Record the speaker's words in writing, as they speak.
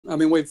I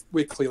mean,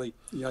 we're clearly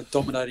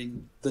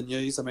dominating the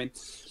news. I mean,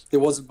 there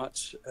wasn't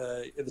much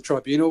at the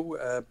tribunal.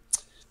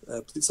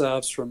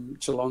 Blitzarves from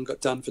Geelong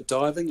got done for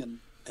diving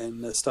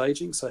and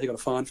staging, so he got a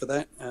fine for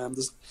that.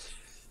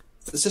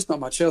 There's just not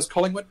much else.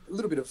 Collingwood, a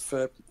little bit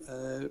of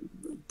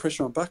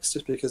pressure on Bucks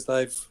just because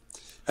they've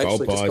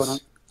actually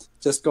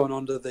gone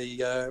onto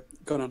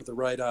the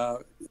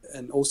radar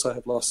and also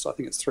have lost. I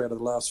think it's 3 out of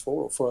the last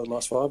 4 or 4 out of the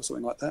last 5 or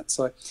something like that.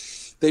 So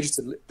they're just.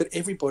 But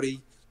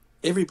everybody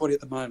at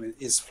the moment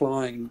is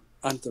flying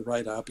under the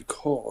radar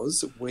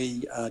because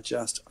we are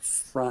just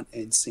front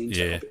and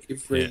centre of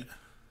every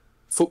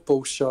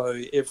football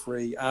show,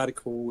 every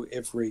article,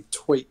 every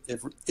tweet,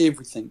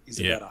 everything is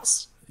about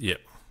us. Yep.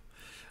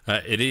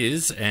 It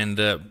is, and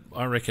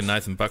I reckon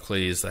Nathan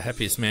Buckley is the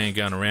happiest man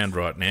going around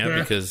right now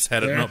because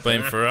had it not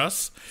been for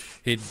us,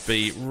 he'd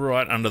be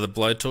right under the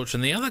blowtorch.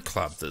 And the other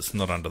club that's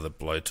not under the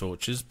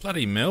blowtorch is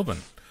bloody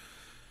Melbourne.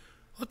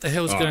 What the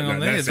hell's going on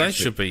there? They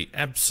should be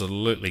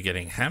absolutely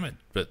getting hammered,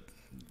 but,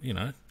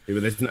 Yeah,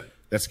 but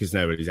that's because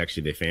nobody's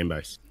actually their fan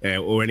base,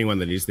 or anyone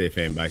that is their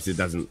fan base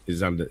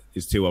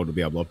is too old to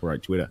be able to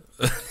operate Twitter.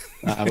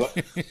 How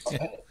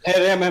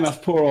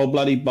much poor old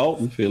bloody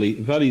Bolton feel?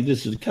 If only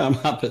this had come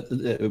up at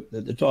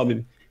the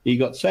time he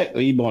got sacked,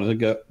 he might have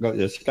got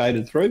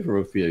skated through for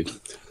a few.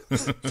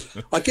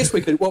 I guess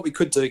what we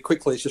could do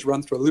quickly is just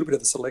run through a little bit of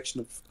the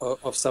selection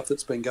of stuff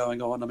that's been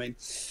going on. I mean,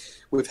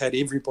 we've had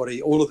everybody,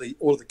 all of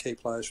the key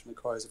players from the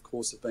Crows, of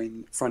course, have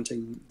been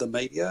fronting the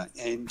media,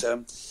 and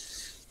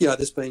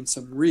there's been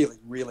some really,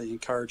 really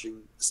encouraging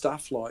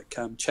stuff, like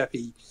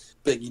Chappie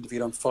being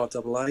interviewed on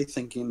 5AA,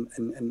 thinking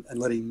and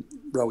letting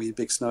Rowie and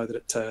Bix know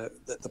that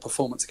that the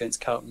performance against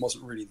Carlton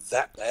wasn't really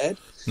that bad.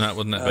 No, it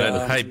wasn't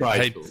that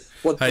bad.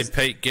 Hey,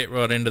 Pete, get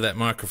right into that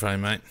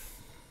microphone, mate.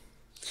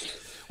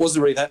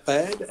 Wasn't really that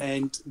bad.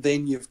 And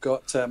then you've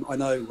got, I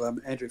know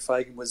Andrew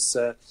Fagan was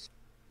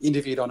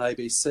interviewed on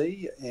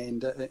ABC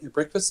and at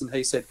breakfast, and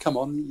he said, "Come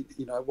on,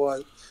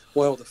 why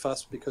all the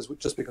fuss? Because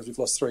we've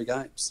lost 3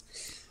 games."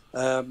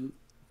 And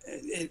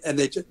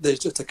there's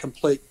just a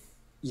complete,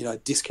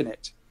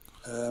 disconnect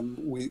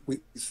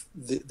with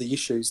the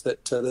issues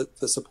that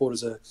the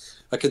supporters are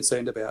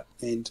concerned about.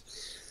 And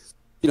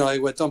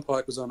where Don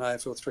Pike was on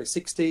AFL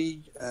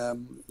 360,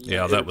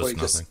 that was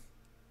nothing.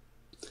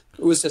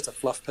 It was just a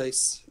fluff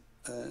piece.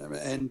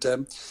 And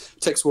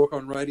Tex Walker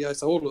on radio.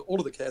 So all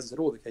of the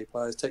key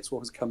players, Tex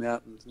Walker's come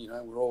out, and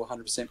we're all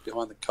 100%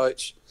 behind the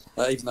coach,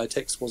 even though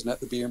Tex wasn't at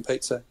the beer and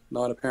pizza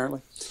night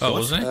apparently. Oh,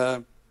 wasn't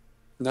he?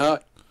 No.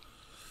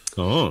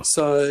 Oh.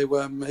 So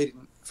he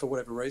didn't, for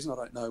whatever reason. I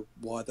don't know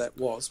why that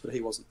was, but he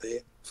wasn't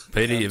there.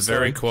 Peter, you're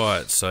very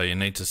quiet, so you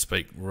need to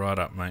speak right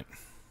up, mate.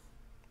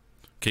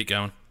 Keep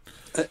going.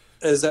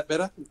 Is that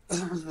better?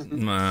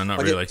 No,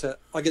 not really.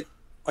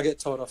 I get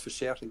told off for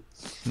shouting.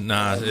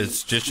 No,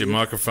 it's just your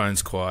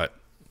microphone's quiet,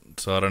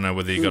 so I don't know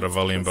whether you got a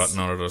volume button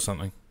on it or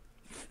something.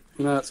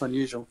 No, it's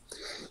unusual.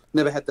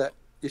 Never had that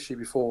issue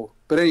before.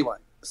 But anyway,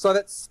 so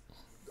that's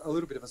a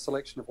little bit of a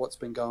selection of what's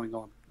been going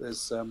on.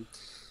 There's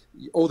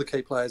all the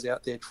key players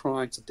out there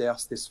trying to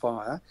douse this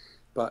fire,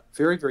 but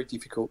very, very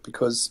difficult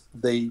because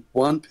the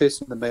one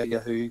person in the media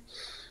who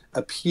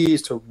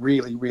appears to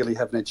really, really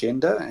have an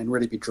agenda and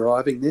really be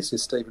driving this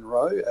is Stephen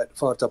Rowe at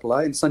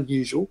 5AA, and it's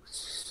unusual.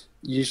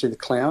 Usually the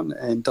clown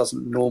and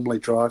doesn't normally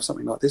drive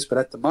something like this, but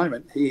at the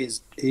moment he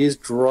is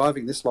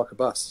driving this like a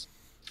bus.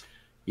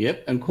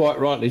 Yep, and quite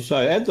rightly so.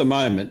 At the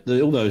moment,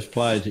 all those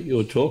players that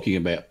you're talking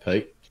about,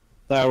 Pete,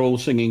 they're all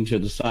singing to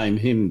the same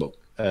hymn book.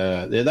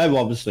 They've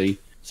obviously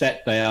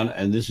sat down,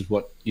 and this is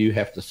what you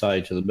have to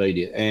say to the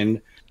media.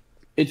 And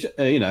it's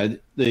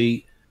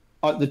the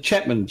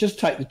Chapman. Just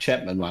take the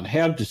Chapman one.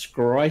 How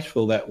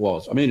disgraceful that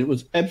was. I mean, it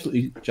was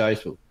absolutely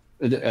disgraceful.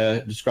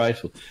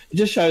 Disgraceful. It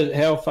just shows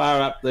how far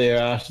up their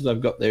asses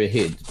they've got their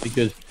heads.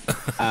 Because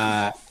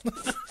I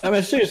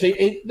mean,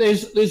 seriously,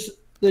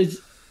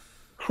 there's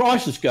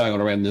crisis going on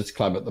around this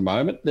club at the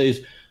moment.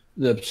 The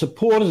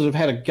supporters have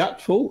had a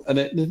gutful, and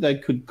they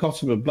could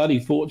cost them a bloody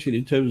fortune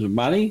in terms of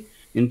money,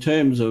 in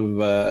terms of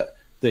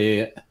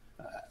their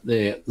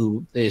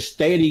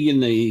standing in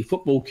the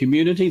football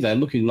community. They're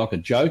looking like a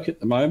joke at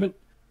the moment.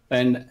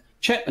 And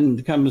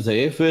Chapman comes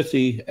there.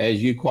 Firstly,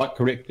 as you quite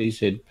correctly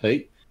said,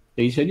 Pete,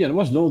 he said, it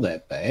wasn't all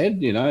that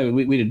bad. We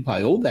didn't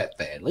play all that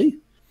badly.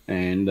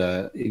 And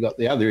you got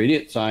the other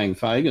idiot saying,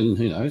 Fagan,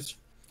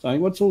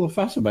 saying, what's all the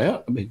fuss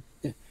about? I mean,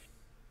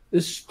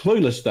 this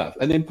clueless stuff.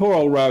 And then poor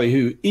old Rowie,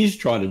 who is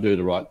trying to do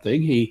the right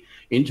thing, he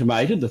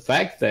intimated the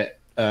fact that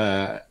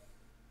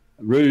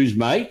Roo's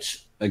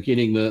mates are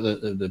getting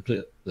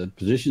the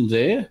positions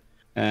there,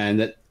 and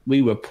that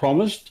we were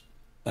promised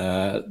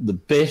the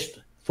best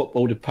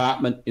football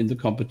department in the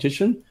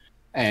competition,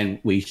 and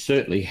we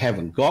certainly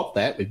haven't got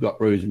that. We've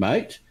got Roo's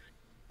mates,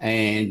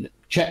 and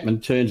Chapman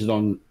turns it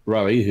on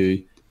Rowie, who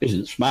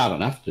isn't smart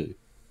enough to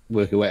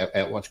work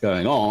out what's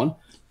going on,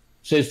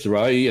 says to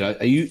Rowie,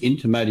 are you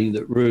intimating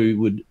that Roo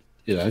would,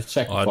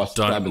 sacrifice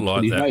the club?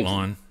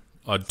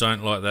 I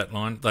don't like that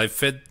line. They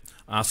fed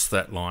us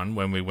that line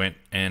when we went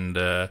and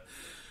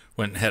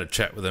had a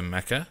chat with them,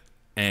 Macca,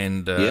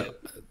 and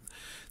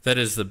that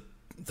is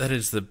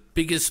the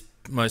biggest,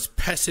 most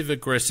passive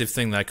aggressive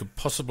thing they could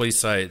possibly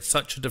say. It's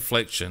such a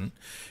deflection.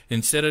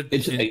 Instead of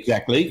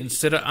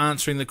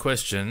answering the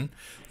question,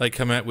 they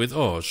come out with,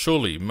 "Oh,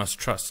 surely you must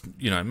trust,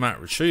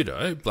 Mark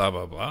Ricciuto, blah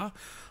blah blah."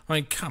 I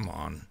mean, come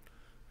on.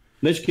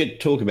 Let's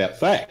talk about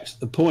facts.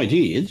 The point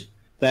is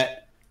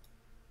that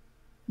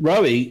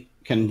Rowie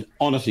can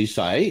honestly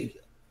say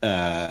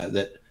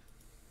that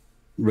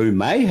Roo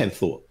may have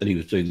thought that he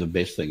was doing the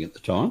best thing at the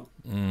time,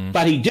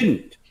 but he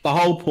didn't. The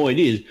whole point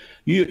is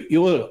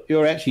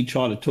you're actually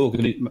trying to talk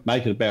and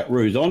make it about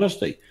Roo's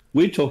honesty.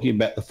 We're talking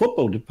about the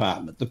football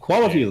department, the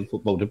quality of the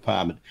football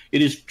department.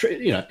 It is,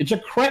 it's a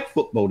crap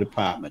football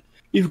department.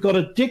 You've got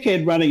a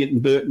dickhead running it in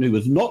Burton who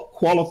was not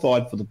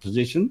qualified for the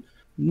position,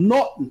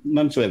 not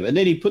whatsoever. And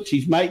then he puts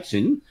his mates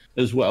in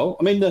as well.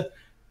 I mean,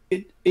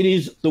 it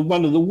is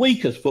one of the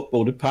weakest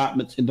football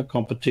departments in the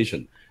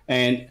competition.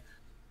 And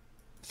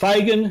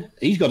Fagan,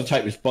 he's got to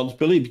take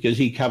responsibility because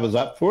he covers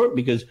up for it,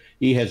 because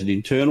he has an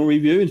internal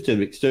review instead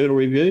of external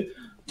review.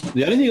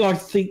 The only thing I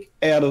think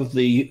out of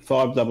the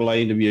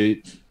 5AA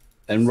interview,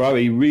 and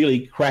Rowie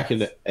really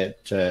cracking it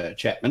at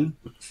Chapman,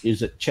 is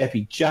that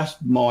Chappie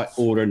just might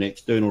order an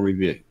external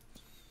review.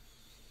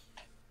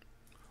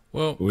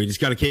 Well, we just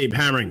got to keep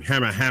hammering,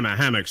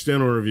 hammer,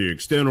 external review.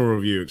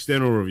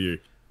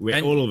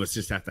 All of us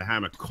just have to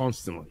hammer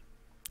constantly.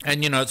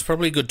 And, it's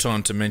probably a good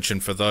time to mention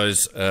for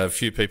those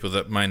few people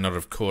that may not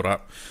have caught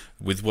up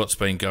with what's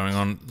been going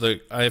on,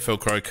 the AFL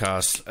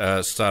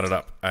CrowCast started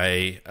up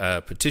a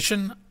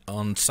petition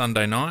on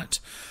Sunday night.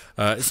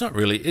 I'd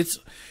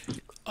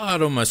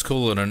almost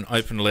call it an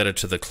open letter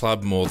to the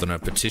club more than a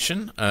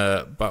petition,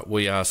 but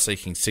we are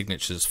seeking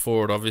signatures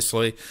for it,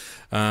 obviously.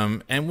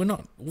 And we're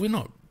not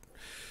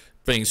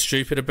being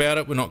stupid about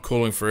it. We're not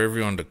calling for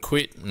everyone to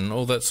quit and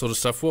all that sort of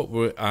stuff. What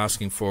we're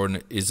asking for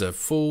is a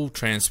full,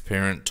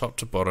 transparent,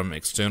 top-to-bottom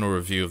external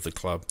review of the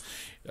club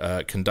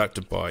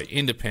conducted by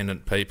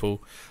independent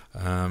people.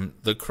 I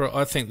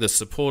think the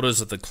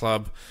supporters of the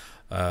club,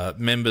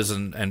 members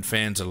and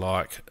fans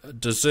alike,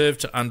 deserve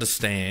to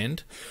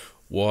understand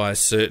why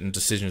certain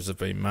decisions have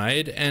been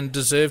made and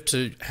deserve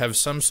to have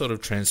some sort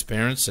of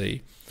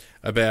transparency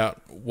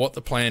about what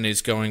the plan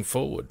is going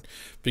forward.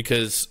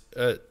 Because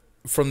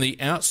from the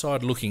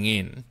outside looking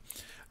in,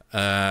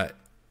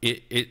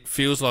 it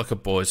feels like a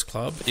boys'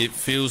 club. It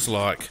feels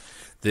like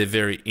they're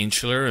very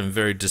insular and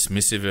very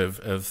dismissive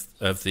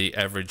of the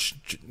average,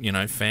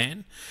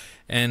 fan.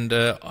 And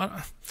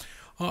I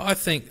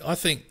think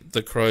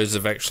the Crows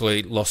have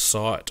actually lost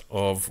sight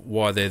of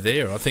why they're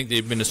there. I think the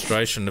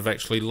administration have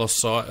actually lost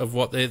sight of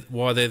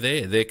why they're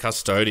there. They're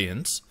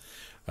custodians.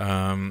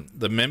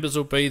 The members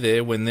will be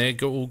there when they're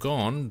all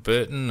gone.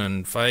 Burton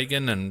and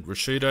Fagan and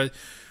Ricciuto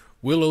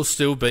will all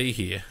still be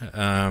here.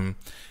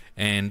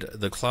 And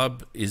the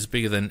club is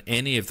bigger than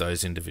any of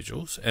those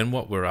individuals. And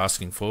what we're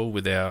asking for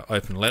with our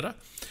open letter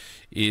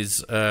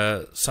is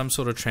some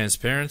sort of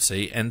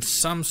transparency and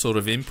some sort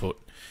of input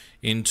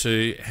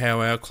into how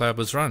our club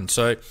is run.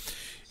 So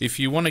if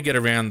you want to get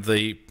around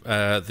the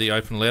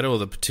open letter or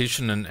the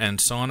petition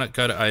and sign it,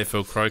 go to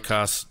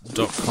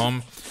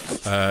aflcrowcast.com.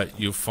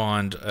 You'll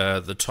find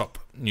the top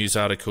news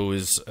article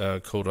is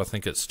called, I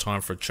think it's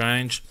Time for a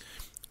Change.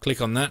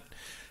 Click on that.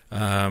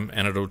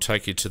 And it'll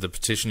take you to the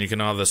petition. You can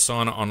either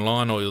sign it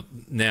online, or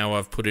now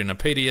I've put in a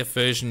PDF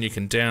version you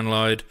can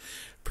download,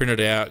 print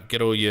it out,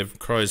 get all your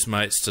Crows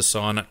mates to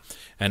sign it,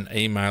 and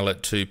email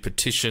it to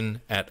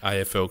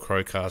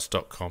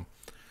petition@aflcrowcast.com.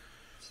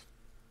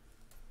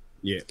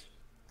 Yeah,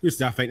 good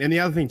stuff, mate. And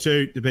the other thing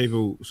too, to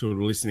people sort of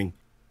listening,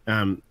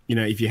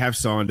 if you have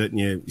signed it and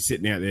you're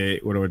sitting out there,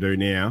 what do I do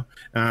now?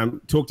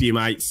 Talk to your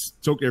mates,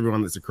 talk to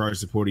everyone that's a Crow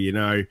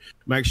supporter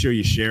make sure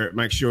you share it,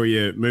 make sure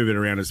you move it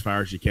around as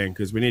far as you can,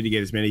 because we need to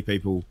get as many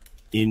people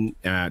in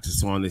to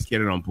sign this,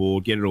 get it on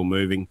board, get it all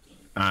moving.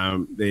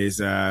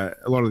 There's a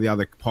lot of the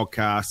other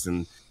podcasts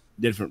and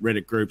different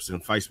Reddit groups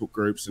and Facebook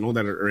groups and all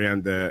that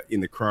around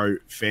in the Crow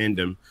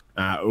fandom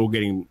are all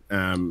getting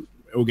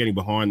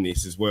behind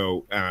this as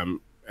well,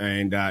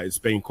 and it's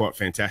been quite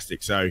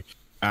fantastic. So,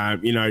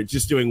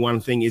 just doing one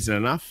thing isn't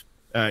enough.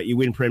 You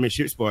win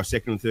premierships by a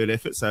second and third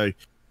effort. So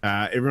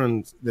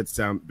everyone that's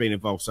been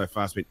involved so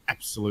far has been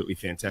absolutely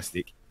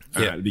fantastic.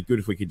 It'd be good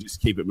if we could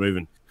just keep it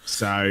moving.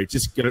 So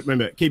just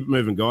remember, keep it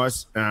moving,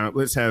 guys.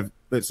 Let's have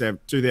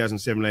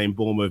 2017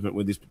 ball movement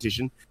with this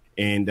petition,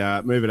 and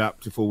move it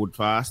up to forward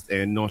fast,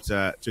 and not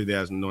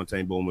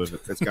 2019 ball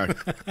movement. Let's go.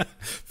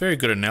 Very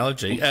good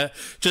analogy.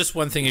 Just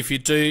one thing, if you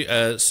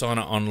do sign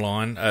it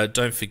online,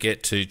 don't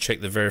forget to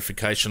check the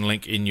verification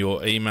link in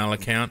your email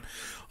account.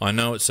 I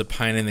know it's a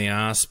pain in the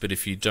ass, but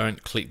if you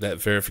don't click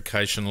that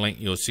verification link,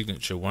 your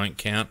signature won't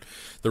count.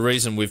 The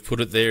reason we've put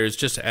it there is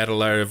just to add a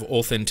layer of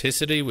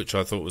authenticity, which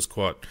I thought was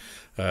quite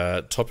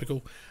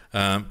topical.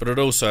 But it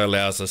also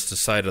allows us to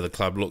say to the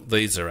club, look,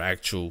 these are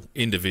actual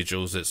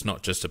individuals. It's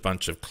not just a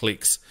bunch of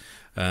clicks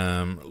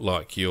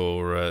like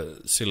your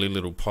silly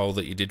little poll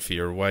that you did for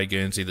your away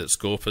Guernsey that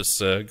Scorpus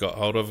got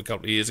hold of a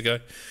couple of years ago.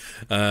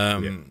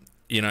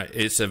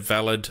 It's a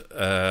valid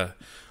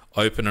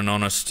open and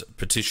honest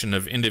petition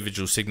of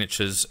individual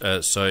signatures.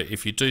 So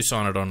if you do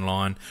sign it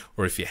online,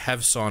 or if you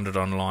have signed it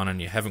online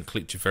and you haven't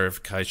clicked your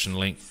verification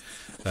link,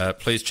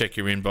 please check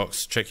your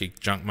inbox, check your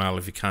junk mail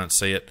if you can't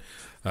see it.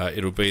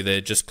 It'll be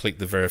there. Just click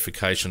the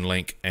verification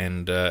link,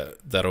 and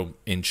that'll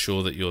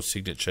ensure that your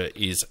signature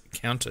is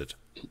counted.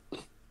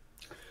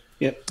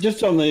 Yeah,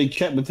 just on the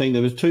Chapman thing,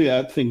 there was two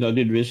things I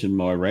did miss in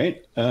my rant.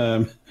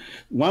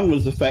 One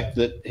was the fact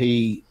that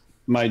he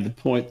made the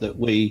point that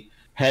we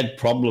had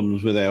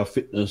problems with our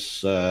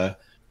fitness 2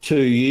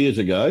 years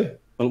ago.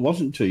 Well, it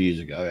wasn't 2 years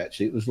ago,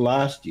 actually. It was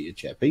last year,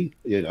 Chappie,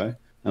 you know.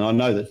 And I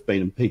know that's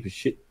been a heap of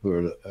shit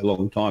for a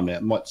long time now.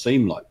 It might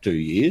seem like 2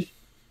 years.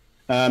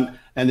 And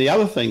the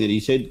other thing that he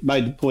said,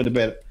 made the point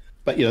about it,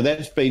 but, you know,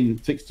 that's been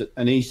fixed.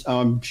 And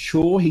I'm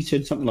sure he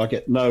said something like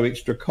at no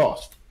extra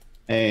cost.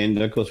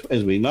 And, of course,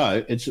 as we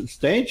know, it's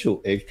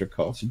substantial extra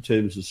cost in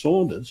terms of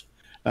Saunders,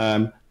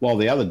 while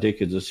the other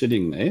dickheads are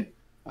sitting there,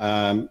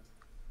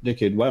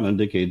 dickhead 1 and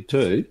dickhead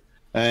 2.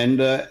 And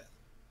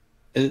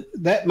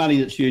that money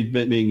that's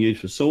being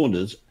used for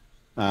Saunders,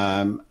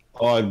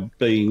 I've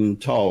been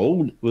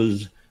told,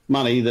 was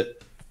money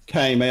that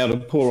came out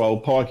of poor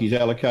old Pikey's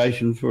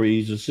allocation for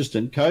his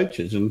assistant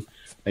coaches, and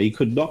he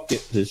could not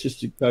get the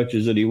assistant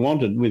coaches that he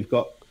wanted. We've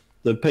got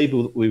the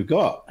people that we've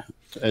got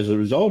as a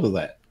result of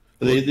that.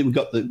 We've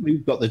got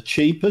the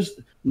cheapest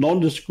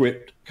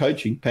nondescript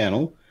coaching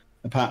panel,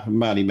 apart from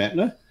Marty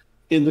Mattner,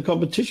 in the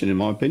competition, in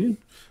my opinion.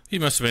 You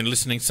must have been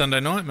listening Sunday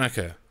night,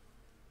 Macca.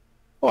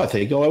 I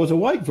think I was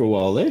awake for a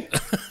while there.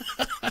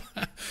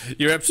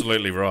 You're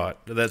absolutely right.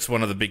 That's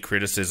one of the big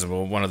criticism,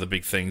 or one of the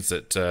big things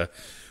that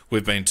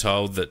we've been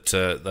told, that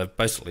they've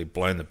basically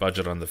blown the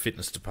budget on the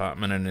fitness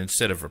department, and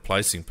instead of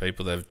replacing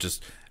people, they've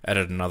just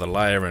added another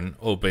layer, and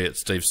albeit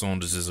Steve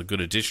Saunders is a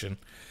good addition,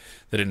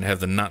 they didn't have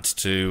the nuts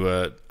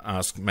to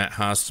ask Matt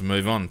Haas to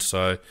move on.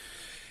 So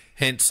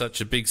hence such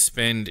a big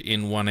spend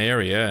in one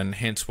area, and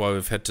hence why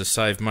we've had to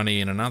save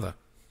money in another.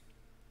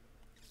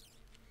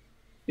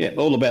 Yeah,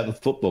 all about the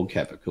football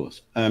cap, of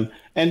course. And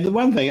the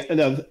one thing,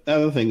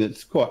 another thing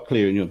that's quite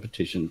clear in your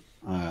petition,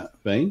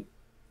 Bean,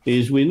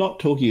 is we're not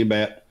talking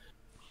about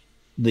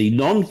the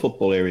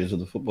non-football areas of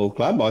the football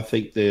club. I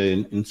think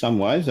in some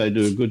ways they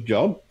do a good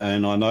job,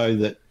 and I know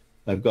that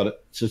they've got,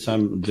 to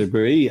some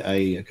degree,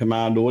 a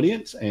command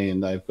audience,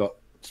 and they've got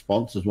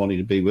sponsors wanting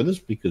to be with us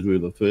because we're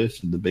the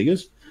first and the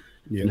biggest,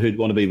 and who'd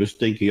want to be with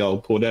stinky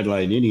old Port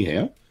Adelaide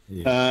anyhow.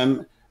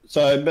 Yeah.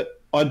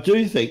 But I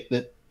do think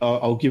that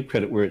I'll give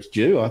credit where it's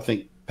due. I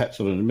think perhaps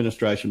on an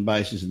administration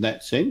basis, in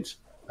that sense,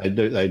 they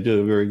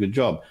do a very good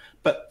job.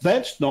 But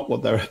that's not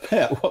what they're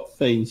about. What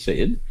Fiend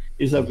said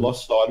is they've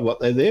lost sight of what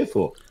they're there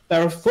for.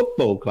 They're a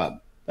football club.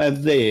 They're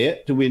there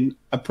to win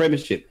a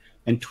premiership.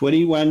 And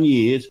 21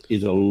 years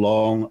is a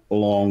long,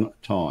 long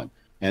time.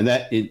 And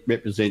that it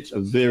represents a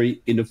very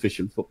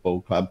inefficient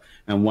football club,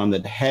 and one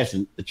that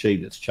hasn't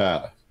achieved its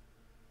charter.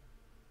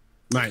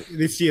 Mate,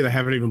 this year they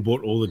haven't even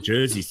bought all the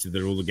jerseys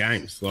to all the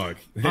games. Like,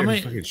 I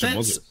mean,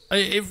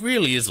 it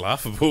really is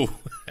laughable.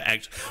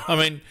 I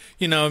mean,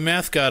 you know, a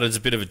mouthguard is a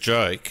bit of a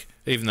joke,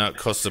 even though it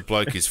costs a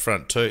bloke his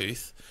front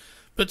tooth.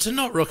 But to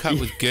not rock up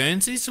with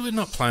Guernseys, so we're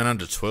not playing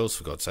under 12s,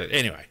 for God's sake.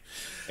 Anyway.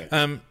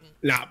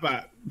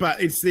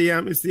 But it's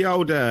the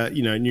old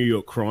New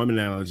York crime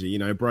analogy. You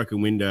know,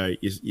 broken window.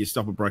 You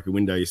stop a broken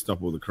window, you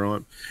stop all the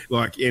crime.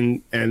 Like,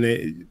 and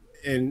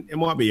it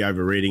might be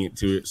overreading it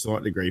to a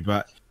slight degree,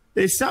 but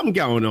there's something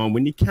going on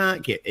when you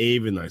can't get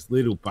even those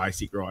little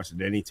basic rights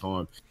at any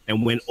time,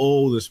 and when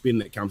all the spin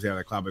that comes out of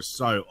the club is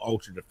so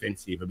ultra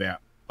defensive about,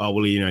 oh,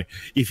 well, you know,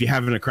 if you're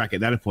having a crack at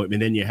that appointment,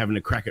 then you're having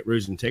a crack at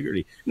Rue's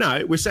integrity.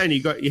 No, we're saying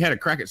you had a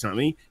crack at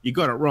something, you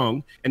got it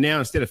wrong, and now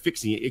instead of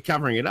fixing it, you're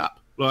covering it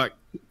up. Like,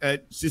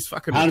 it's just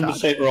fucking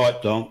 100%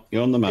 right, Dom.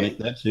 You're on the money.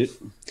 Yeah. That's it.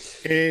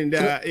 And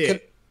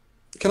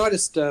Can I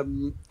just,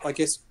 I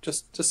guess,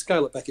 just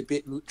scale it back a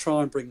bit and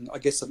try and bring, I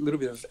guess, a little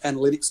bit of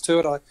analytics to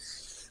it?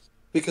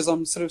 Because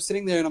I'm sort of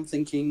sitting there and I'm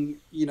thinking,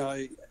 you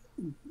know,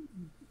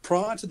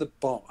 prior to the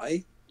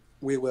bye,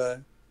 we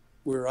were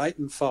 8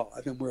 and 5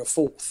 and we're a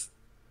 4th.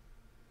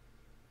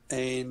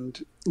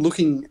 And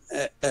looking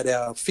at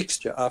our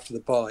fixture after the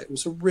bye, it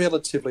was a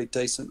relatively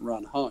decent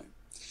run home.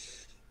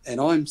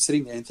 And I'm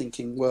sitting there and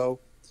thinking,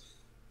 well,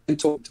 and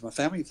talking to my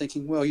family,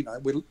 thinking, well, you know,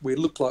 we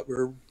look like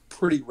we're a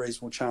pretty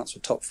reasonable chance for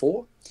top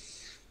 4.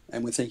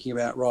 And we're thinking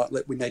about,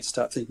 we need to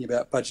start thinking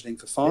about budgeting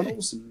for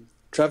finals and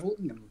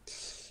travelling and,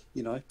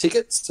 you know,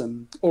 tickets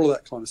and all of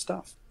that kind of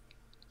stuff.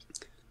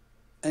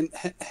 And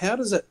how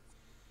does it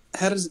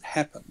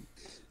happen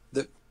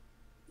that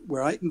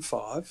we're 8 and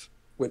 5,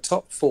 we're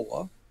top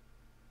 4,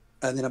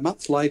 and then a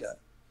month later,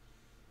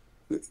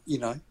 you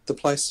know, the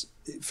place,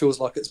 it feels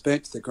like it's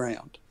burnt to the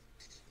ground?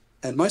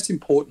 And most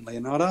importantly,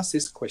 and I'd ask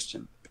this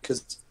question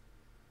because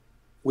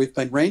we've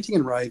been ranting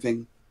and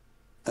raving,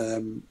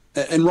 and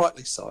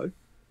rightly so,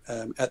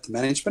 at the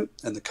management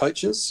and the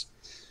coaches,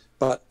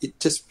 but it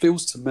just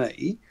feels to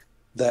me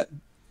that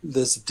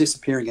there's a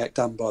disappearing act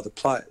done by the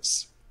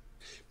players.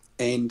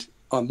 And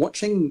I'm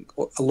watching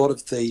a lot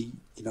of the,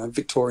 you know,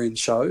 Victorian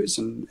shows,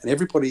 and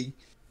everybody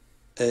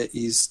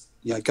is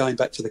going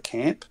back to the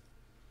camp,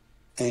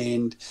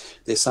 and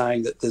they're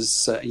saying that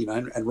there's,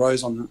 and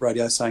Rose on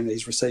radio saying that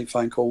he's received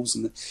phone calls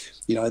and,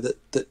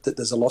 that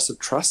there's a loss of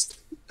trust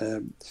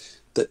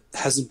that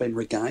hasn't been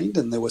regained,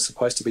 and there were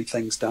supposed to be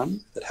things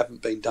done that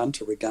haven't been done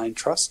to regain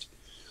trust.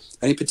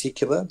 And in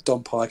particular,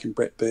 Don Pike and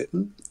Brett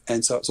Burton.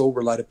 And so it's all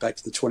related back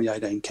to the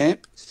 2018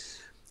 camp,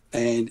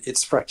 and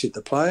it's fractured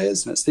the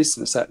players, and it's this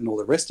and it's that and all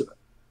the rest of it.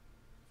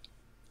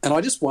 And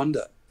I just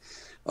wonder,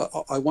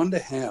 I wonder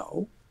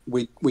how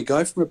we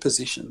go from a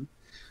position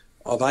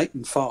of 8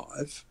 and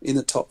 5 in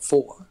the top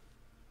 4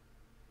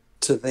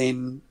 to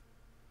then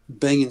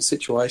being in a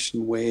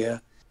situation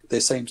where there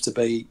seems to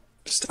be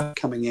stuff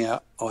coming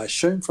out, I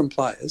assume from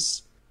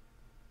players,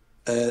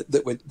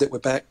 that we're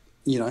back,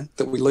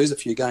 that we lose a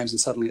few games and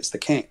suddenly it's the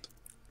camp.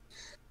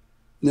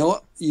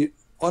 Now,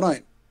 I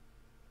don't,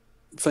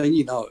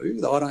 Feen,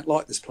 that I don't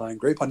like this playing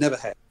group. I never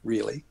have,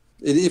 really.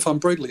 If I'm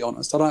brutally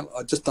honest, I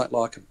just don't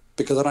like them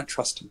because I don't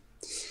trust them.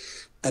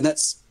 And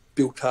that's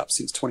built up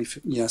since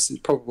since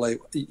probably,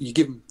 you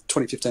give them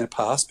 2015 a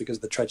pass because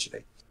of the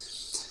tragedy.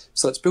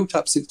 So it's built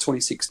up since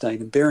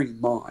 2016, and bearing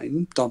in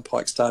mind, Don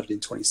Pike started in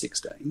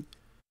 2016,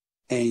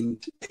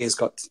 and he has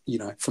got,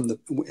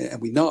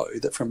 and we know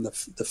that from the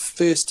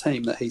first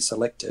team that he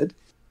selected,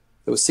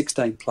 there were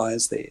 16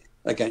 players there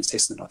against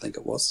Essendon, I think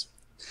it was.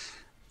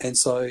 And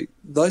so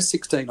those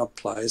 16 odd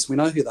players, we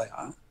know who they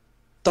are,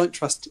 don't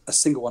trust a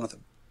single one of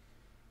them.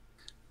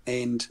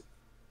 And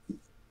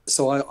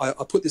so I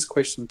put this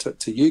question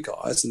to you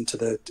guys and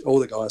to all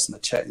the guys in the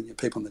chat and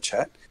people in the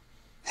chat.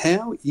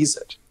 How is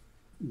it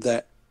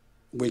that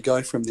we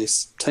go from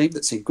this team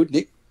that's in good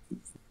nick,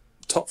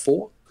 top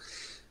 4,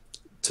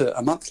 to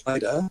a month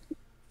later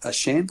a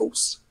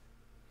shambles,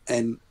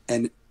 and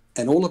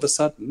all of a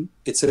sudden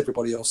it's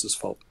everybody else's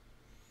fault?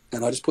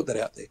 And I just put that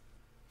out there.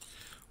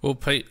 Well,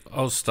 Pete,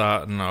 I'll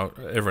start, and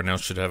everyone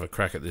else should have a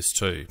crack at this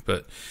too.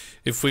 But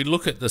if we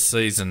look at the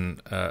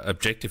season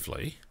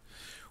objectively,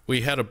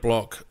 we had a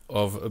block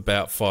of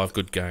about 5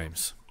 good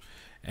games.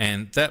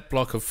 And that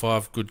block of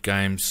 5 good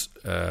games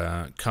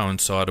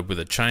coincided with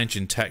a change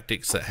in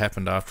tactics that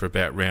happened after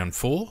about round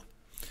 4.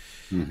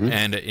 Mm-hmm.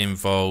 And it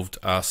involved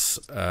us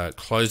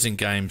closing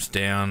games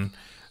down,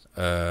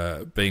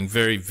 being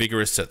very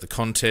vigorous at the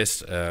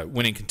contest,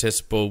 winning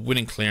contested ball,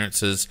 winning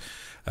clearances,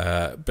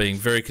 being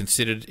very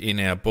considered in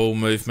our ball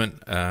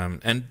movement.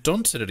 And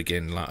Don said it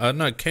again.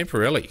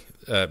 Camporelli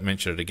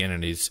mentioned it again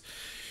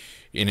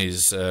in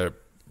his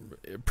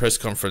press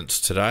conference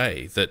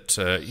today, that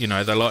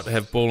they like to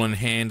have ball in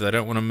hand. They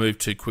don't want to move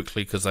too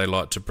quickly because they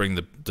like to bring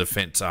the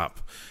defence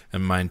up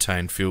and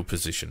maintain field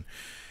position.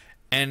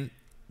 And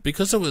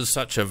because it was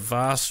such a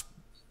vast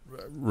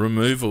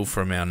removal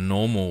from our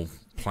normal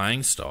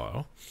playing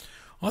style,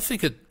 I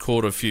think it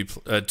caught a few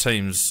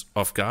teams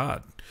off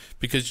guard.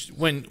 Because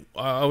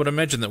I would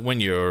imagine that when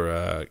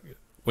you're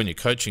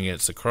coaching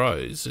against the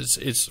Crows,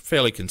 it's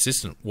fairly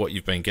consistent what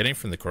you've been getting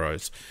from the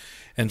Crows,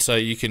 and so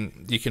you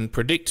can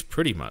predict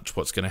pretty much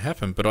what's going to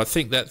happen. But I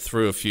think that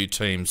threw a few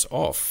teams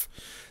off,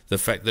 the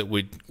fact that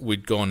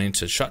we'd gone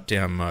into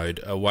shutdown mode,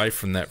 away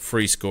from that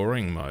free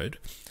scoring mode.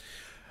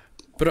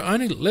 But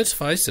let's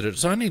face it,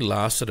 it's only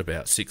lasted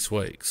about 6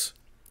 weeks,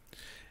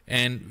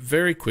 and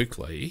very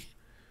quickly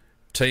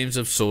teams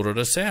have sorted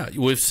us out.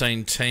 We've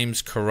seen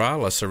teams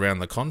corral us around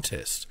the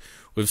contest.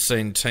 We've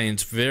seen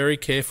teams very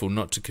careful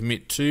not to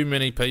commit too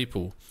many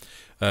people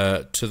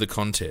to the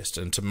contest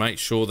and to make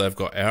sure they've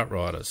got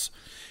outriders.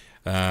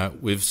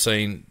 We've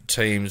seen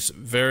teams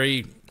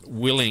very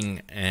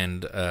willing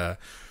and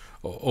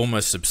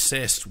almost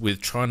obsessed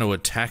with trying to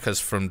attack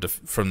us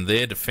from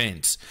their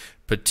defence,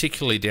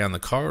 particularly down the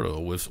corridor.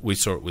 We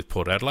saw it with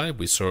Port Adelaide,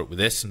 we saw it with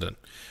Essendon,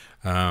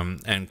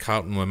 and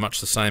Carlton were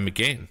much the same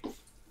again.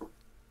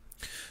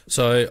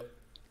 So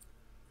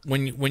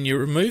when you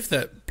remove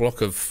that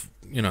block of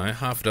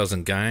half a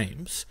dozen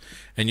games,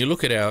 and you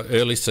look at our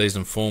early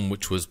season form,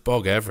 which was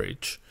bog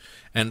average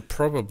and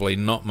probably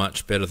not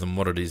much better than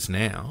what it is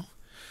now,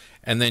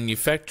 and then you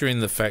factor in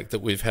the fact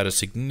that we've had a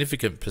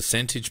significant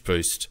percentage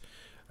boost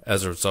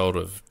as a result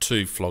of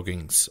 2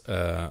 floggings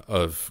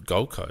of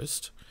Gold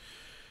Coast,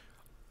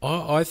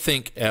 I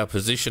think our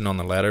position on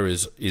the ladder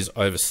is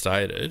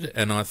overstated,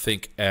 and I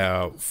think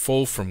our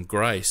fall from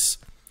grace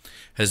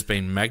has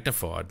been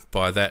magnified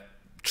by that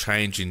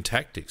change in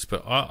tactics.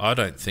 But I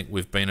don't think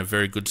we've been a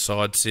very good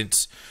side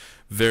since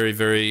very,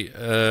 very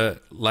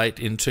late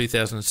in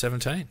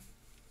 2017.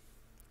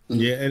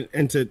 Yeah,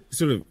 and to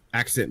sort of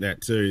accent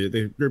that too,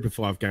 the group of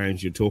 5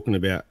 games you're talking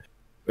about,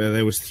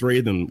 there was 3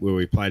 of them where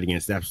we played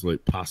against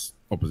absolute pus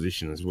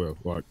opposition as well.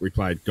 Like we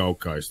played Gold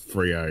Coast,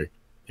 Freo,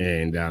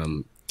 and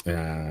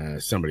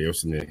somebody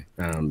else in there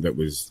that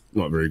was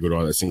not very good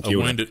either. St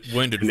Kilda.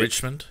 Wounded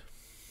Richmond.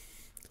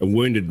 A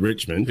wounded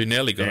Richmond. Who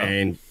nearly got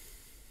up.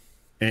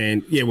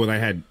 And yeah, well, they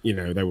had,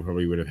 they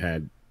would have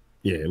had,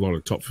 a lot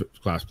of top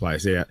class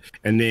players out.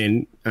 And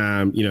then,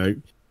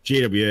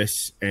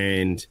 GWS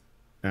and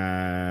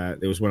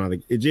there was one other,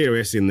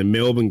 GWS in the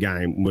Melbourne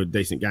game were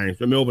decent games,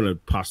 but Melbourne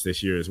had passed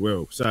this year as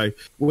well. So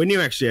when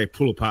you actually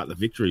pull apart the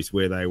victories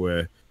where they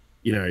were,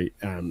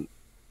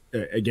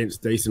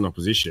 against decent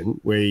opposition,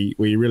 we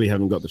really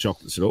haven't got the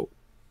chocolates at all.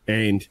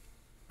 And,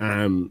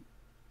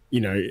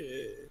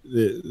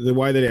 the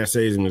way that our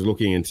season was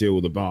looking until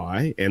the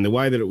bye, and the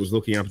way that it was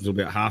looking up until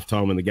about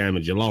halftime in the game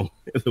of Geelong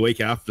the week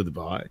after the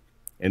bye,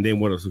 and then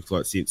what it looks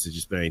like since has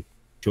just been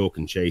chalk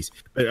and cheese.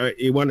 But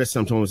you wonder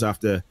sometimes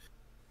after,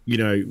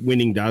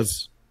 winning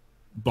does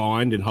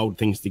bind and hold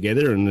things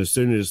together, and as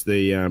soon as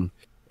the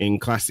in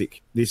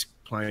classic this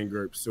playing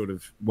group sort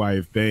of way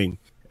of being,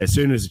 as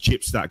soon as the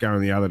chips start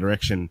going the other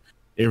direction,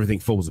 everything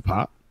falls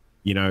apart.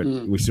 We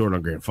saw it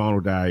on grand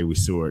final day. We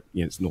saw it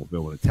against North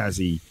Melbourne and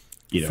Tassie.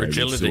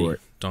 Fragility,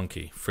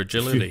 Donkey.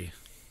 Fragility.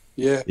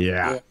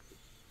 Yeah.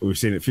 We've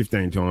seen it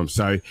 15 times.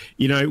 So,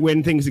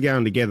 when things are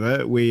going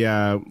together, we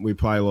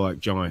play like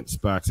giants.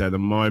 But the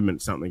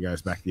moment something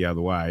goes back the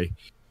other way,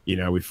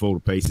 we fall to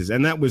pieces.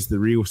 And that was the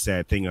real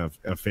sad thing I've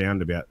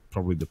found about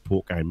probably the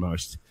Port game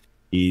most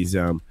is,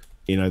 some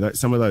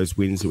of those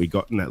wins that we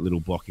got in that little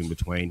block in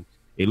between,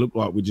 it looked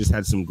like we just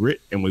had some grit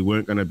and we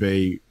weren't going to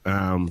be,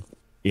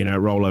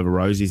 roll over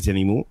roses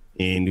anymore.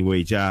 And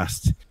we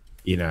just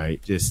lay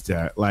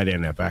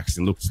down our backs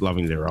and looked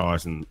loving their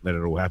eyes and let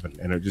it all happen.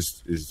 And it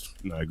just is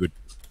no good.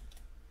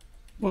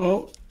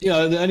 Well, the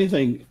only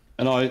thing,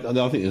 and I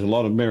think there's a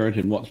lot of merit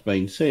in what's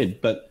been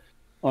said, but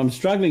I'm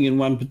struggling in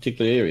one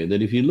particular area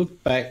that if you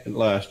look back at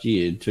last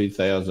year,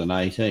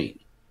 2018,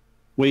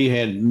 we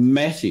had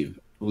massive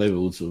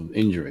levels of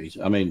injuries.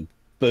 I mean,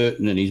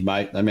 Burton and his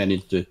mate, they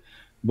managed to,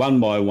 one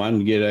by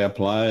one, get our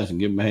players and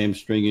give them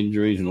hamstring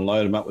injuries and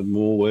load them up with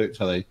more work.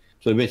 So they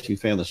eventually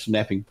found the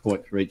snapping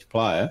point for each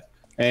player.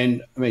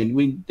 And, I mean,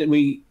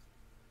 we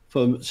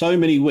for so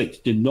many weeks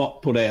did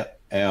not put out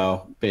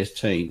our best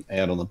team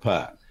out on the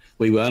park.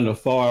 We were under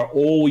fire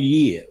all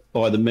year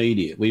by the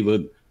media. We were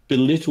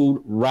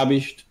belittled,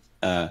 rubbished,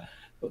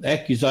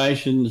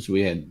 accusations.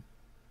 We had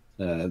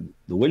the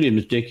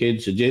Williams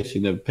dickhead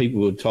suggesting that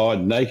people were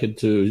tied naked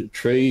to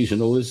trees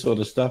and all this sort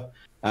of stuff.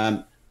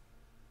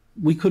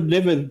 We could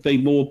never be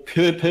more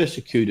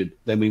persecuted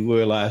than we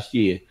were last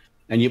year,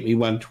 and yet we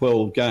won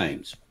 12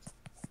 games.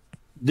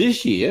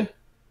 This year,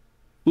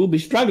 we'll be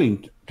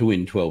struggling to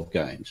win 12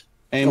 games.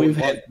 And we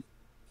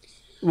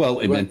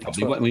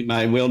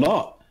may well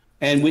not.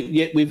 And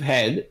yet we've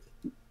had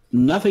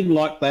nothing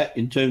like that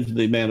in terms of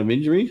the amount of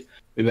injuries.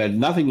 We've had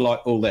nothing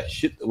like all that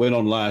shit that went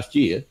on last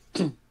year.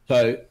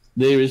 So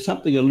there is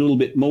something a little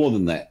bit more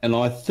than that. And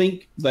I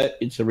think that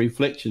it's a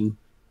reflection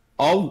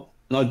of,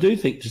 and I do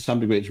think to some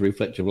degree it's a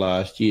reflection of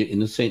last year in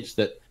the sense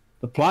that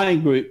the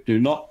playing group do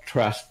not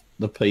trust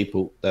the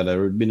people that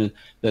are in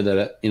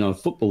a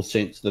football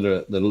sense that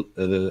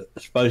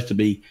are supposed to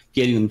be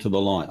getting them to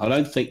the line. I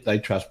don't think they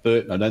trust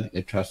Burton. I don't think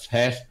they trust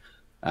Haas.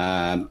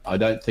 I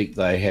don't think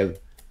they have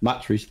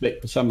much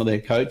respect for some of their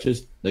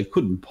coaches. They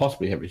couldn't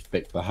possibly have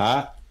respect for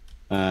Hart.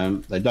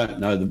 They don't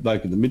know the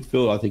bloke in the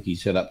midfield. I think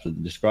he's set up to the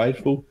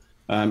disgraceful.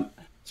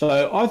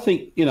 So I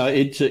think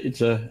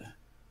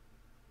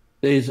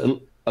there's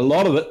a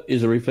lot of it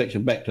is a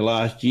reflection back to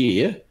last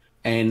year.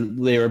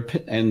 And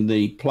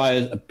the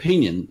players'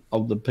 opinion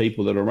of the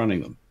people that are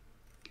running them.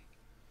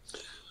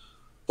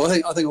 Well,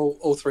 I think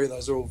all three of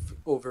those are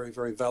all very,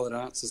 very valid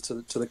answers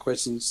to the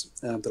questions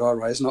that I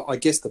raised. And I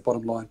guess the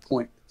bottom line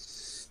point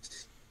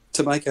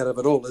to make out of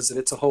it all is that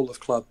it's a whole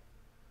of club.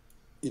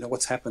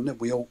 What's happened, and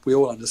we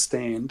all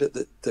understand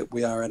that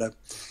we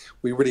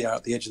really are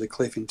at the edge of the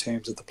cliff in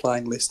terms of the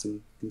playing list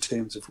and in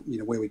terms of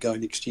where we go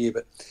next year.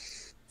 But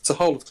it's a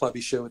whole of club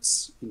issue.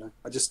 It's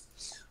I just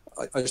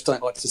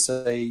don't like to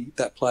see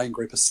that playing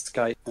group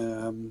escape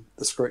the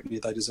scrutiny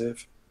they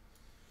deserve.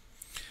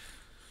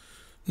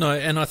 No,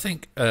 and I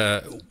think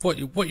what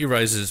you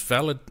raise is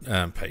valid,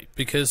 Pete,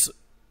 because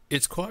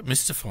it's quite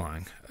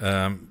mystifying.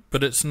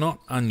 But it's not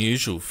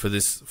unusual for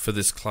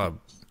this club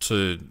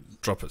to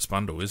drop its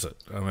bundle, is it?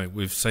 I mean,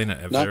 we've seen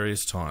it at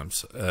various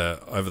times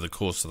over the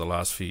course of the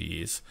last few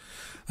years.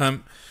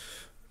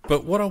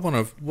 But what I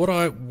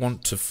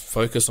want to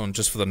focus on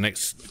just for the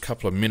next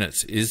couple of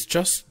minutes is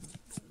just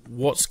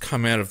what's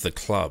come out of the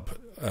club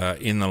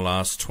in the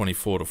last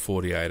 24 to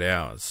 48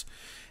 hours.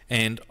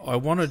 And I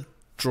want to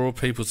draw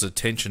people's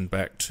attention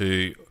back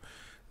to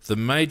the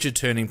major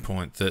turning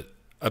point that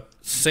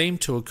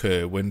seemed to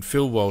occur when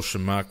Phil Walsh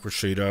and Mark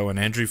Rasciuto and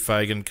Andrew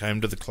Fagan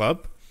came to the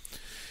club.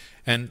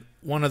 And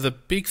one of the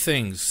big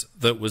things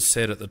that was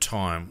said at the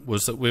time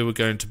was that we were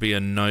going to be a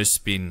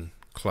no-spin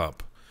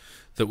club,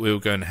 that we were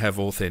going to have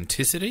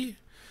authenticity,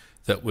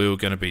 that we were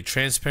going to be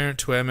transparent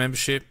to our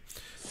membership,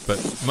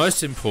 but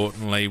most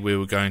importantly, we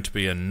were going to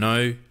be a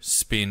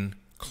no-spin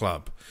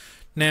club.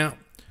 Now,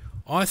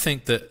 I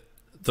think that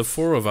the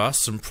four of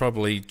us, and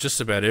probably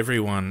just about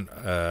everyone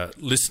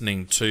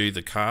listening to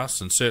the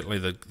cast, and certainly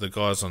the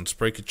guys on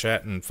Spreaker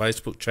Chat and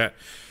Facebook Chat,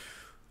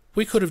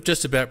 we could have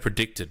just about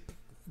predicted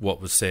what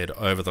was said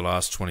over the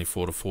last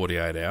 24 to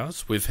 48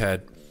 hours. We've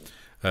had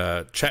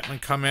Chapman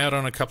come out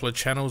on a couple of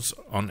channels.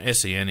 On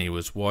SEN, he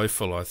was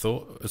woeful, I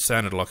thought. It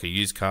sounded like a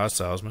used car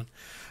salesman.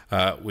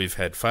 We've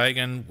had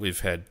Fagan.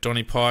 We've had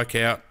Donny Pike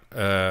out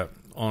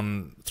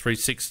on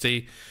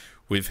 360.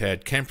 We've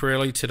had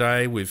Camporelli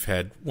today. We've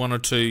had one or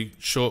two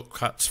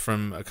shortcuts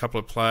from a couple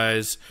of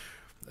players.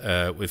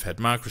 We've had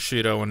Mark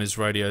Rasciuto on his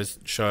radio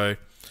show.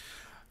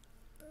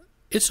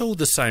 It's all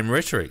the same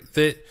rhetoric.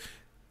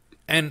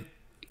 And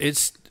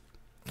it's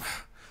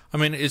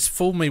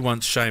fool me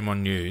once, shame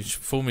on you.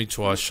 Fool me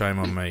twice, shame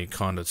on me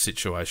kind of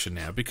situation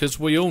now. Because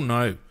we all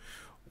know,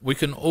 we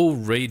can all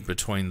read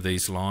between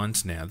these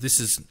lines now.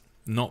 This is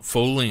not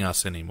fooling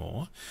us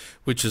anymore,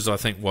 which is, I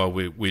think, why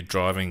we're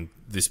driving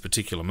this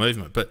particular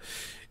movement. But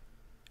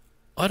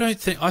I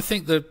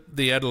think that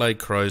the Adelaide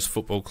Crows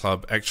Football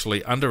Club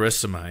actually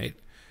underestimate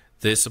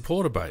their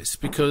supporter base,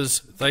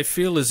 because they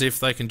feel as if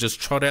they can just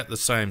trot out the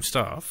same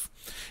stuff.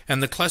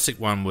 And the classic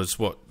one was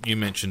what you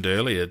mentioned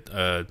earlier,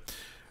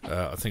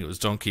 I think it was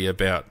Donkey,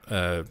 about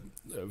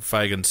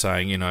Fagan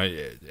saying, you know,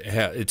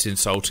 how it's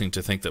insulting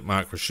to think that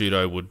Mark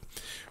Rasciuto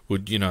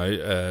would you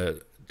know,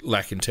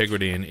 lack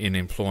integrity in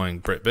employing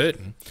Brett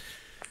Burton.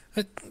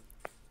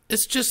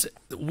 It's just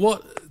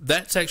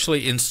that's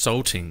actually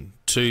insulting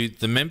to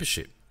the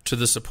membership, to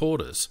the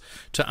supporters,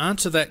 to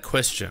answer that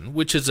question,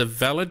 which is a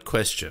valid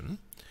question,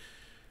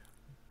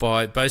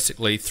 by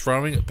basically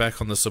throwing it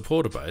back on the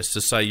supporter base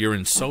to say you're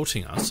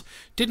insulting us.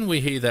 Didn't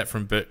we hear that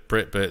from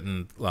Brett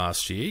Burton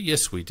last year?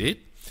 Yes, we did.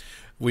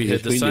 We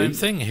heard the same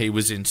thing. He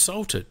was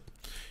insulted.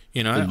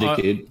 You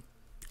know,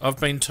 I've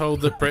been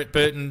told that Brett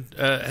Burton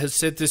has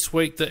said this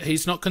week that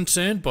he's not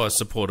concerned by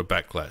supporter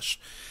backlash.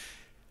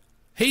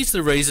 He's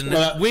the reason.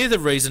 We're the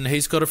reason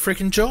he's got a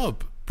freaking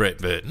job, Brett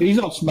Burton. He's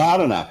not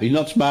smart enough. He's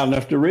not smart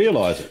enough to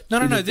realise it.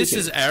 No. This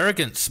is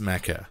arrogance,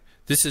 Macca.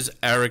 This is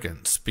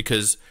arrogance,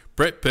 because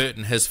Brett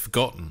Burton has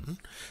forgotten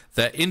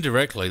that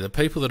indirectly the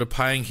people that are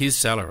paying his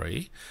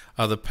salary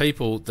are the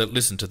people that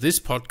listen to this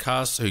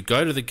podcast, who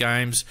go to the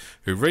games,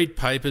 who read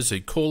papers,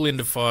 who call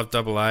into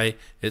 5AA.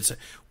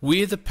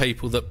 We're the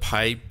people that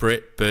pay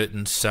Brett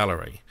Burton's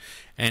salary.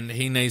 And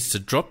he needs to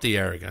drop the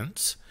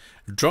arrogance,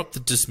 drop the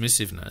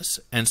dismissiveness,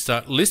 and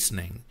start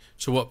listening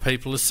to what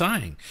people are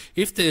saying.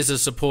 If there's a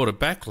supporter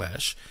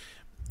backlash,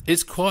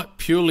 it's quite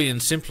purely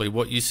and simply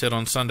what you said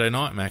on Sunday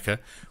night, Macca.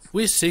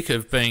 We're sick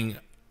of being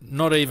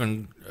not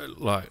even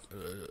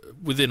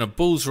within a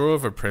bull's roar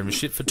of a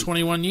premiership for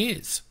 21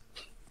 years.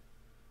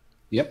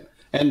 Yep.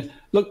 And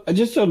look,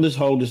 just on this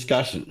whole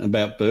discussion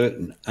about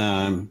Burton,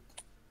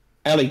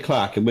 Ali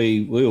Clark, and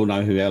we all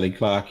know who Ali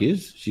Clark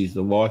is. She's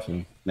the wife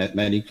of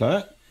Matty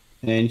Clark,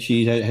 and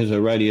she has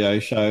a radio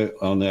show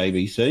on the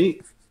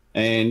ABC,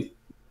 and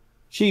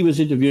she was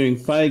interviewing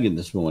Fagan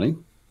this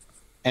morning,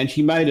 and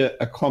she made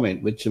a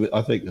comment which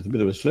I think was a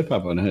bit of a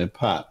slip-up on her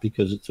part,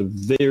 because it's a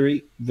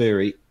very,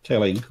 very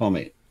telling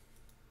comment.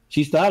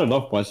 She started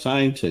off by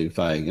saying to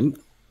Fagan,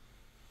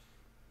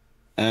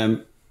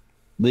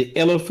 the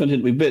elephant,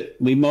 and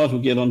we might as well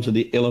get onto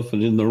the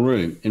elephant in the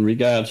room in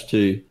regards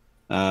to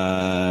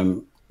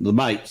the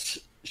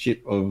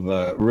mateship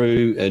of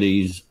Roo and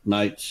his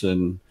mates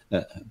and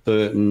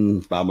Burton,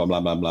 blah, blah,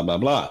 blah, blah, blah, blah,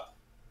 blah.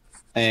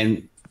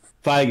 And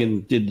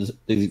Fagan did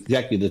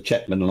exactly the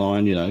Chapman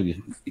line, you know,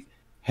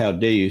 how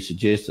dare you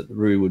suggest that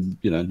Roo would,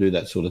 you know, do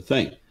that sort of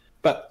thing.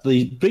 But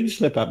the big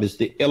slip-up is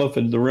the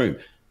elephant in the room.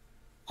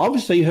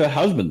 Obviously, her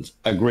husband's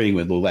agreeing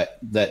with all that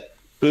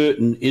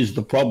Burton is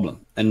the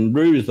problem and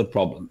Roo is the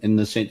problem in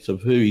the sense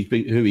of who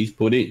he's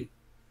put in.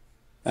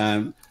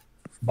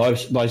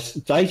 By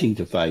stating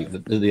to Fagan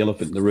that the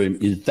elephant in the room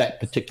is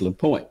that particular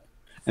point.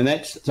 And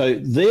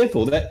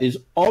therefore, that is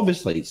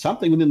obviously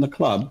something within the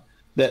club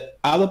that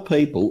other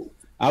people,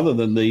 other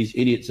than these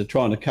idiots that are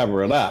trying to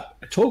cover it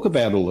up, talk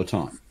about all the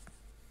time.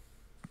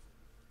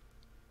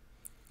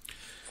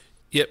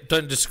 Yep,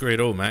 don't disagree at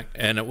all, Mac.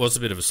 And it was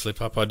a bit of a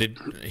slip-up. I did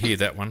hear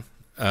that one.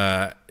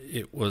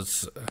 It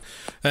was...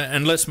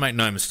 and let's make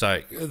no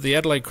mistake, the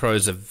Adelaide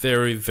Crows are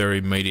very,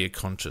 very media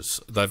conscious.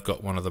 They've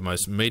got one of the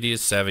most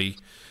media-savvy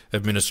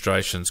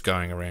administrations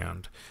going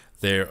around.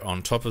 They're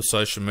on top of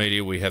social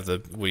media. We have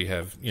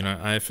you know,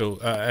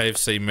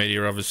 AFC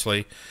media,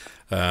 obviously.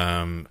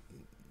 You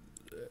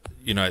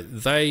know,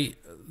 they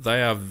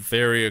are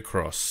very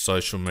across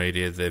social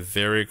media. They're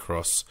very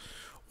across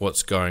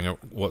what's going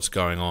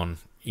on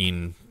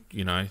in,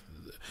 you know,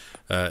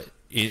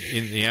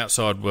 in the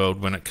outside world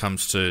when it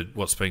comes to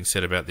what's being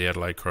said about the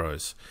Adelaide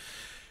Crows.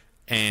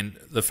 And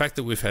the fact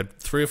that we've had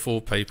 3 or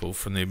 4 people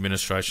from the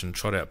administration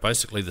trot out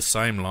basically the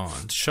same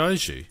lines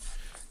shows you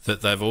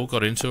that they've all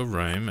got into a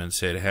room and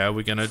said, how are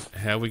we going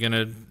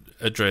to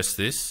address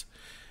this?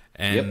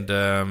 And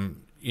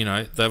you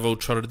know, they've all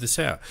trotted this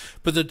out.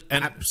 But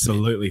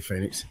absolutely,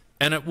 Phoenix.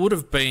 And it would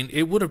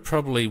have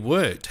probably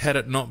worked had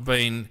it not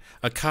been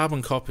a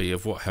carbon copy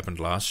of what happened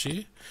last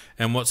year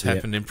and what's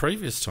happened in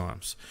previous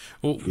times.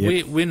 Well,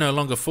 we're no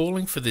longer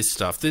falling for this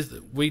stuff.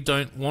 We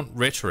don't want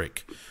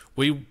rhetoric.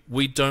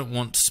 We don't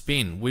want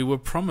spin. We were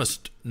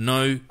promised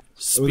no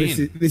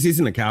spin. This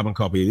isn't a carbon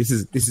copy. This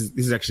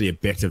is actually a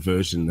better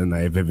version than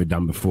they have ever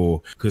done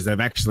before, because they've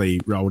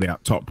actually rolled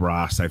out top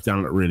brass. They've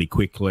done it really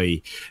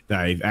quickly.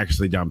 They've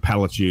actually done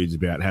platitudes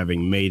about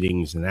having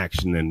meetings and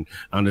action and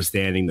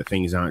understanding that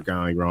things aren't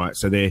going right.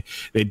 So they're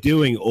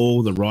doing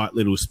all the right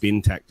little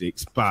spin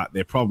tactics, but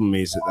their problem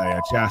is that they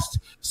are just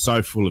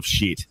so full of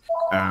shit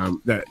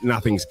that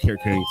nothing's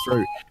carrying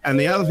through. And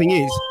the other thing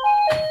is,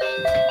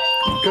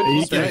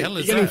 What the hell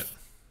is that?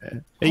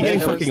 are you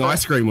getting fucking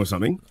ice cream or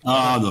something?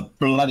 Oh, the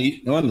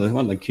bloody... One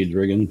of the kids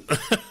rigging.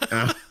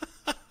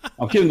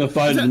 I'll give them the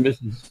phone to the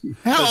missus.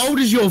 How old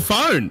is your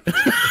phone?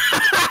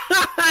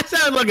 That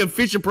sounds like a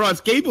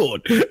Fisher-Price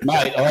keyboard.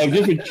 Mate, I have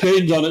different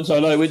tunes on it so I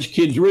know which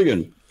kid's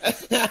rigging.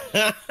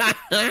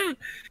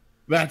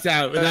 But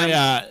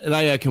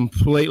they are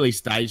completely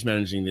stage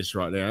managing this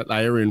right now.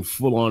 They are in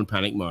full-on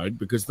panic mode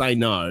because they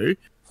know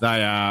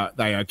they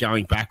are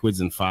going backwards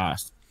and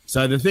fast.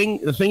 So the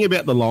thing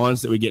about the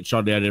lines that we get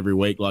shot out every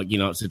week, like,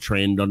 it's a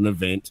trend on an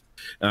event,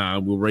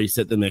 we'll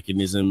reset the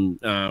mechanism,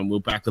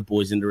 we'll back the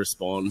boys in to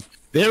respond.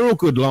 They're all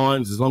good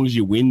lines as long as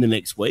you win the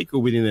next week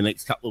or within the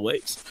next couple of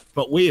weeks.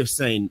 But we have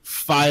seen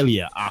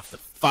failure after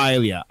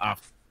failure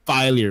after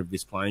failure of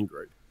this playing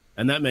group.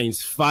 And that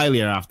means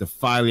failure after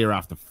failure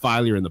after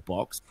failure in the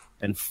box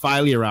and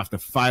failure after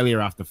failure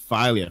after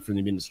failure from the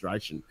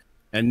administration.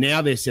 And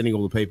now they're sending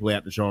all the people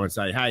out to try and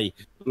say, hey,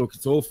 look,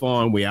 it's all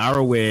fine. We are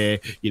aware.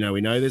 We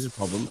know there's a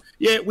problem.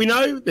 Yeah, we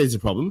know there's a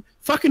problem.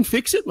 Fucking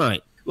fix it,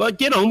 mate. Like,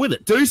 get on with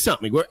it. Do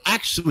something. We're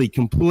actually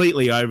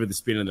completely over the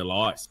spin of their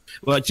lives.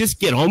 Like, just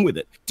get on with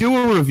it. Do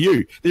a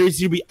review. There is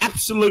to be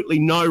absolutely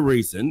no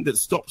reason that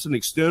stops an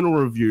external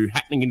review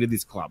happening into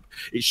this club.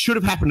 It should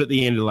have happened at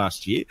the end of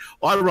last year.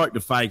 I wrote to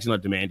Fags and I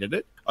demanded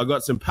it. I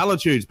got some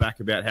platitudes back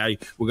about how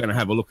we're going to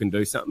have a look and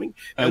do something.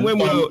 And when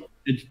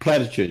it's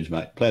platitudes,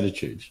 mate.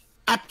 Platitudes.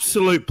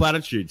 Absolute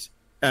platitudes.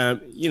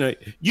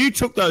 You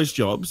took those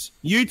jobs,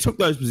 you took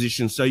those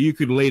positions so you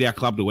could lead our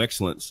club to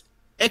excellence.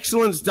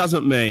 Excellence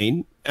doesn't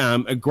mean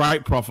a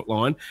great profit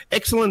line.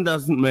 Excellence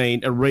doesn't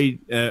mean a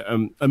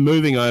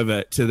moving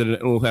over to the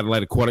North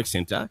Adelaide Aquatic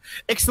Centre.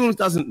 Excellence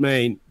doesn't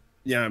mean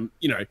fancy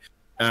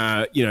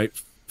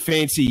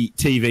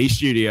TV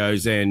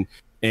studios and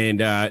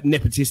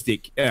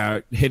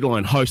nepotistic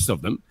headline hosts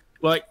of them.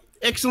 Like,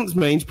 excellence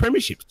means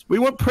premierships. We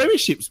want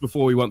premierships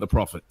before we want the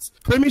profits.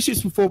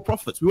 Premierships before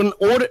profits. We want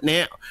an audit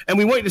now. And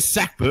we want you to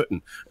sack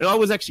Burton. And I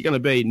was actually going to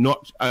be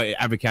not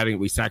advocating that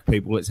we sack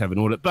people, let's have an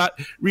audit. But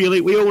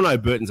really, we all know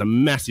Burton's a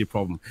massive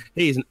problem.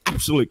 He is an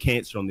absolute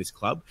cancer on this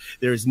club.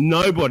 There is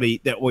nobody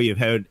that we have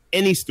heard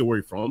any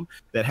story from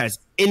that has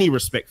any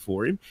respect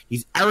for him.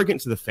 He's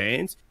arrogant to the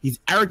fans. He's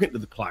arrogant to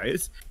the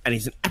players. And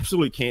he's an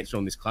absolute cancer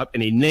on this club.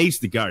 And he needs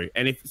to go.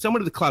 And if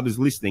someone at the club is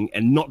listening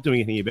and not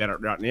doing anything about it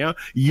right now,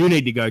 you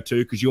need to go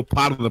too, because you're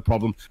part of the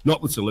problem,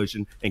 not the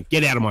solution. And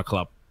get out of my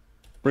club.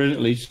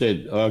 Brilliantly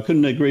said. I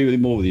couldn't agree with you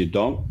more with you,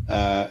 Dom.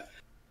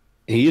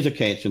 He is a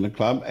cancer in the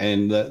club,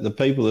 and the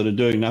people that are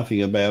doing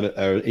nothing about it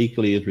are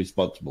equally as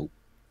responsible.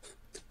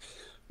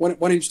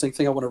 One interesting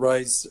thing I want to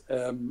raise,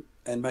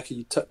 and Mackie,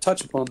 you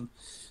touch upon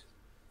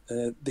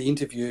the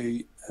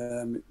interview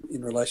in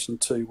relation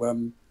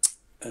to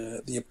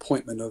the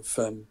appointment of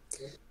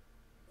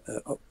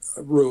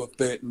Rue of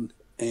Burton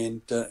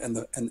and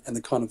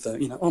the kind of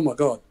the oh my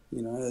God,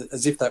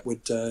 as if that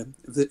would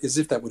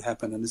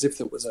happen, and as if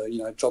it was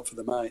a job for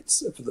the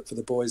mates, for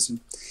the boys,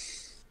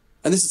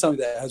 and this is something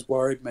that has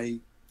worried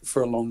me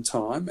for a long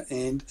time.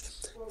 And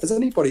has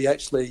anybody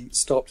actually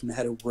stopped and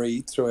had a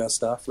read through our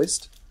staff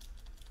list?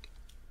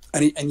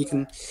 And you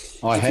can,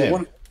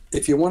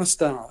 if you want to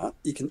start,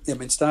 you can. I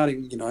mean,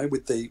 starting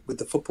with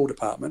the football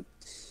department,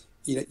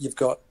 you've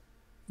got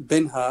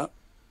Ben Hart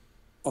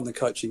on the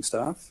coaching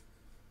staff.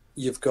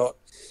 You've got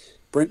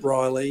Brent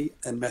Riley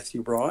and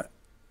Matthew Wright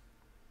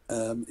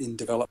in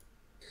development.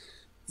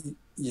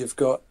 You've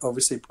got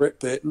obviously Brett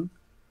Burton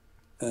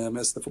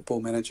as the football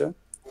manager.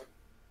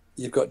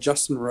 You've got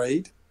Justin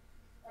Reid,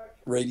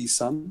 Reedy's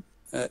son,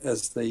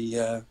 as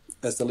the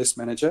list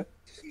manager.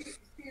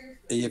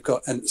 You've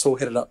got, and it's all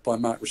headed up by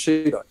Mark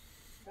Rashido.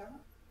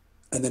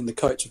 And then the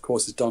coach, of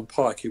course, is Don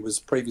Pike, who was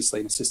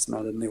previously an assistant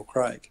under Neil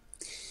Craig.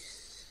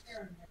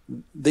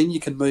 Then you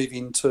can move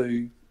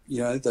into,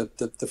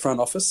 the front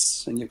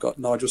office, and you've got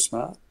Nigel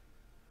Smart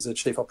as a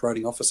chief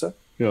operating officer.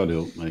 God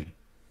help me.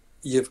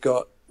 You've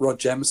got Rod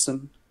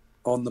Jamieson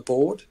on the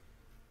board.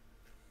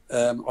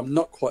 I'm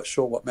not quite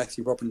sure what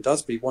Matthew Robin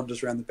does, but he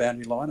wanders around the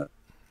boundary line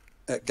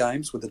at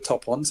games with the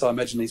top on, so I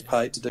imagine he's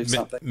paid to do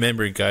something.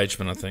 Member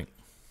engagement, I think.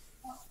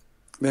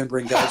 Member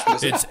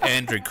engagement. It's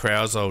Andrew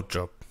Crow's old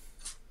job.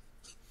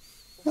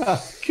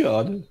 Oh,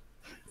 God.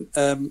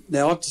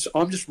 Now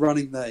I'm just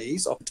running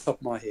these off the top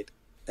of my head,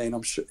 and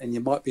I'm sure, and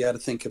you might be able to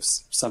think of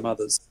some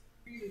others.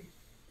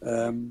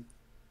 But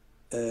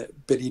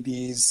it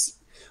is,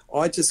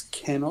 I just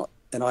cannot,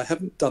 and I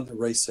haven't done the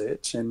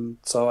research, and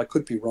so I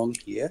could be wrong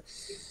here,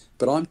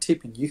 but I'm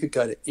tipping you could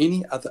go to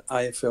any other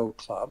AFL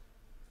club,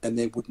 and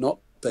there would not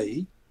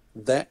be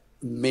that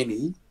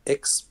many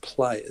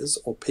ex-players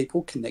or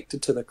people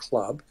connected to the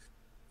club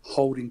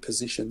holding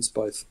positions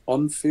both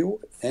on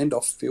field and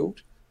off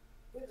field,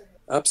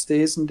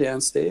 upstairs and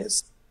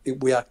downstairs,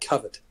 we are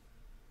covered.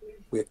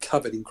 We are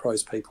covered in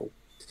Crows people.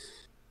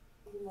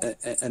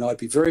 And I'd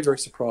be very, very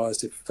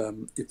surprised if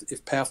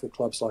powerful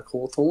clubs like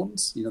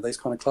Hawthorns, these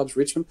kind of clubs,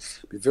 Richmond,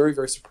 I'd be very,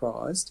 very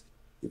surprised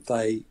if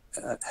they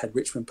had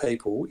Richmond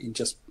people in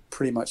just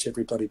pretty much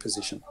every bloody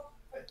position.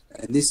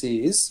 And this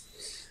is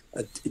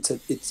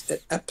it's an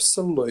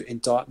absolute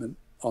indictment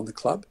on the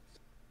club,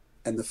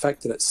 and the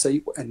fact that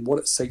what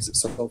it sees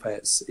itself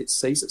as. It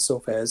sees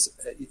itself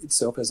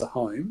as a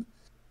home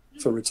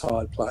for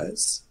retired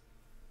players,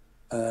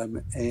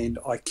 and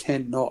I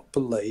cannot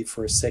believe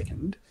for a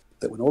second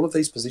that when all of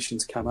these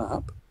positions come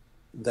up,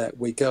 that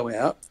we go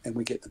out and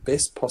we get the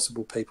best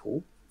possible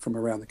people from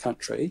around the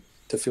country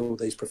to fill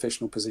these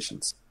professional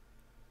positions.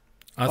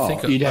 I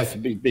think you'd have to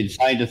be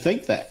insane to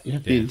think that. You'd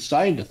have to be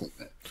insane to think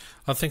that.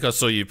 I think I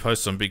saw you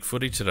post on Big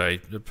Footy today,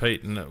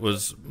 Pete, and it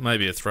was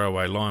maybe a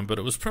throwaway line, but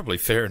it was probably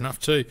fair enough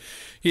too.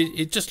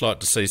 You'd just like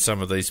to see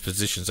some of these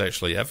positions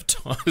actually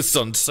advertised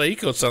on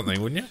Seek or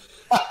something, wouldn't you?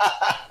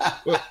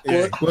 Well,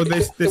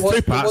 there's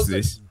two parts to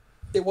this.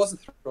 It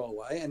wasn't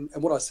throwaway, and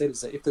what I said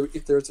is that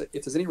if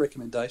there's any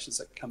recommendations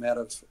that come out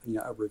of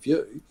a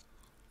review,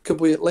 could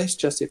we at least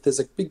just, if there's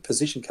a big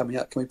position coming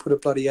out, can we put a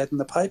bloody ad in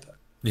the paper?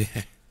 Yeah.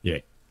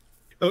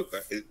 Look,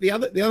 the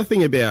other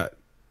thing about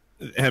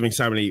having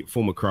so many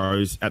former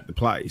Crows at the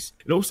place,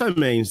 it also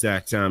means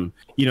that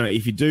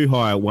if you do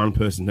hire one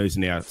person who's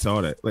an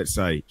outsider, let's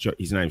say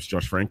his name's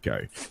Josh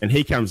Franco, and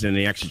he comes in and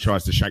he actually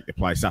tries to shake the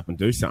place up and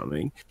do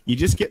something, you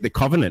just get the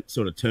covenant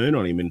sort of turn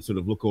on him and sort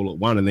of look all at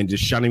one, and then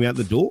just shut him out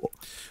the door.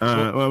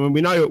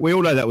 We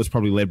all know that was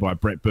probably led by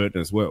Brett Burton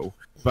as well,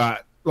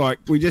 but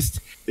you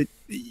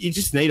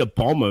just need a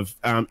bomb of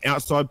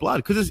outside blood,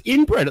 because it's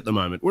inbred at the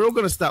moment. We're all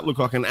going to start look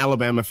like an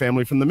Alabama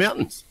family from the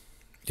mountains.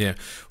 Yeah.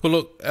 Well,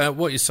 look,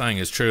 what you're saying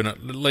is true, and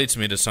it leads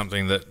me to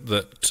something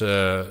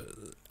that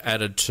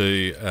added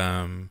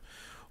to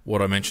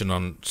what I mentioned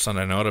on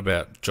Sunday night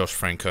about Josh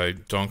Franco,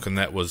 Donk, and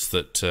that was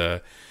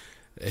that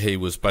he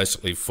was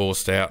basically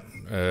forced out,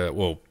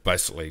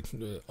 basically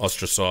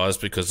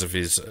ostracised because of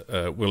his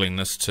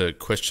willingness to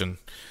question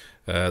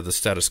the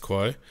status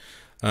quo.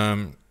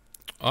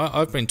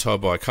 I've been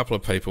told by a couple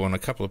of people, and a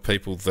couple of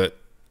people that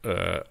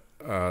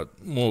are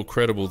more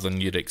credible than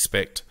you'd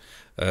expect,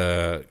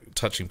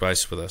 touching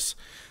base with us,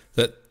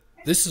 that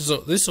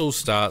this all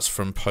starts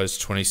from post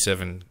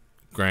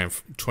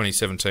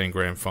 2017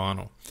 grand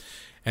final,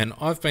 and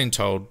I've been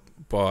told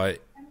by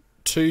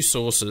two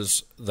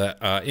sources that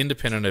are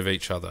independent of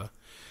each other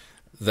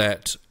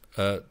that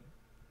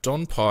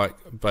Don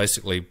Pike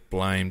basically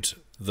blamed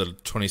the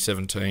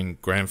 2017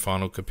 grand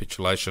final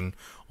capitulation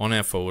on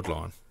our forward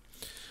line,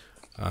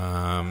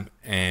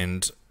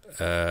 and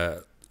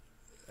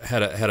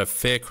had a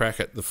fair crack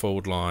at the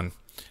forward line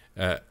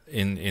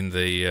in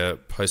the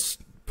post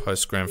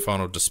grand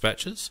final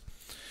dispatches.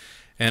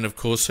 And of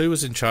course, who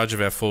was in charge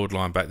of our forward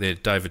line back there?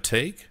 David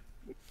Teague.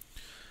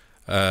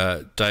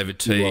 David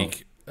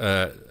Teague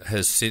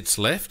has since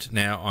left.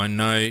 Now, I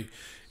know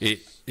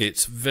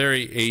it's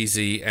very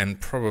easy, and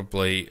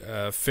probably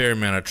a fair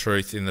amount of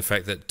truth in the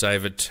fact that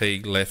David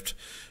Teague left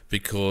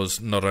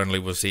because not only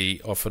was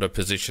he offered a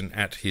position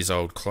at his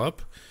old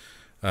club,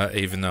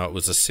 even though it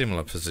was a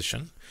similar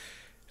position,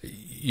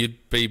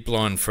 you'd be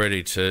blind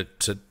Freddy to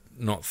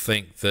not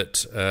think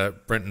that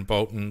Brenton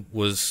Bolton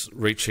was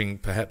reaching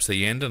perhaps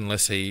the end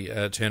unless he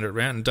turned it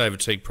around, and David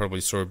Teague probably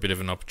saw a bit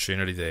of an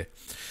opportunity there.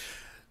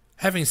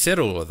 Having said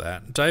all of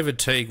that, David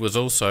Teague was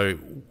also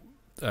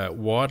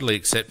widely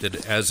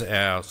accepted as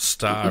our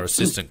star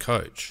assistant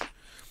coach.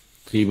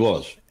 He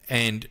was.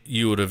 And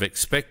you would have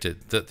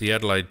expected that the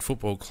Adelaide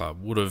Football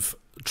Club would have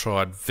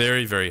tried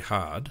very, very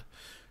hard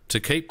to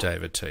keep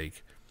David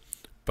Teague,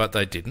 but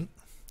they didn't.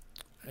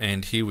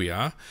 And here we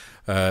are.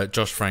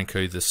 Josh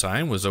Franco, the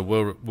same, was a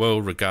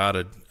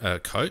well-regarded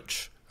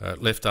coach,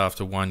 left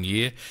after 1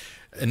 year,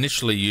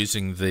 initially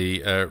using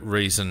the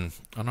reason,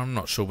 and I'm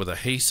not sure whether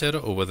he said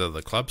it or whether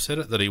the club said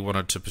it, that he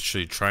wanted to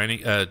pursue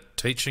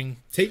teaching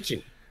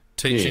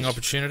Yes.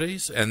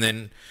 opportunities. And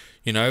then,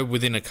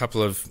 within a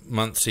couple of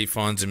months, he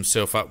finds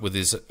himself up with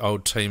his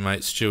old teammate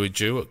Stewie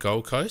Dew at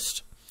Gold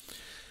Coast.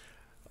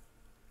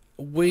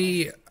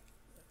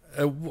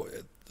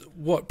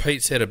 What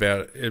Pete said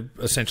about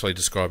essentially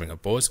describing a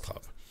boys'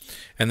 club,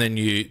 and then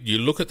you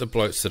look at the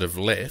blokes that have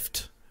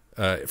left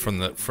from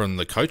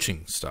the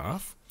coaching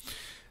staff,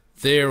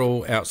 they're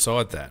all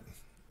outside that.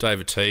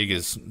 David Teague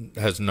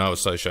has no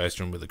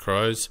association with the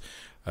Crows.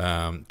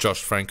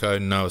 Josh Franco,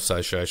 no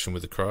association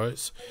with the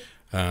Crows.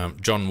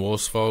 John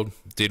Worsfold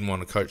didn't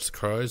want to coach the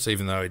Crows,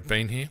 even though he'd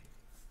been here.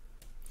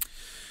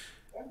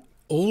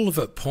 All of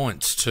it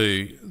points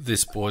to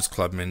this boys'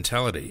 club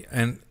mentality,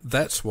 and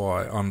that's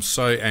why I'm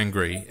so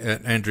angry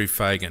at Andrew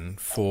Fagan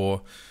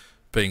for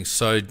being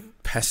so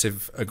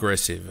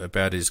passive-aggressive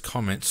about his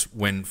comments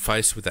when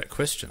faced with that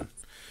question.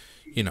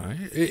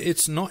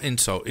 It's not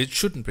insult. It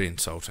shouldn't be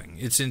insulting.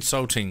 It's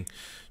insulting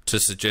to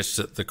suggest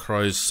that the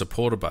Crows'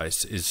 supporter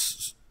base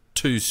is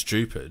too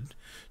stupid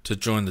to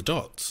join the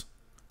Dots.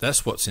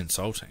 That's what's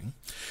insulting.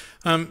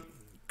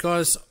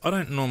 Guys, I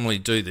don't normally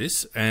do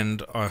this,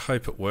 and I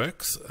hope it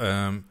works.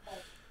 And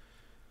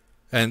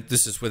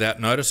this is without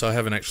notice. I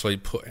haven't actually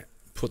put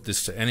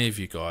this to any of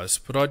you guys,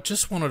 but I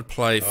just wanted to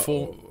play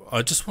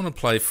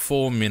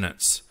 4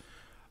 minutes.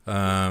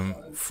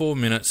 4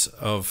 minutes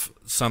of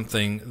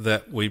something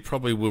that we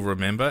probably will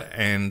remember,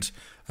 and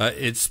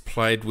it's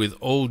played with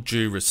all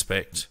due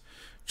respect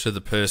to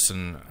the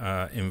person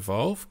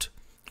involved.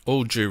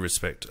 All due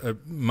respect,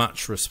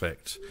 much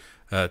respect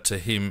to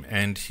him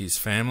and his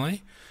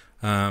family.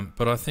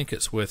 But I think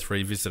it's worth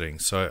revisiting,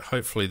 so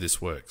hopefully this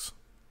works.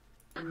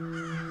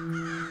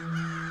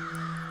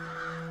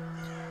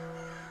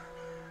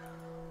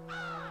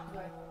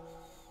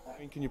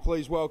 Can you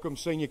please welcome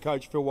Senior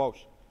Coach Phil Walsh?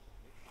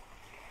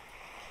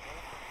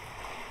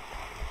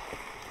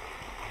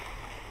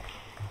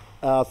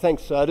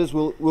 Thanks, Sodas.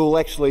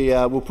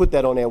 We'll put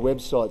that on our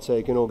website so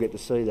you can all get to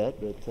see that.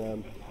 But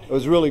it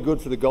was really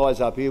good for the guys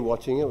up here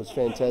watching. It was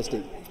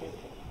fantastic.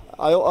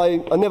 I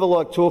never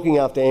like talking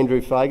after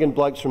Andrew Fagan.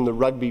 Blokes from the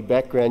rugby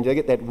background, you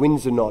get that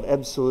Windsor knot,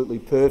 absolutely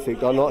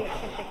perfect. I'm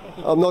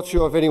not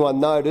sure if anyone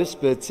noticed,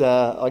 but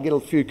I get a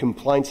few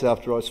complaints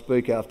after I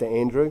speak after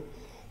Andrew.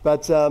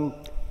 But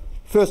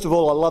first of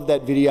all, I love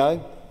that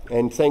video,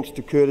 and thanks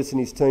to Curtis and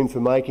his team for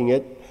making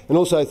it, and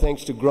also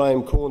thanks to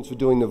Graham Corns for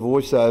doing the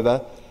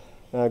voiceover.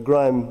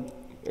 Graham,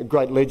 a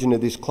great legend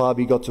of this club,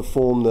 he got to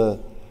form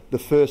the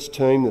first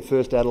team, the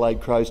first Adelaide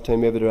Crows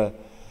team ever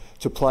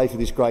to play for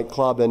this great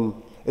club, and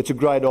it's a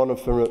great honour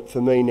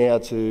for me now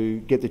to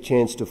get the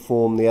chance to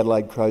form the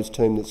Adelaide Crows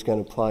team that's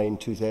going to play in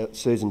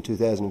season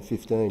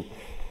 2015.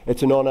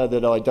 It's an honour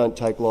that I don't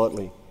take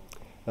lightly.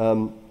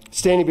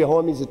 Standing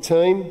behind me is a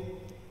team.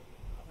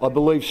 I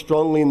believe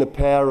strongly in the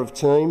power of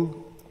team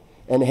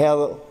and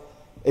how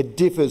it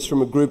differs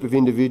from a group of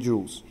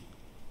individuals.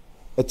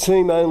 A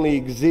team only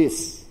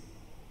exists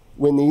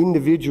when the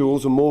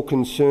individuals are more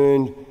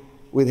concerned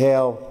with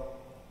how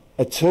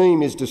a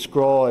team is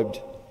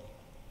described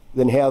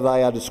than how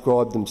they are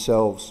described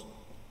themselves.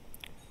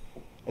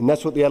 And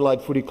that's what the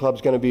Adelaide Footy Club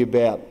is going to be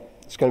about.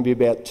 It's going to be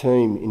about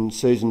team in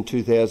season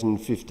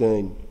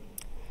 2015.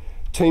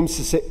 Team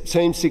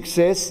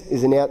success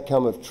is an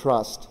outcome of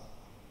trust.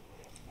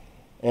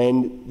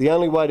 And the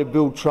only way to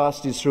build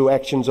trust is through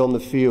actions on the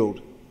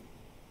field.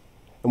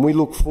 And we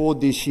look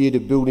forward this year to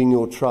building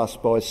your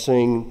trust by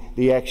seeing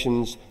the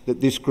actions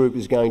that this group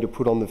is going to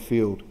put on the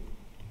field.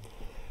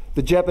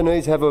 The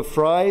Japanese have a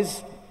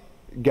phrase,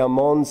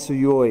 gamon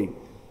tsuyoi.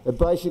 It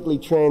basically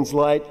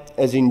translates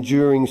as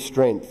enduring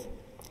strength.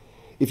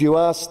 If you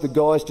ask the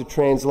guys to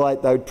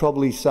translate, they would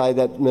probably say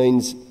that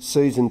means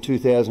season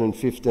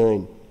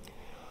 2015.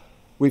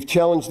 We've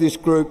challenged this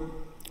group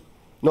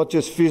not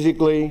just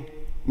physically,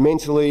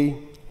 mentally,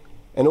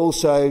 and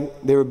also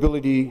their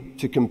ability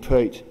to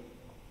compete.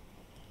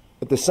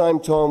 At the same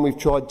time, we've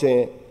tried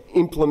to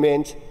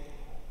implement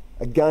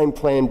a game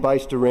plan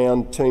based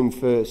around team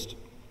first.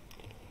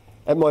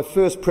 At my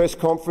first press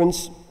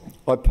conference,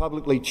 I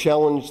publicly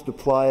challenged the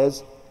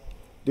players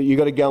that you've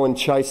got to go and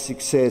chase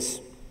success.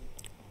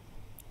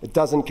 It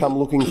doesn't come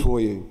looking for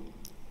you.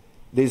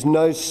 There's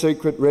no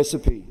secret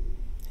recipe.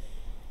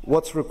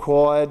 What's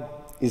required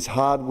is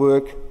hard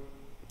work,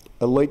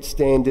 elite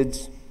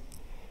standards,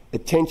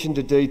 attention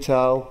to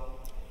detail,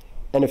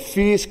 and a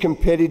fierce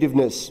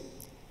competitiveness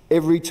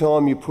every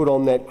time you put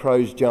on that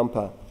Crows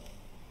jumper.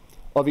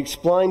 I've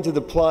explained to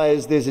the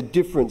players there's a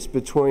difference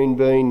between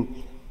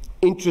being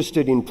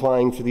interested in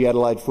playing for the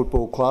Adelaide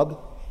Football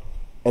Club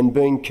and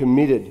being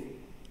committed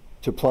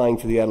to playing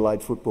for the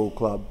Adelaide Football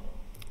Club.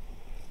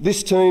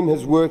 This team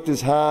has worked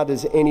as hard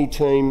as any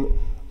team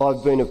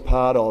I've been a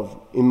part of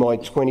in my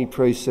 20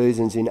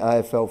 pre-seasons in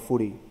AFL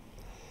footy.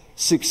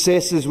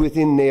 Success is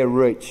within their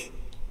reach,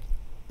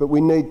 but we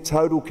need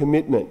total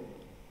commitment,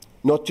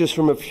 not just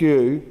from a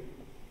few,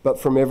 but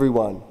from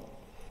everyone,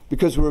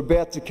 because we're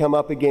about to come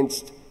up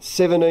against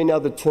 17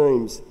 other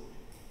teams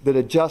that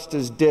are just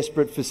as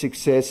desperate for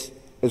success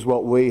as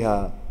what we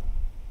are.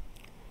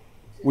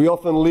 We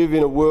often live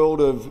in a world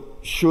of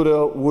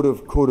shoulda, woulda,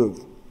 coulda.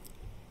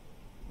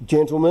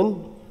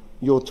 Gentlemen,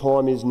 your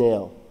time is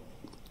now.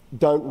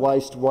 Don't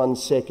waste 1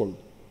 second.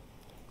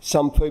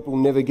 Some people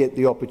never get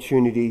the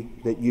opportunity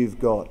that you've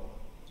got.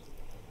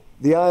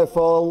 The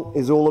AFL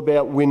is all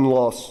about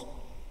win-loss.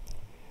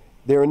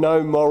 There are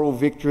no moral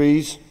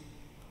victories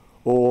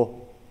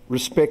or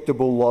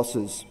respectable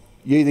losses.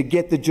 You either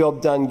get the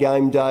job done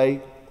game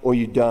day or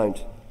you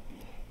don't.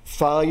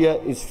 Failure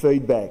is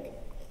feedback,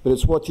 but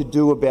it's what you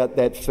do about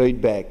that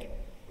feedback.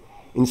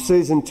 In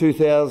season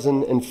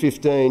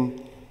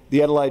 2015,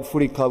 the Adelaide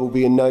Footy Club will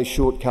be a no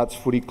shortcuts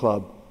footy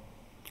club.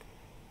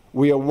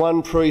 We are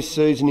one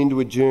pre-season into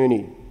a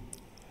journey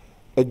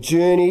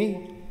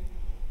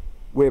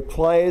where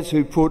players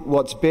who put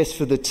what's best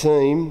for the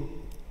team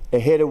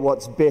ahead of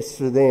what's best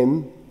for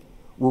them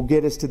will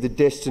get us to the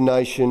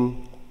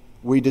destination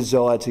we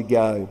desire to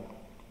go.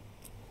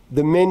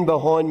 The men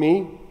behind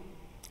me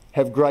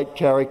have great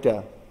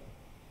character.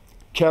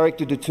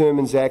 Character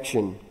determines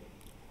action.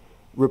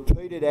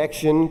 Repeated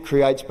action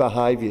creates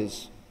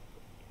behaviours.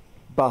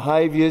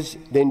 Behaviours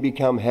then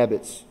become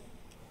habits.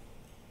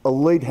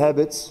 Elite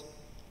habits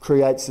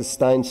create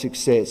sustained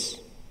success.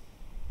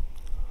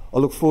 I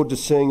look forward to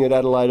seeing you at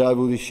Adelaide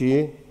Oval this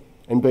year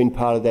and being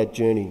part of that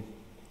journey.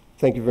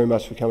 Thank you very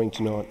much for coming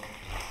tonight.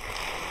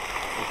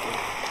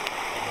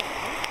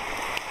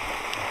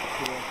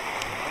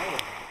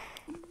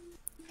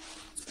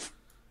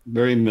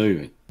 Very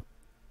moving.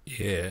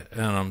 Yeah,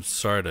 and I'm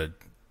sorry to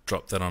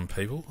drop that on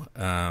people,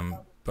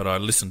 but I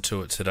listened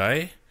to it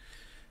today,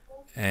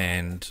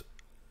 and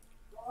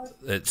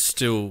it's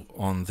still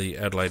on the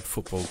Adelaide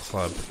Football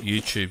Club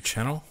YouTube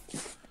channel.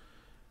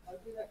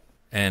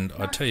 And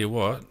I tell you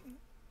what,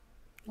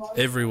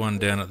 everyone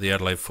down at the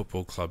Adelaide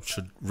Football Club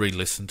should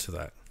re-listen to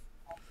that,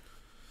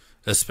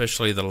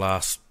 especially the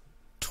last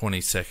 20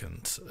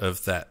 seconds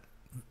of that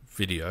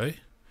video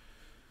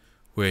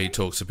where he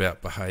talks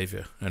about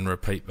behaviour and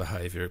repeat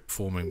behaviour,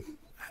 forming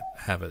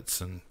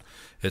habits and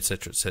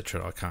etc.,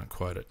 etc. I can't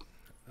quote it.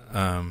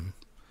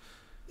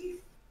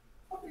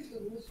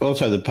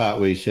 Also, the part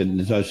where he said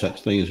there's no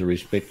such thing as a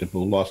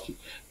respectable loss.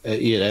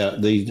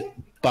 These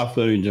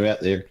buffoons are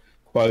out there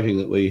quoting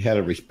that we had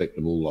a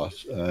respectable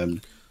loss.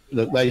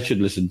 That they should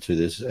listen to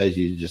this, as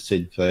you just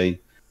said, Fee.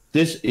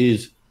 This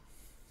is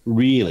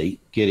really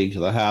getting to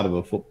the heart of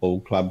a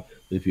football club.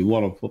 If you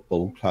want a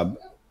football club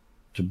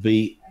to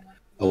be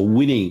a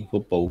winning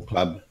football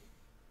club,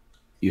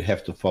 you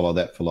have to follow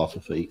that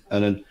philosophy.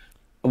 And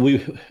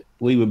we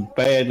were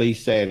badly,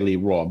 sadly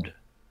robbed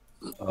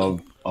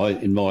of,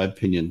 in my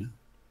opinion,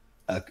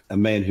 a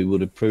man who would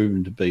have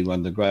proven to be one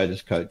of the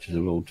greatest coaches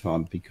of all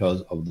time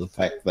because of the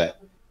fact that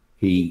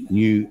he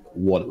knew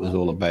what it was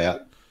all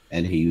about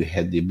and he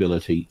had the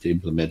ability to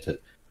implement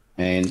it.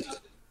 And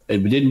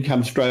it didn't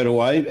come straight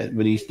away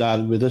when he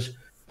started with us,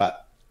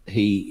 but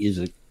he is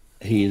a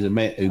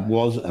man who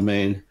was a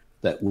man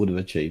that would have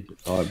achieved it.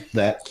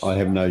 That I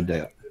have no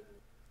doubt.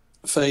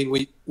 Fiend,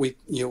 we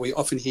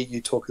often hear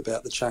you talk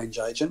about the change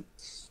agent,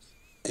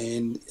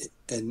 and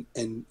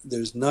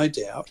there's no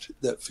doubt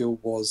that Phil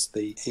was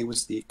the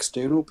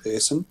external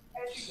person.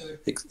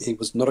 He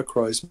was not a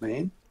Crows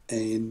man,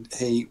 and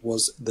he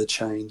was the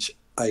change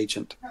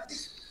agent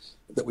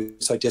that we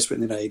so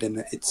desperately need.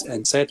 And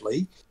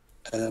sadly,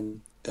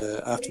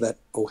 after that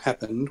all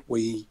happened,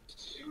 we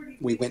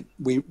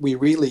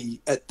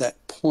really at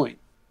that point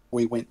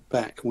we went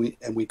back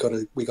and we got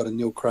a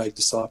Neil Craig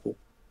disciple.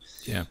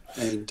 Yeah,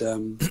 and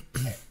there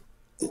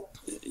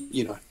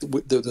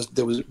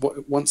was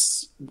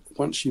once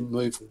you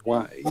move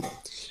away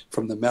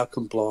from the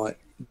Malcolm Blight,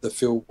 the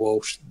Phil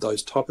Walsh,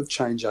 those type of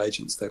change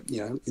agents that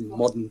in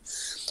modern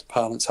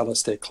parlance,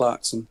 Alistair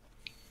Clarkson,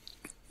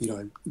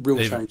 real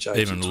change agents.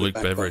 Even Luke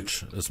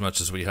Beveridge, as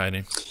much as we hate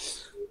him.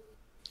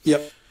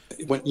 Yep.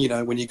 When you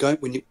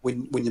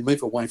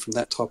move away from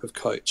that type of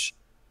coach,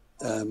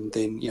 then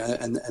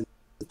and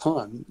the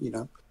time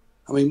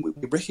we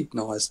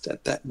recognised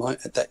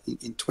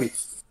in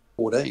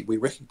 2014, we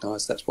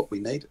recognised that's what we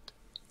needed.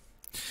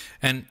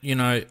 And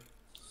I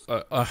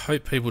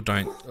hope people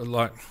don't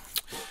like.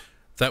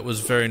 That was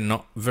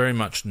very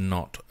much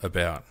not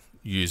about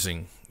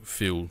using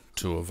Phil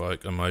to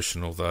evoke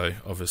emotion, although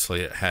obviously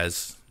it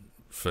has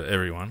for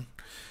everyone.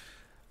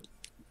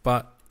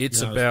 But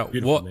it's about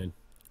what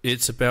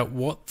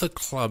the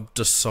club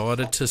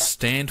decided to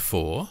stand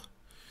for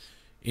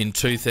in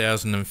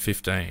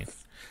 2015.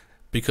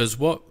 Because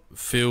what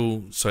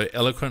Phil so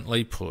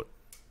eloquently put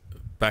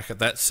back at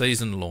that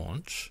season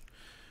launch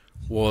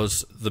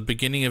was the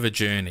beginning of a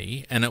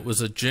journey, and it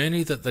was a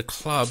journey that the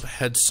club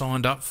had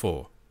signed up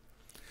for.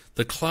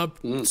 The club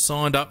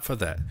signed up for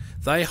that.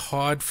 They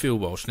hired Phil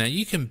Walsh. Now,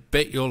 you can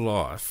bet your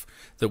life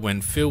that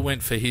when Phil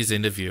went for his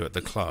interview at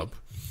the club,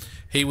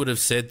 he would have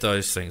said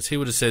those things. He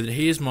would have said,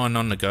 here's my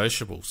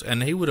non-negotiables,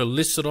 and he would have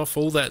listed off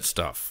all that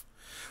stuff.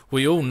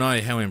 We all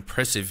know how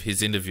impressive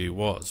his interview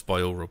was,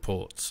 by all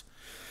reports.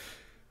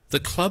 The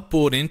club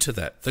bought into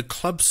that. The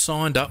club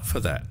signed up for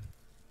that,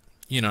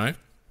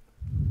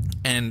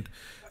 and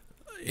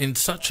in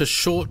such a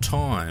short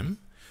time,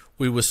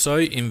 we were so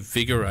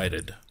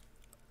invigorated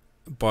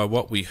by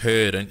what we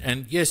heard.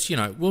 And yes,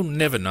 we'll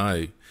never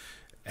know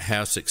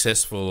how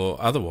successful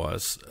or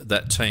otherwise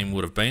that team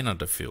would have been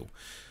under Phil.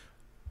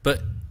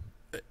 But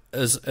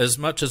as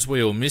much as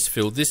we all miss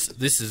Phil, this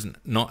is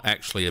not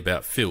actually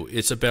about Phil.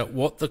 It's about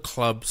what the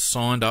club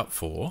signed up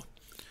for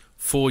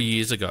 4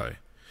 years ago.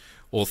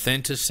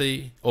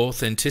 Authenticity,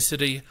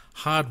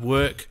 hard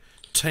work,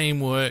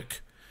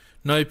 teamwork,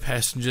 no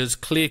passengers,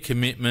 clear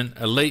commitment,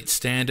 elite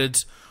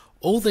standards,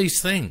 all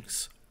these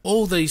things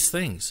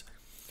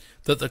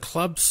that the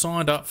club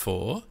signed up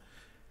for.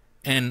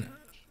 And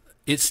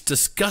it's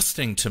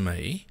disgusting to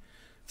me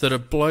that a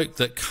bloke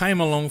that came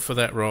along for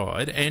that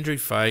ride, Andrew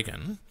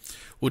Fagan,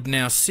 would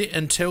now sit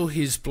and tell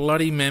his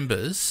bloody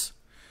members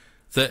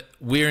that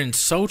we're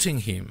insulting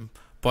him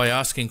by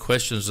asking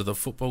questions of the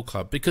football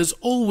club, because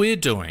all we're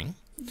doing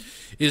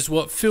is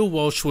what Phil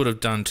Walsh would have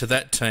done to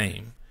that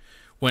team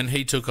when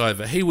he took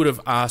over. He would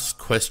have asked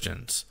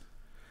questions.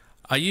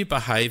 Are you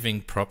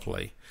behaving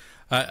properly?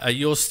 Are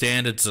your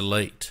standards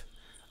elite?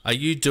 Are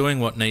you doing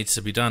what needs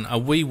to be done? Are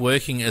we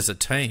working as a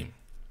team?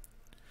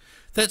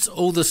 That's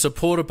all the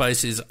supporter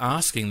base is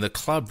asking the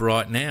club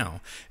right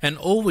now. And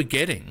all we're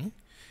getting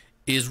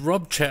is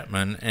Rob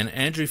Chapman and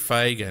Andrew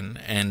Fagan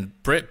and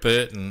Brett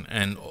Burton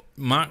and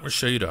Mark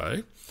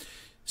Rasciuto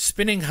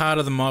spinning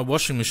harder than my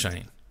washing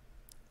machine.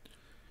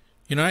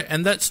 You know,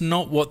 and that's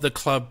not what the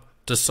club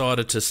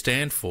decided to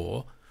stand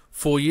for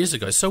 4 years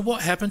ago. So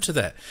what happened to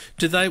that?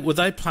 Were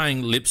they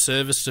paying lip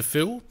service to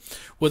Phil?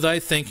 Were they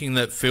thinking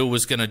that Phil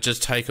was going to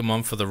just take them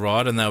on for the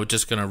ride and they were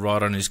just going to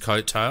ride on his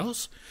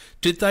coattails?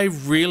 Did they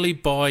really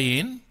buy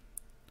in?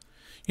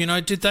 You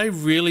know, did they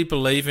really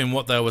believe in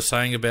what they were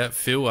saying about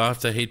Phil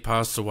after he'd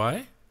passed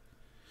away?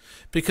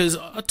 Because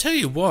I tell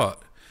you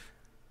what,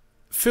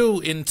 Phil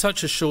in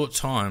such a short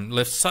time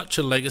left such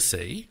a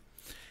legacy,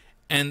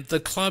 and the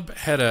club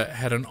had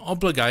an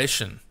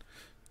obligation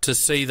to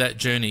see that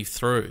journey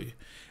through.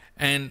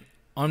 And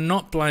I'm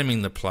not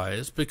blaming the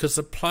players, because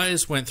the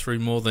players went through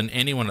more than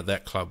anyone at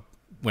that club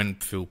when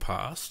Phil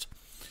passed.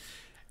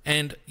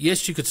 And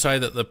yes, you could say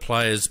that the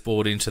players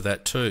bought into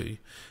that too.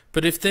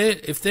 But if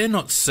they're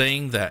not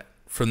seeing that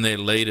from their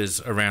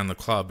leaders around the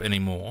club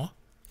anymore,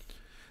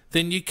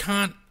 then you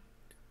can't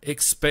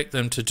expect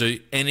them to do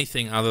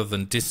anything other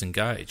than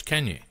disengage,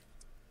 can you?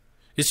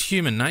 It's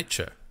human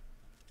nature.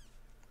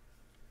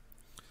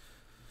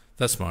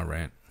 That's my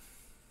rant.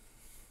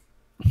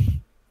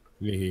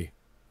 Yeah.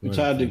 It's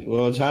hard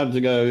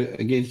to go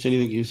against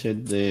anything you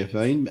said there,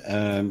 Fiend.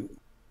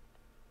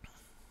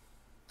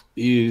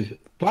 You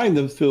playing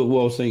the Phil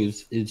Walsh thing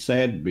is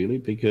sad, really,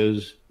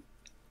 because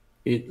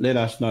it let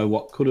us know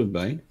what could have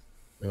been.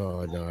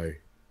 Oh, no.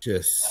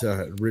 Just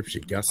rips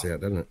your guts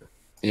out, doesn't it?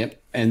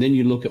 Yep. And then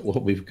you look at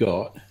what we've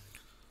got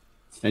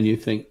and you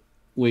think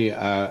we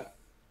are,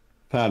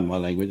 pardon my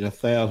language,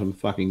 1,000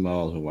 fucking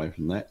miles away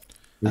from that.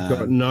 We've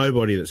got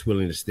nobody that's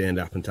willing to stand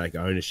up and take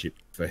ownership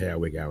for how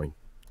we're going.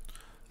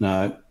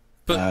 No.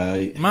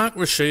 But Mark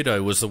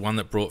Rasciuto was the one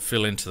that brought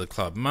Phil into the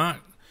club. Mark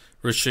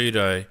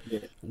Rasciuto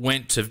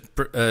went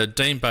to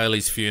Dean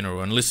Bailey's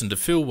funeral and listened to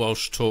Phil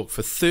Walsh talk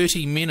for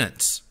 30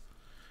 minutes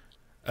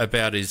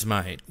about his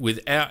mate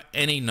without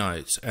any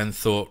notes, and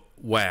thought,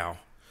 wow,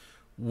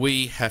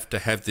 we have to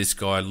have this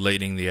guy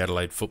leading the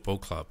Adelaide Football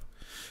Club.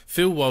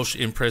 Phil Walsh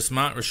impressed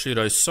Mark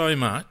Rasciuto so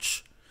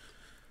much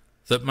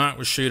that Mark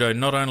Rasciuto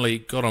not only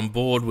got on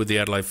board with the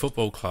Adelaide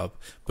Football Club,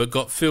 but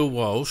got Phil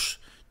Walsh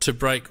to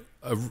break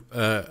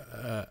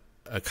a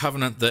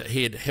covenant that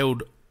he had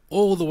held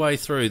all the way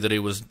through, that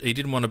he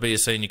didn't want to be a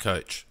senior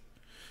coach.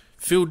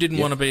 Phil didn't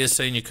want to be a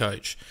senior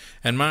coach.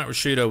 And Mark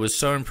Rasciuto was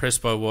so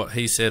impressed by what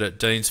he said at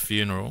Dean's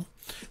funeral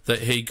that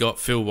he got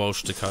Phil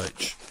Walsh to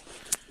coach.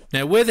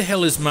 Now, where the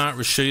hell is Mark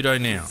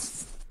Rasciuto now?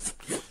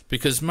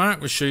 Because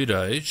Mark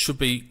Rasciuto should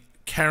be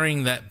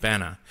carrying that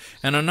banner.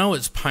 And I know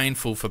it's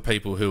painful for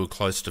people who are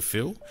close to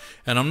Phil,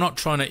 and I'm not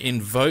trying to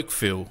invoke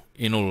Phil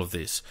in all of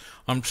this.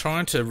 I'm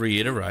trying to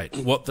reiterate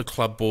what the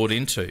club bought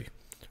into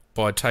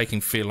by taking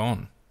Phil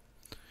on.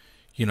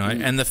 You know,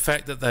 and the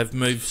fact that they've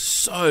moved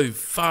so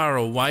far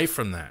away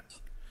from that.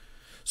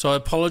 So I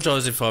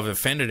apologise if I've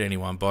offended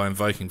anyone by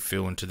invoking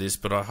Phil into this,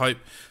 but I hope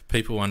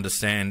people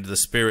understand the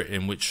spirit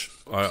in which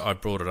I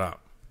brought it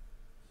up.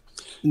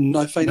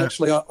 No, Fane,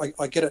 actually,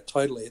 I get it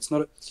totally. It's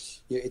not.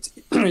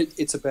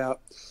 It's about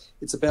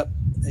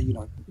you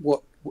know,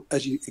 what,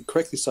 as you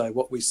correctly say,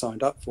 what we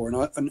signed up for.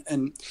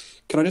 And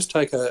can I just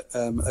take a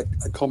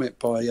comment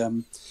by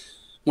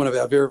one of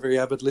our very, very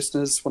avid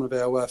listeners, one of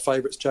our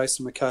favourites,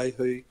 Jason McKay,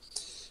 who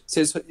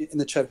says in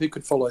the chat, who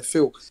could follow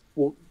Phil?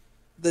 Well,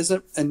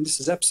 and this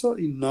is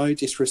absolutely no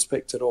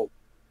disrespect at all,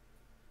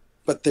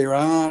 but there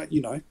are,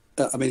 you know,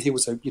 I mean, he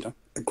was a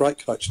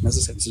great coach, and as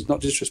I said, this is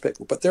not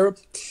disrespectful, but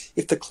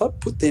if the club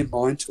put their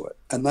mind to it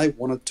and they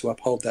wanted to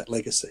uphold that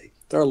legacy,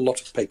 there are a lot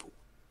of people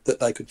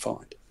that they could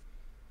find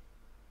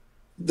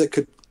that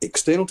could,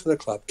 external to the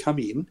club, come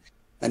in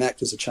and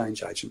act as a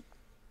change agent,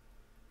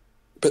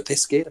 but they're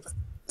scared of it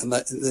and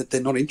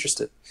they're not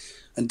interested.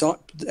 And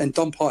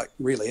Don Pike,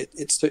 really,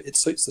 it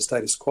suits the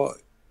status quo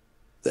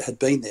that had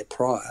been there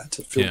prior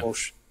to Phil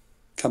Walsh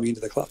coming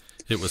into the club.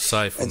 It was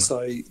safe, and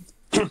so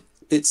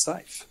it's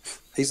safe.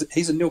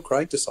 He's a Neil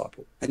Craig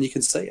disciple, and you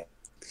can see it.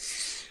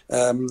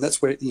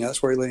 That's where he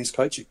learned his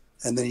coaching,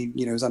 and then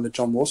he was under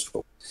John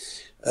Worsfold.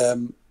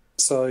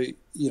 So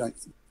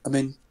I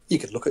mean, you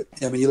look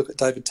at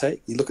David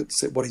Teague, you look at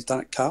what he's done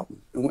at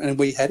Carlton, and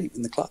we had him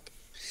in the club.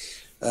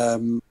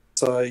 So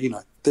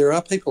there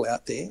are people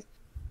out there,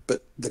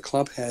 but the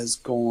club has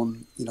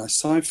gone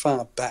so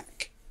far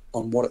back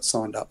on what it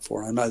signed up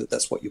for. And I know that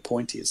that's what your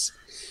point is.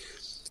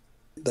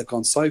 They've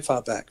gone so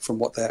far back from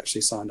what they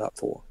actually signed up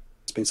for.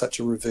 It's been such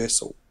a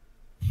reversal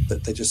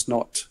that there's just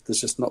not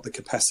the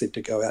capacity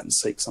to go out and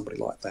seek somebody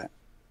like that.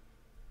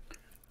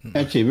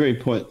 Actually,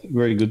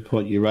 very good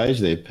point you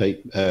raised there,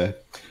 Pete,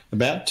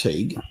 about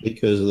Teague,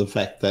 because of the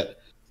fact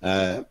that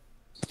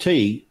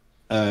Teague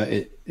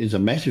is a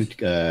massive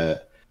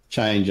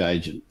change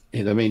agent.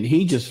 I mean,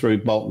 he just threw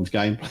Bolton's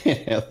game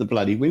plan out the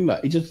bloody window.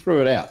 He just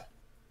threw it out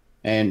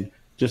and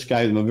just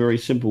gave them a very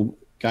simple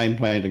game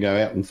plan to go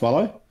out and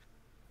follow.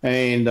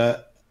 and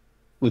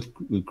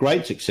with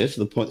great success to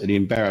the point that he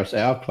embarrassed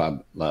our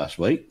club last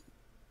week,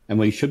 and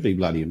we should be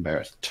bloody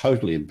embarrassed,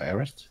 totally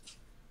embarrassed.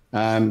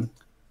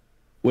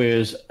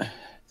 Whereas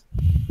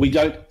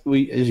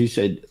as you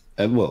said,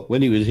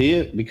 when he was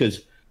here,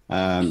 because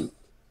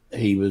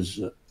he was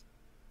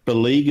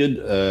beleaguered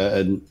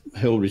and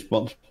held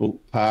responsible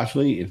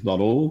partially, if not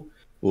all,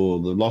 for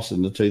the loss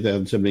in the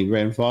 2017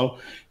 grand final.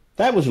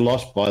 That was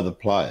lost by the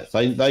players.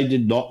 They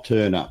did not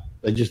turn up.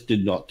 They just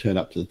did not turn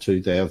up to the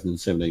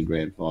 2017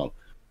 grand final.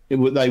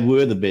 They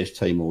were the best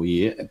team all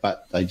year,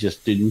 but they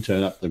just didn't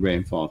turn up to the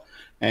grand final.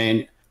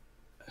 And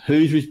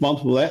who's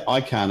responsible for that?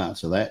 I can't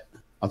answer that.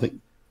 I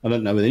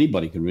don't know whether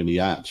anybody can really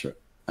answer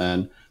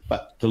it.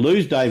 But to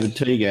lose David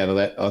Teague out of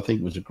that, I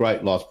think was a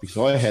great loss, because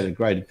I had a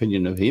great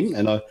opinion of him,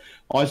 and I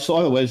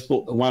always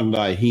thought that one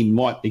day he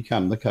might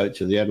become the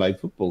coach of the Adelaide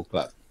Football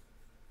Club.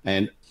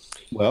 And,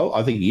 well,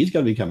 I think he is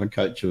going to become a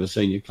coach of a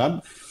senior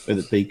club, whether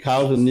it be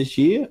Carlton this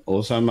year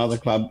or some other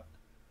club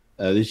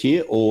this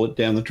year or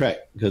down the track,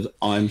 because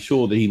I'm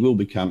sure that he will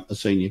become a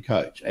senior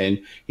coach,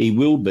 and he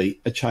will be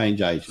a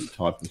change agent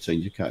type of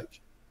senior coach.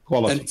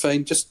 Quality. And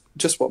Fane,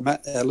 just what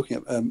Matt, looking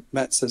at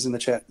Matt says in the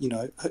chat,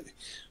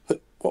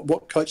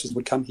 what coaches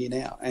would come here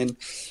now? And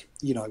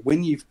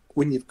when you've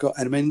got,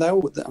 and I mean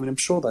I'm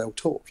sure they all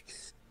talk,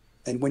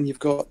 and when you've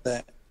got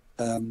that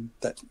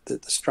the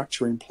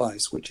structure in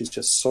place, which is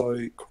just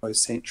so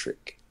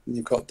Crow-centric, and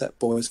you've got that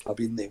boys club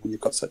in there, when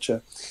you've got such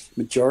a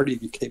majority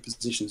of your key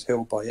positions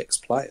held by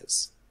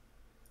ex-players,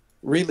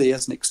 really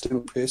as an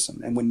external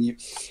person, and when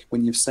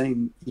you've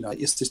seen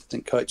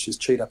assistant coaches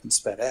cheat up and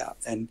spat out,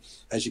 and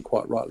as you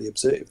quite rightly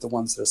observe, the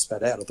ones that are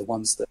spat out are the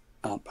ones that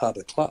aren't part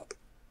of the club.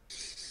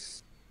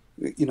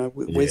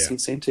 Where's the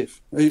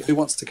incentive? Who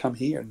wants to come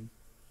here and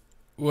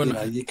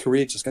your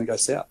career's just going to go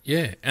south?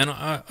 Yeah, and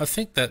I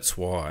think that's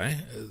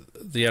why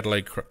the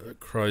Adelaide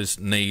Crows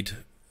need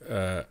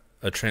a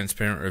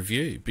transparent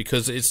review,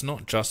 because it's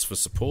not just for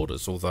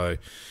supporters, although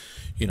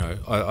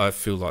I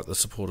feel like the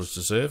supporters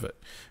deserve it,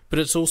 but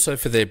it's also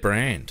for their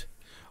brand.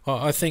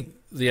 I think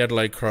the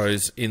Adelaide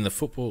Crows in the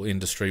football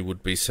industry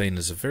would be seen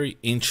as a very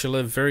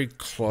insular, very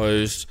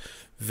closed,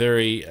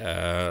 very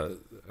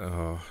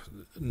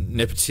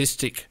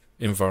nepotistic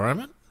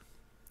environment.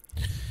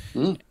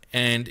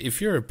 And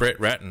if you're a Brett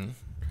Ratton,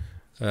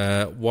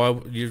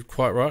 you're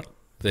quite right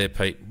there,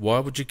 Pete. Why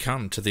would you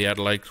come to the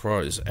Adelaide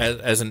Crows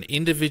as an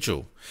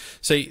individual?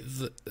 See,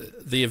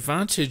 the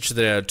advantage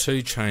that our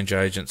two change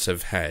agents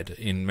have had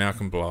in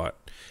Malcolm Blight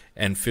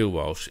and Phil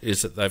Walsh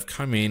is that they've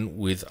come in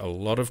with a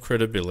lot of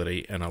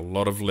credibility and a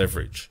lot of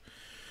leverage.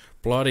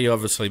 Blighty,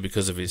 obviously,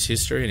 because of his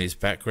history and his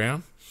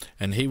background,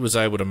 and he was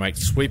able to make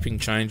sweeping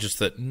changes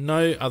that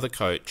no other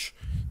coach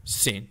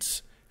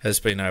since has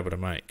been able to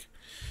make.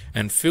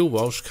 And Phil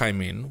Walsh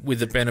came in with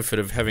the benefit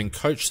of having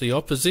coached the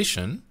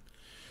opposition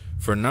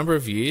for a number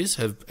of years,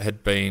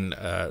 had been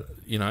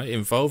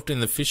involved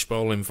in the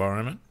fishbowl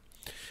environment.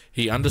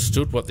 He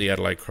understood what the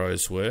Adelaide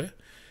Crows were,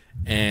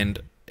 and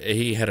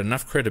he had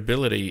enough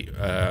credibility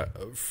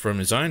from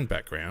his own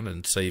background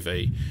and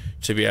CV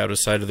to be able to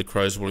say to the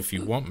Crows, well, if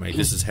you want me,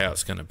 this is how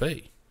it's going to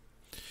be.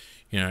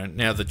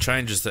 Now the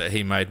changes that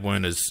he made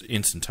weren't as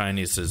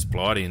instantaneous as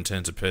Blighty in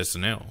terms of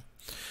personnel,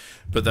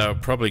 but they were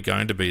probably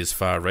going to be as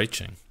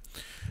far-reaching.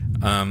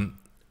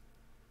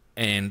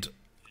 And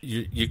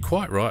you're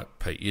quite right,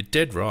 Pete. You're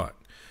dead right.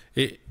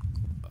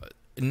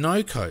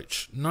 No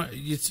coach,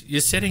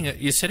 you're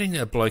setting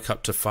a bloke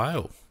up to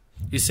fail.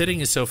 You're setting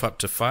yourself up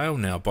to fail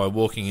now by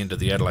walking into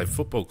the Adelaide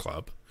Football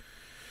Club,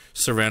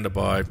 surrounded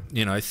by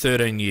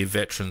 13-year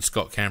veteran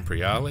Scott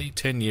Campriali,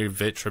 10-year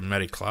veteran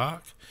Matty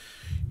Clark,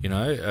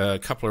 a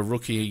couple of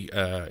rookie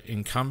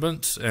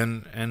incumbents,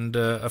 and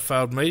a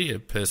failed media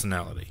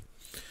personality.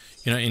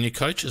 In your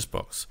coach's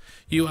box,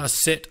 you are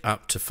set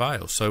up to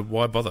fail. So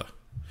why bother?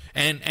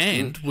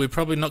 And we're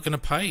probably not going to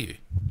pay you,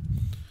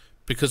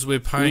 because we're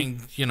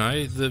paying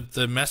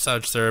the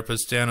massage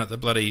therapist down at the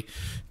bloody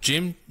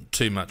gym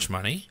too much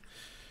money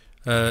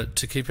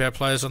to keep our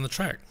players on the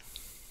track.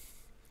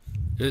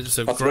 It's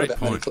a great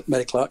point.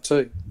 Matty Clark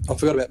too. I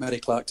forgot about Matty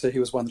Clark too. He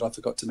was one that I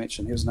forgot to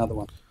mention. He was another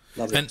one.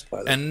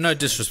 And no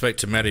disrespect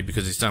to Matty,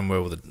 because he's done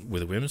well with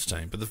the women's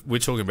team, but we're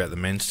talking about the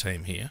men's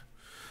team here.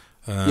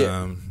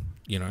 No,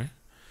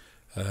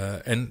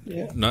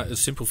 the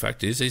simple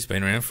fact is he's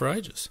been around for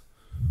ages.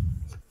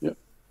 Yep.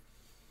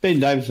 Ben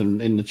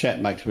Davison in the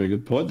chat makes a very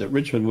good point that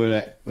Richmond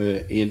were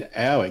in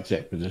our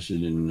exact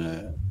position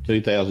in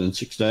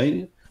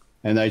 2016,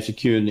 and they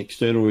secured an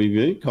external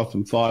review, cost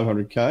them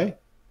 $500K,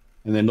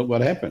 and then look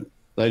what happened.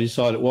 They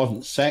decided it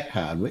wasn't Sack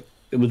Hardwick,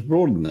 it was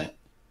broader than that.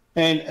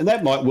 And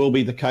that might well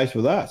be the case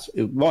with us.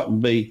 It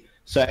mightn't be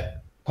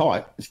Sack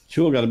Pike. It's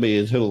sure going to be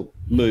as he'll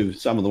move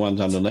some of the ones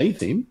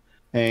underneath him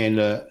and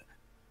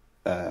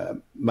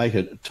make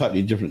a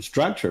totally different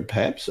structure,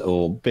 perhaps,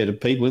 or better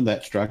people in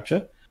that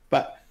structure.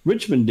 But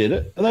Richmond did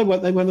it, and they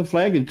won the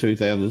flag in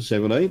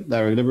 2017.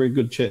 They were in a very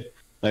good chance.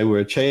 They were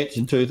a chance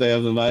in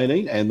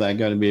 2018, and they're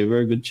going to be a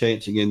very good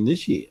chance again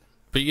this year.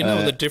 But you know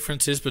what the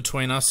difference is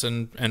between us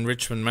and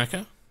Richmond,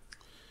 Macca?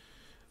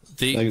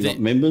 They've got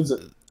members.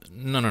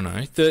 No.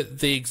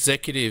 The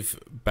executive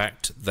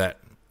backed that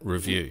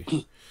review.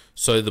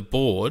 So the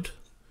board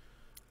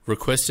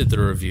requested the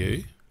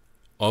review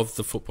of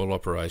the football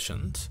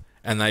operations,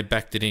 and they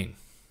backed it in.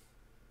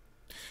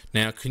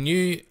 Now, can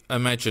you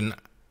imagine,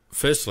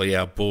 firstly,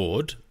 our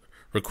board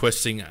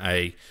requesting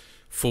a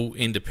full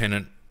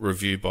independent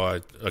review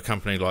by a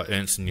company like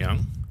Ernst &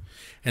 Young,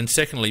 and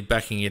secondly,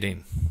 backing it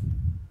in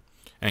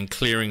and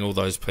clearing all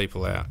those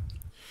people out?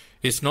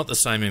 It's not the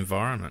same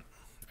environment,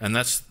 and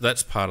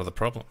that's part of the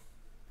problem.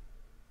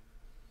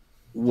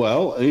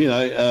 Well, if you're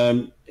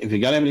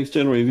going to have an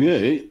external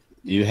review,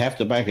 you have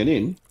to back it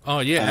in. Oh,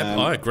 yeah,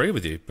 I agree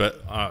with you,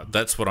 but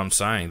that's what I'm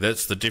saying.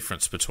 That's the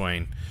difference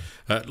between...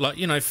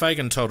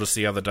 Fagan told us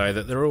the other day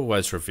that they're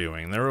always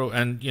reviewing.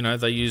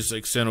 They use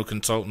external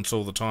consultants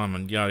all the time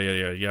and yada,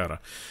 yada, yada.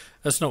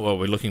 That's not what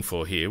we're looking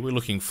for here. We're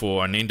looking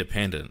for an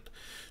independent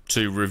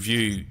to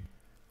review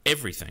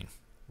everything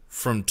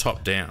from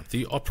top down.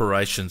 The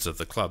operations of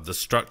the club, the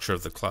structure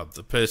of the club,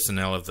 the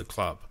personnel of the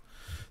club,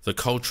 the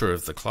culture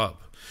of the club.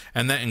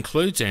 And that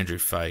includes Andrew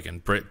Fagan,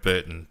 Brett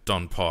Burton,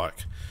 Don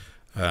Pike,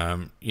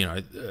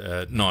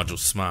 Nigel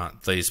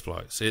Smart, these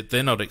blokes.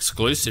 They're not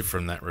exclusive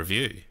from that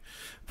review.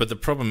 But the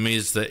problem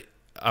is that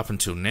up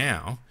until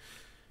now,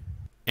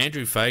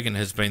 Andrew Fagan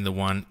has been the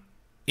one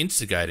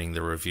instigating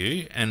the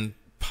review and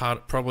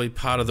probably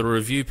part of the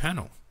review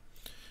panel.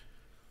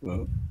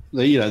 Well,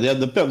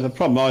 the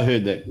problem I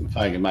heard that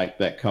Fagan make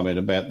that comment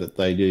about that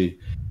they do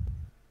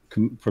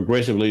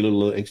progressively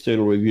little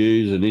external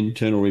reviews and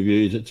internal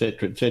reviews,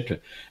 etc., etc.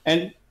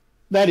 And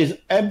that is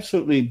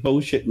absolutely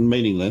bullshit and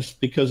meaningless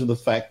because of the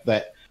fact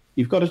that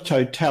you've got a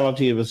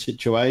totality of a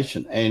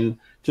situation, and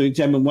to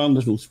examine one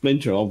little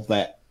splinter of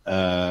that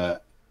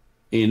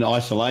in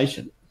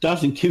isolation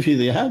doesn't give you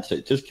the answer.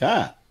 It just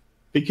can't,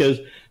 because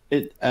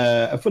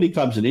a footy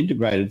club's an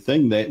integrated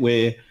thing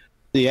where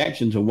the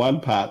actions of one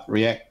part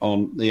react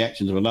on the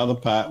actions of another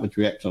part, which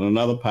reacts on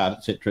another part,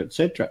 etc.,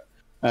 etc.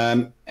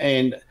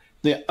 And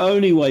the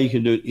only way you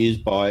can do it is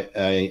by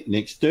an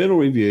external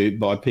review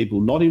by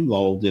people not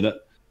involved in it,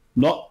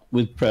 not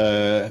with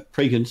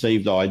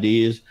preconceived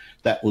ideas,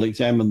 that will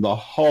examine the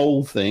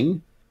whole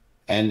thing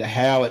and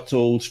how it's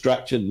all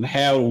structured and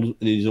how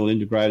it is all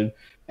integrated,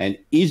 and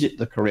is it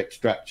the correct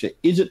structure?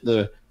 Is it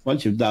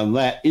once you've done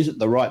that, is it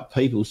the right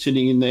people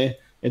sitting in there,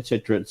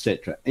 etc.,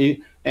 etc.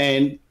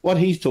 And what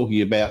he's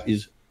talking about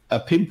is a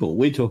pimple.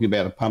 We're talking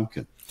about a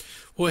pumpkin.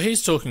 Well,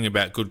 he's talking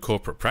about good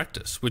corporate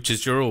practice, which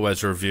is you're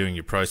always reviewing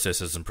your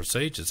processes and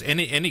procedures.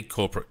 Any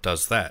corporate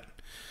does that.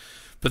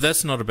 But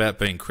that's not about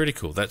being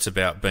critical. That's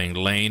about being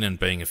lean and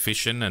being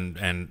efficient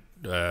and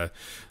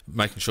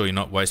making sure you're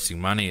not wasting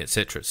money,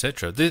 etc.,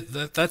 etc.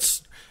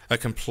 That's a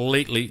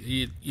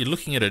completely... You're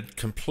looking at a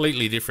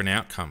completely different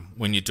outcome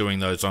when you're doing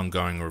those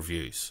ongoing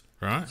reviews,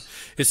 right?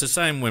 It's the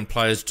same when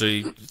players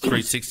do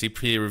 360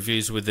 peer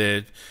reviews with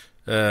their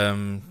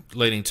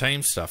leading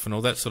team stuff and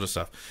all that sort of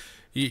stuff.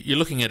 You're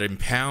looking at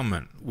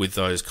empowerment with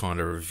those kind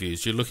of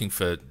reviews. You're looking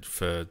for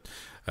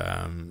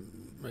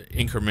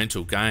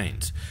incremental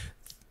gains.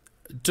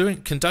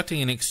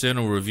 Conducting an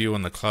external review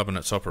on the club and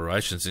its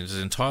operations is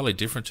entirely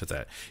different to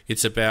that.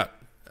 It's about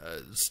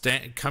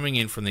coming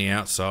in from the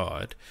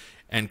outside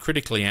and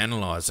critically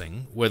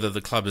analysing whether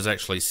the club is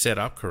actually set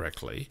up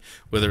correctly,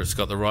 whether it's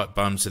got the right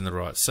bums in the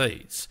right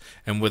seats,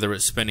 and whether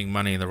it's spending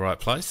money in the right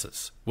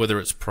places, whether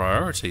its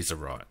priorities are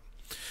right.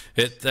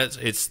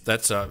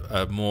 That's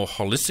a more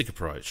holistic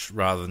approach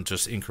rather than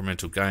just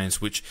incremental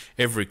gains, which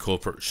every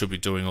corporate should be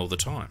doing all the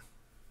time.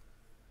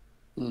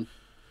 I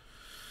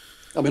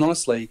mean,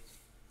 honestly,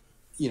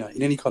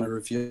 in any kind of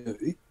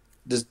review,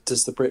 does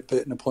the Brett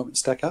Burton appointment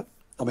stack up?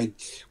 I mean,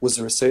 was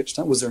there a search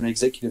done? Was there an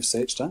executive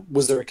search done?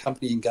 Was there a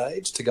company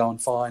engaged to go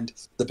and find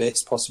the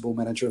best possible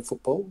manager of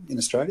football in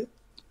Australia?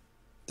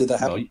 Did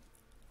that happen? Well,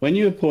 when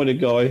you appoint a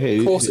guy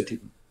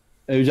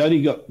who's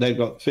only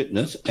got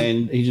fitness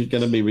and he's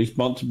going to be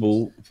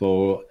responsible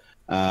for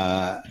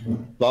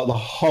the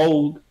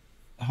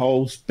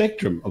whole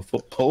spectrum of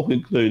football,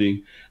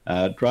 including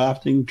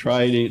drafting,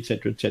 trading,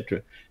 etc.,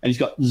 etc., and he's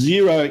got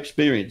zero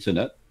experience in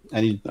it,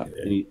 and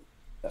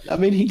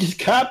he just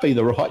can't be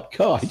the right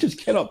guy. He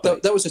just cannot be.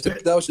 That was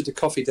just a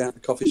coffee down at the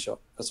coffee shop.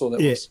 That's all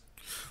that was.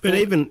 But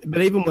even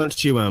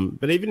once you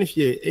even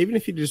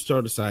if you just try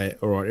to say,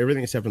 all right,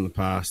 everything that's happened in the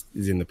past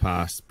is in the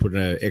past, put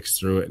an X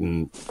through it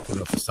and put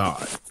it off the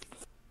side,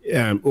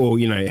 or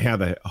how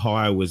the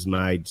hire was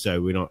made,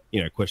 so we're not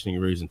questioning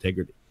Rue's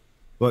integrity.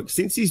 Like,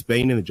 since he's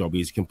been in the job,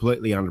 he's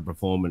completely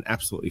underperformed and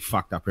absolutely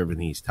fucked up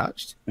everything he's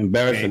touched.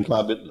 Embarrassed the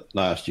club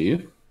last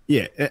year.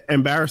 Yeah,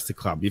 embarrassed the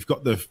club. You've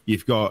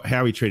got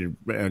how he treated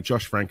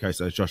Josh Franco,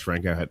 so Josh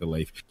Franco had to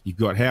leave. You've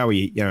got how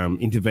he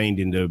intervened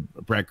into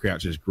Brad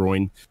Crouch's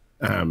groin.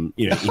 What?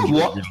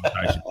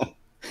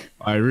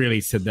 I really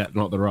said that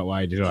not the right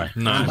way, did I?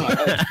 No.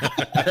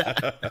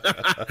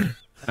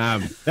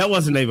 That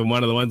wasn't even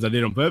one of the ones I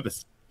did on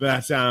purpose.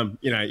 But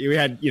we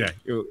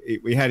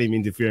had him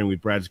interfering with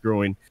Brad's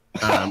groin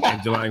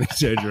and delaying the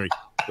surgery.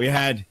 We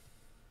had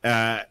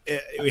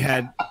We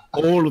had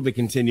all of the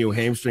continual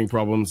hamstring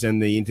problems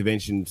and the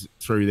interventions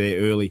through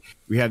there early.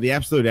 We had the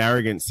absolute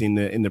arrogance in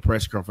the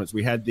press conference.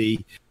 We had the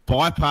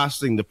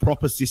bypassing the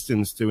proper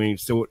systems to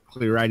insert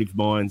creative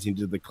minds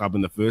into the club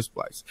in the first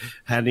place.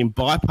 Had him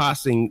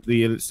bypassing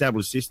the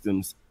established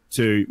systems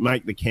to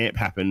make the camp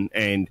happen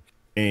and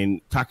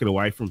tuck it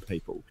away from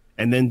people.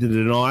 And then the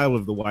denial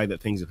of the way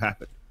that things have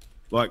happened.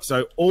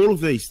 So all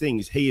of these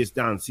things he has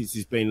done since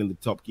he's been in the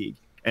top gig,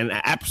 and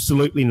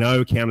absolutely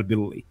no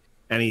accountability.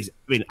 And he's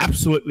been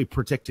absolutely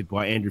protected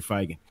by Andrew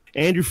Fagan.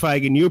 Andrew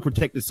Fagan, you have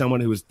protected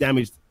someone who has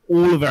damaged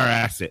all of our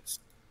assets.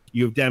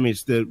 You've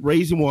damaged the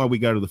reason why we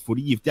go to the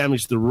footy. You've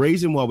damaged the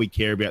reason why we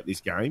care about this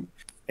game.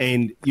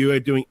 And you are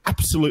doing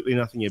absolutely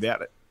nothing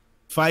about it.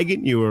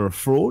 Fagan, you are a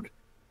fraud.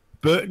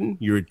 Burton,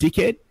 you're a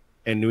dickhead.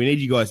 And we need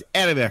you guys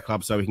out of our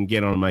club so we can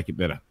get on and make it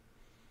better.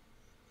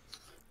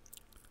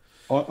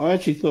 I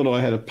actually thought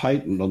I had a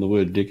patent on the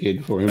word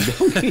dickhead for him.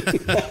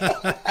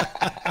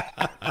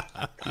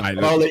 Mate,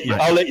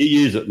 I'll let you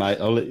use it, mate.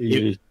 I'll let you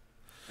use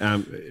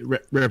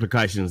it.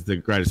 Replication is the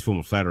greatest form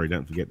of flattery.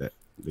 Don't forget that,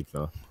 big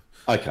fella.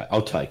 Okay,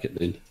 I'll take it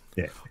then.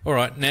 Yeah. All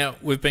right. Now,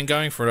 we've been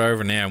going for it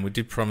over an hour, and we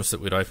did promise that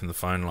we'd open the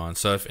phone line.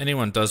 So if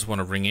anyone does want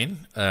to ring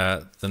in,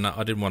 then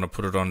I didn't want to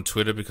put it on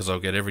Twitter because I'll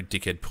get every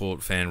dickhead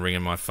Port fan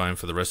ringing my phone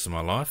for the rest of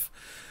my life.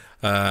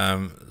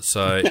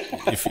 So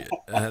if you,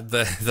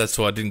 that's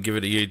why I didn't give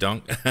it to you,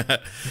 Donk. I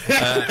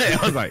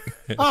was like,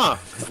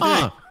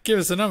 give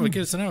us a number.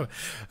 Give us a number.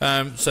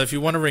 So if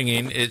you want to ring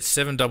in, it's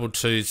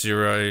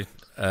 7220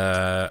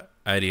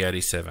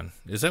 8087.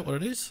 Is that what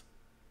it is?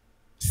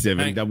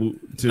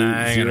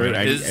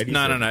 7220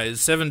 No.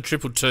 It's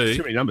 7222.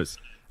 Too many numbers.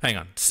 Hang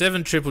on,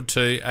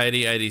 7222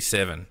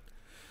 8087.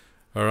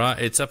 All right,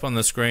 it's up on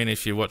the screen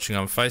if you're watching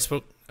on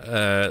Facebook.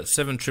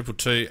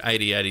 7222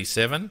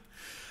 8087.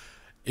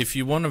 If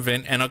you want to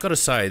vent, and I've got to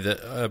say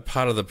that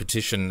part of the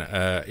petition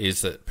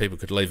is that people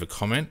could leave a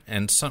comment,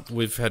 and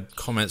we've had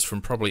comments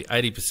from probably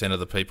 80% of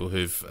the people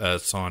who've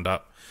signed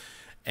up,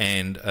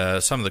 and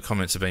some of the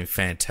comments have been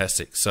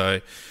fantastic.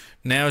 So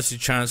now is your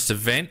chance to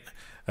vent.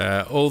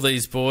 All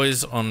these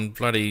boys on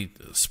bloody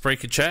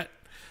Spreaker chat,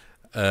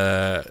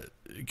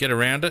 get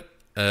around it.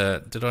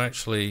 Did I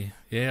actually?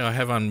 Yeah, I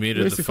have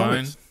unmuted the phone.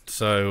 Comments?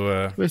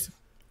 So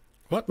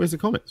What? Where's the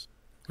comments?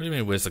 What do you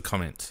mean? Where's the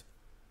comments?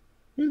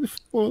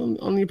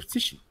 On your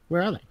petition.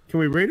 Where are they? Can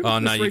we read them? Oh,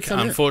 no,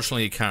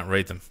 unfortunately, you can't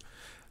read them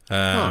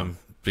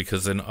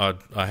because then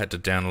I had to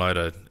download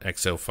an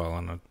Excel file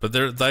on it.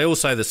 But they all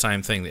say the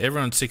same thing.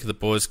 Everyone's sick of the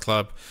boys'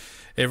 club.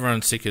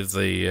 Everyone's sick of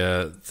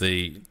the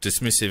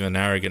dismissive and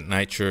arrogant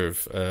nature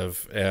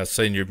of our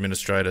senior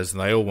administrators,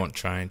 and they all want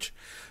change.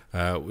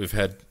 We've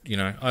had,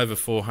 over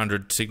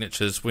 400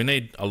 signatures. We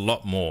need a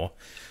lot more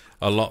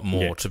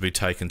to be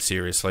taken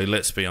seriously.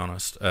 Let's be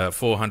honest.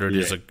 400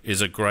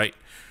 is a great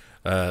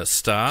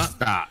start,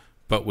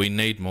 but we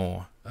need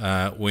more.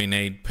 We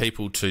need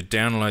people to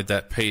download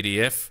that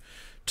PDF,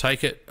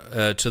 take it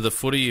to the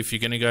footy. If you're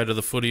going to go to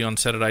the footy on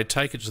Saturday,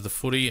 take it to the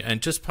footy and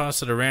just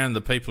pass it around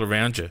the people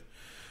around you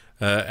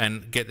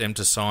and get them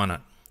to sign it.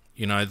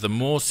 The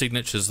more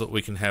signatures that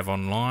we can have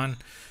online,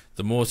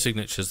 the more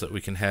signatures that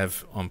we can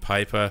have on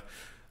paper,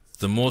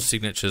 the more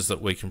signatures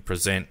that we can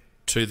present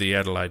to the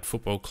Adelaide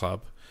Football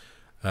Club,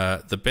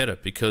 the better,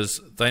 because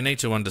they need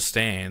to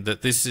understand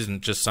that this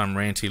isn't just some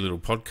ranty little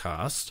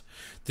podcast.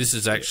 This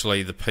is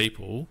actually the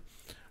people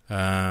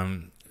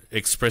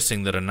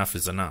expressing that enough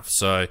is enough.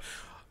 So,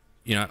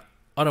 I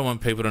don't want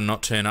people to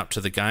not turn up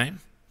to the game,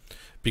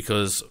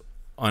 because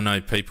I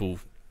know people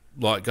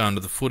like going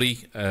to the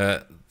footy.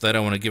 They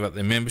don't want to give up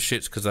their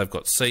memberships because they've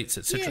got seats,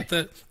 etc.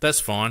 Yeah.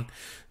 That's fine.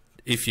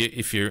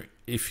 If you're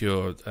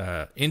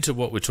into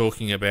what we're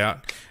talking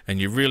about and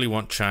you really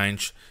want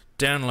change,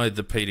 download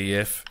the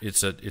PDF.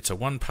 It's a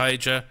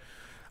one-pager.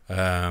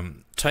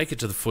 Take it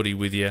to the footy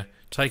with you.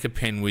 Take a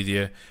pen with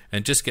you,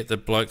 and just get the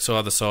blokes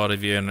either side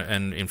of you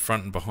and in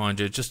front and behind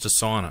you just to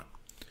sign it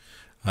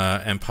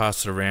and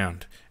pass it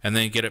around, and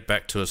then get it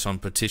back to us on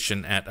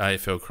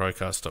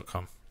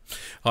petition@aflcrowcast.com.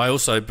 I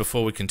also,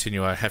 before we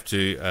continue, I have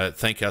to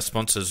thank our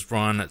sponsors,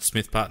 Ryan at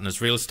Smith Partners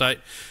Real Estate.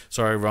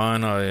 Sorry,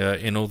 Ryan,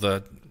 in all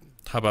the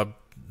hubbub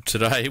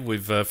today,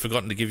 we've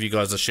forgotten to give you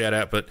guys a shout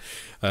out, but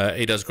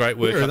he does great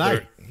work up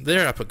there.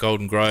 They're up at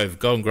Golden Grove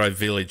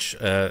Village.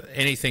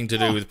 Anything to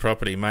do with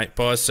property, mate.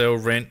 Buy, sell,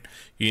 rent,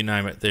 you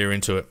name it, they're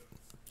into it.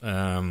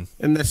 And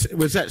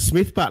was that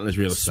Smith Partners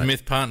Real Estate?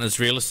 Smith Partners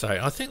Real Estate.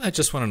 I think they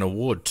just won an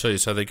award too,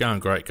 so they're going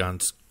great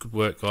guns. Good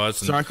work, guys.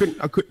 So I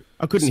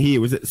couldn't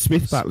hear. Was it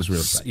Smith Partners Real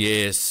Estate?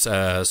 Yes,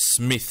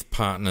 Smith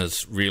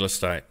Partners Real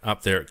Estate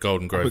up there at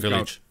Golden Grove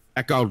Village.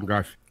 At Golden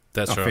Grove.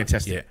 That's right.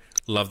 Fantastic. Yeah.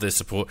 Love their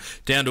support.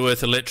 Down to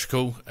Earth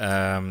Electrical,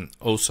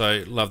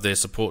 also love their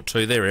support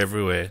too. They're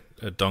everywhere,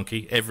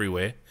 Donkey,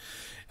 everywhere.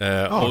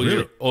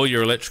 Really? All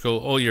your electrical,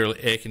 all your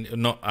air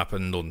not up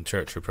in Northern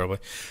Territory probably.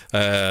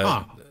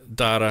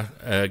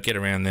 Data, get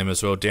around them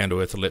as well. Down to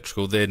Earth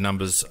Electrical. Their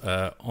numbers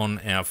on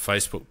our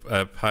Facebook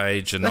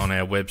page and on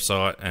our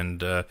website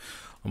and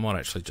I might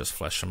actually just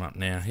flash them up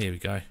now. Here we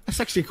go. That's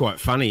actually quite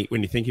funny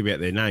when you think about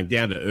their name,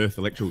 Down to Earth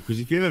Electrical. Because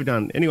if you've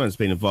ever anyone's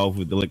been involved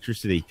with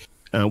electricity,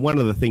 one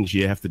of the things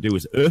you have to do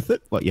is earth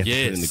it, like you have to put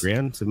it in the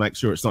ground to make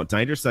sure it's not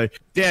dangerous. So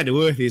Down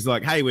to Earth is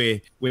like,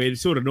 hey, we're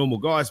sort of normal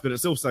guys, but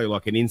it's also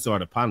like an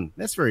insider pun.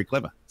 That's very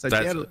clever. So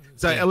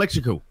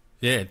electrical.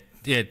 Yeah,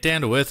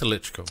 Down to Earth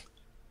Electrical.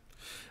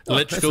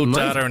 Electrical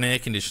data and air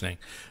conditioning.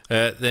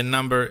 Their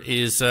number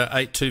is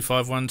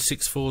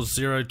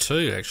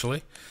 82516402,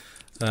 actually.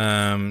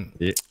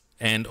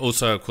 And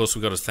also, of course,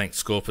 we've got to thank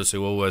Scorpus,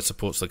 who always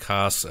supports the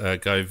cast.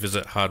 Go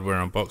visit Hardware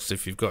Unboxed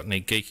if you've got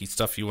any geeky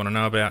stuff you want to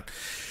know about.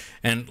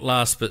 And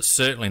last but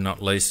certainly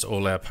not least,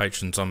 all our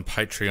patrons on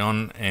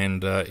Patreon.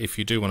 And if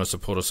you do want to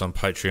support us on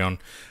Patreon,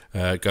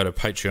 go to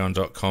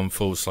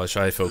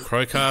patreon.com/AFL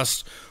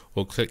CrowCast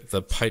or click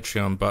the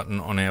Patreon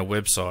button on our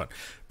website.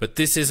 But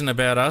this isn't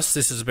about us.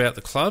 This is about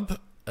the club.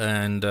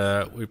 And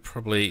we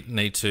probably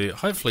need to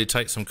hopefully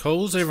take some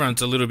calls.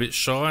 Everyone's a little bit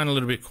shy and a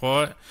little bit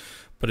quiet.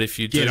 But if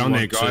you do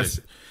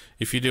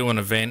if you do want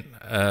to vent,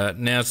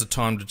 now's the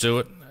time to do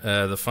it.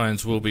 The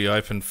phones will be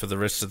open for the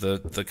rest of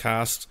the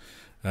cast.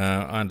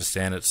 I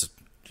understand it's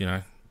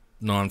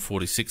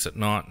 9:46 at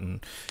night,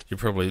 and you're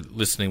probably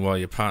listening while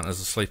your partner's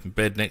asleep in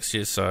bed next to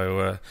you,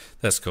 so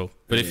that's cool.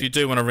 But if you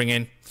do want to ring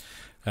in,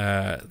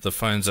 the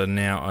phones are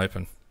now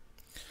open.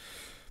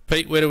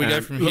 Pete, where do we go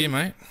from here,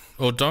 mate?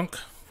 Or Donk,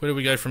 where do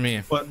we go from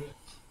here?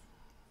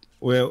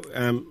 Well,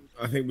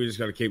 I think we just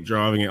got to keep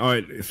driving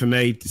it. For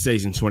me,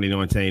 season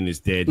 2019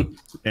 is dead,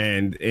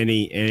 and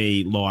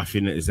any life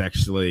in it is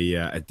actually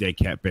a dead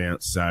cat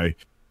bounce. So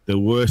the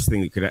worst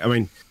thing that could, I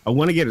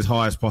want to get as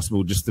high as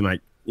possible just to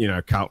make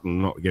Carlton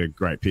not get a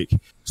great pick.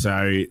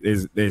 So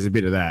there's a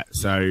bit of that.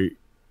 So,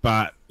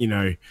 but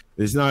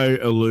there's no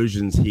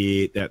illusions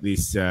here that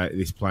this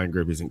playing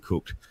group isn't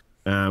cooked.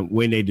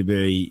 We need to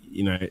be,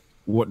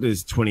 what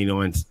does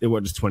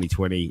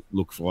 2020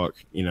 look like?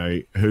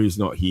 Who's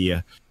not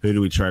here? Who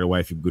do we trade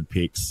away for good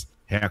picks?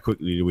 How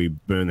quickly do we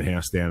burn the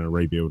house down and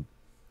rebuild?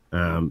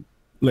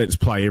 Let's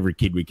play every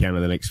kid we can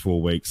in the next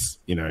 4 weeks.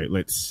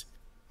 Let's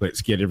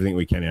get everything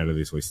we can out of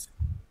this list.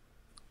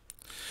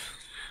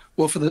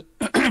 Well, for the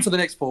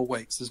next 4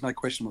 weeks, there's no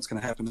question what's going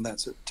to happen, and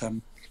that's it.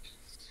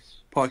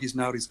 Pike has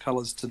nailed his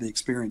colours to the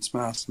experienced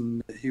mass,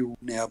 and he'll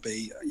now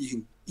be.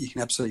 You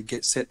can absolutely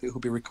get set that he'll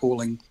be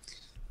recalling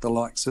the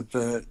likes of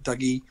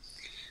Dougie,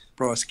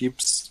 Bryce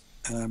Gibbs,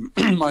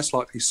 most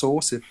likely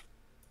Sauce if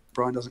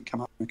Brian doesn't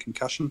come up with a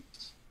concussion.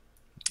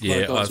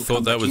 Yeah, I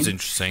thought that was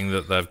interesting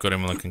that they've got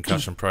him on the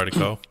concussion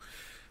protocol.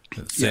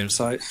 It seems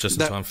just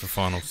in time for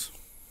finals.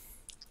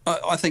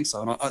 I think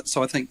so, and I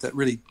think that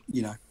really,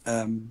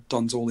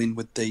 Don's all in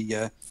with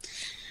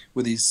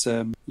with his,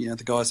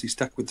 the guys he's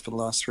stuck with for the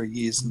last 3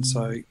 years, and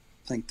so I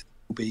think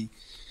we'll be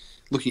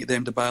looking at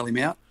them to bail him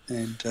out.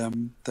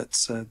 And they're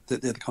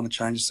the kind of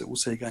changes that we'll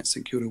see against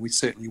St Kilda. We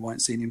certainly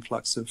won't see an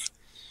influx of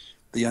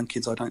the young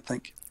kids, I don't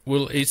think.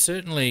 Well, he's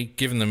certainly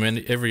given them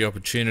every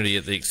opportunity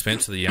at the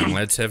expense of the young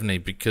lads, haven't he?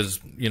 Because,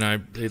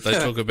 they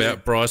talk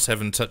about Bryce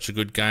having such a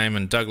good game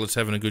and Douglas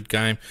having a good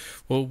game.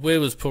 Well, where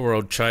was poor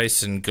old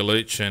Chase and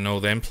Galucha and all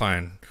them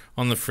playing?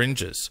 On the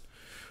fringes.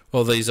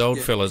 Well, these old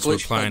fellas were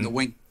playing... the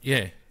wing.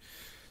 Yeah.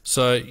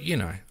 So,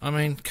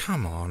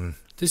 come on.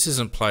 This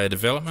isn't player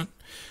development.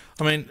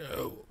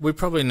 We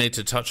probably need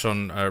to touch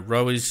on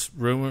Rowy's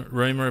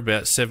rumour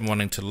about Seven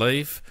wanting to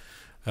leave.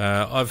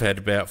 I've had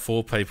about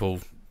 4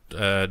 people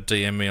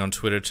DM me on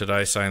Twitter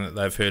today saying that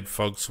they've heard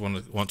Foggs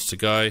wants to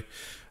go.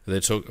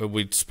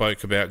 We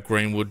spoke about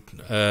Greenwood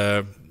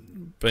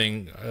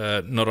being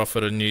not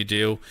offered a new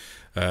deal,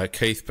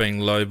 Keith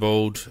being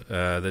lowballed.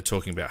 They're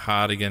talking about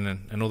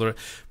Hardigan and all that.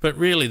 But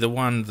really, the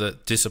one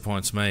that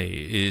disappoints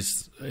me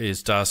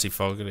is Darcy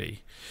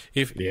Fogarty.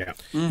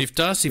 If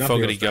Darcy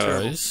Fogarty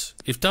goes,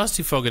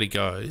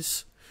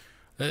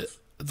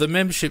 the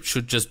membership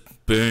should just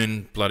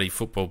burn bloody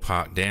Football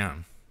Park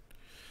down,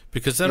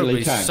 because that'll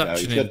be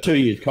such. He's got a 2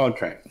 year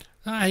contract.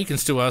 He can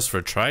still ask for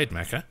a trade,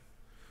 Macca.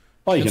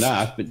 Oh, you can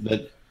ask,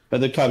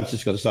 but the club's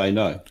just got to say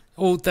no.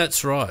 Oh,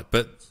 that's right.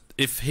 But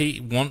if he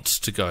wants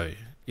to go,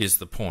 is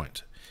the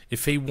point.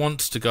 If he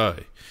wants to go,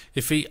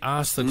 if he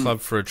asks the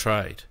club for a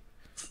trade,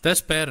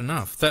 that's bad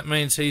enough. That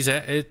means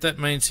that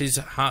means his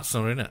heart's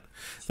not in it.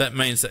 That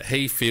means that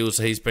he feels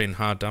he's been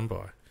hard done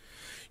by.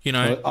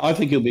 Well, I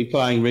think he'll be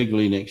playing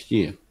regularly next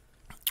year.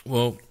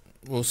 Well,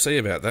 we'll see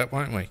about that,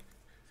 won't we?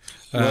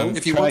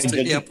 If he wants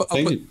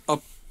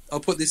to, I'll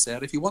put this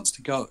out. If he wants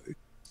to go,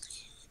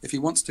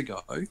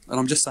 and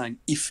I'm just saying,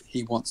 if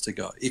he wants to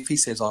go, if he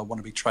says I want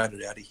to be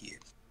traded out of here,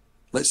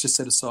 let's just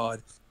set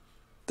aside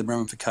the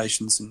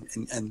ramifications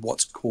and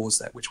what's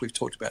caused that, which we've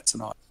talked about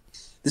tonight.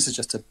 This is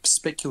just a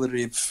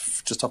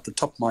speculative, just off the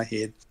top of my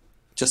head,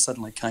 just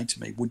suddenly came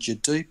to me. Would you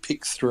do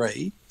pick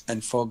 3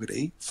 and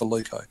Fogarty for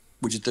Luco?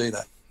 Would you do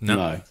that?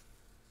 No.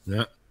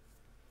 No.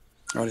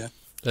 Right, yeah.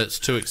 That's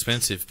too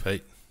expensive,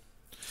 Pete.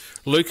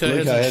 Luco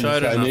hasn't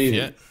showed enough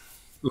yet.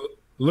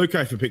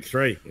 Luco for pick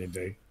 3,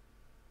 indeed.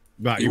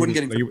 But you wouldn't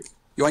get him. You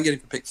won't get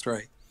him for pick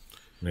 3.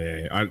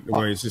 Yeah,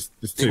 well, it's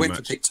he too went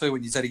for much. pick 2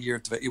 when he's had a year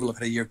of he will have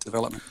had a year of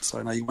development.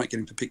 So no, you won't get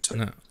him to pick 2.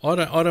 No, I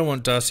don't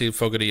want Darcy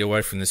Fogarty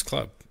away from this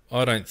club.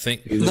 I don't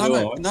think.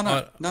 No,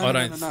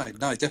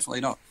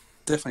 definitely not.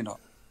 Definitely not.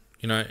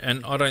 You know,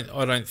 and I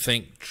don't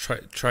think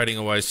trading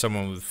away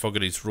someone with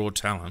Fogarty's raw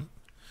talent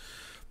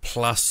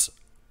plus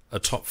a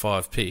top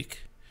 5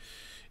 pick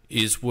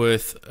is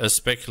worth a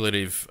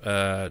speculative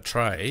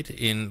trade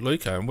in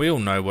Luco. And we all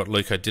know what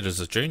Luco did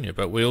as a junior,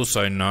 but we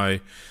also know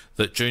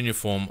that junior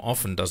form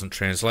often doesn't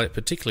translate,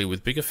 particularly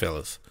with bigger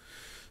fellas.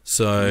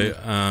 So,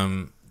 I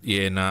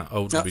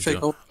wouldn't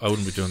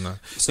be doing that.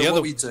 So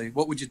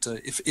what would you do?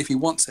 If he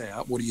wants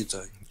out, what do you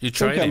do? You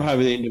trade He'll come him. home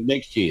at the end of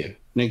next year.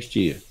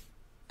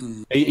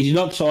 He's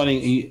not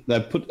signing. They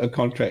put a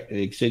contract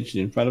extension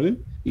in front of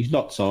him. He's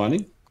not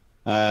signing.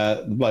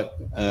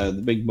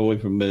 The big boy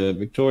from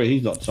Victoria,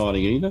 he's not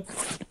signing either.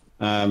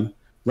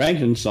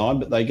 Rankin signed,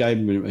 but they gave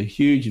him a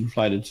huge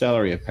inflated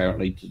salary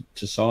apparently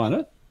to sign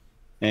it,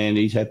 and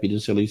he's happy to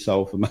sell his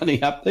soul for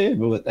money up there.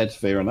 Well, that's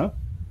fair enough.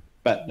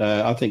 But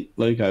I think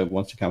Luco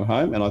wants to come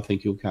home, and I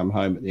think he'll come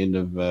home at the end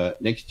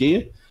of next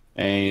year,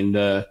 and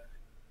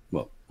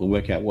we'll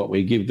work out what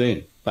we give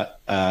then. But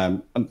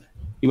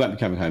he won't be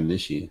coming home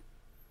this year.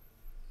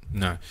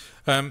 No.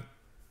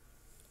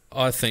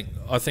 I think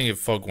if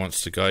Fogg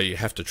wants to go, you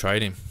have to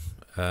trade him.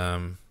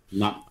 No,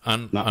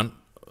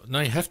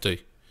 you have to,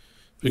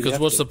 because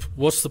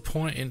what's the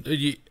point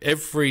in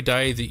every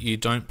day that you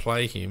don't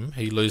play him,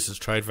 he loses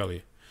trade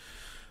value.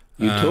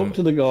 You talk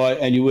to the guy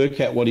and you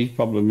work out what his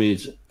problem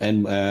is,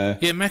 and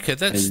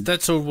Macca,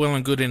 that's all well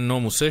and good in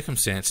normal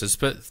circumstances,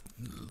 but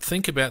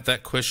think about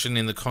that question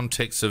in the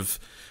context of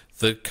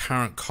the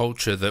current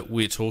culture that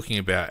we're talking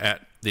about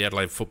at the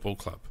Adelaide Football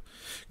Club.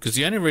 Because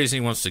the only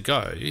reason he wants to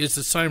go is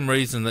the same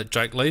reason that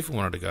Jake Lever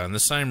wanted to go, and the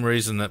same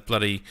reason that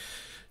bloody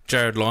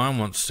Jared Lyon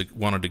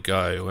wanted to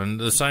go, and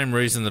the same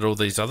reason that all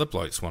these other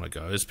blokes want to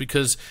go is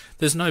because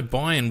there's no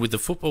buy-in with the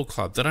football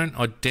club. They don't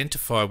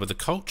identify with the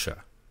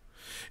culture.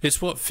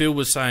 It's what Phil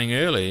was saying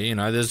earlier. You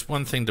know, there's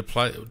one thing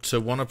to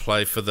want to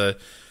play for the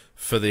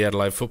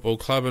Adelaide Football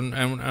Club, and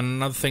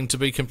another thing to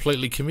be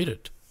completely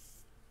committed.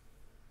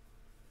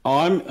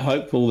 I'm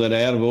hopeful that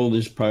out of all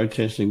this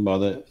protesting by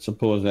the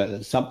supporters,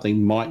 that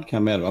something might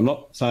come out of it. I'm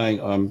not saying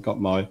I've got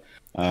my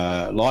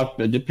life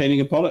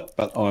depending upon it,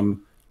 but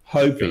I'm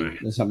hoping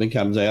that something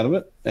comes out of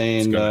it.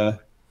 And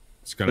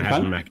it's going to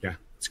happen, Macca.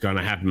 It's going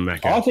to happen,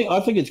 Macca. I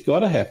think it's got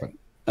to happen,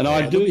 and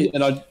I do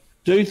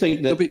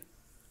think that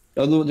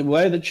the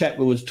way the chap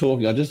was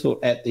talking, I just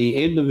thought at the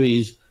end of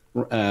his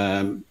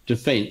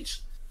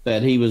defence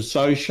that he was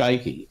so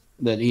shaky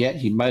that he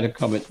actually made a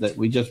comment that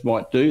we just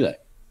might do that.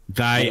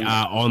 They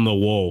are on the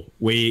wall.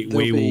 We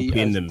will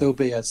pin them. There'll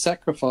be a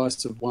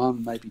sacrifice of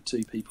one, maybe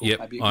 2 people.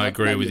 Yep, I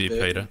agree with you,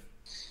 Peter.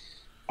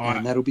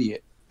 And that'll be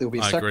it. There'll be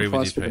a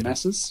sacrifice for the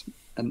masses,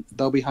 and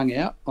they'll be hung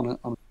out on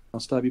a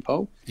Stobie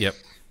pole. Yep.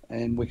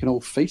 And we can all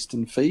feast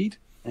and feed,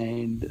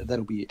 and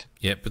that'll be it.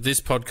 Yep, but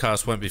this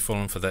podcast won't be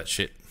falling for that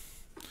shit.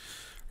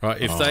 Right?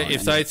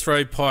 If they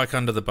throw Pike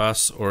under the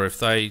bus, or if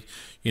they,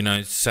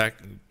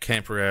 sack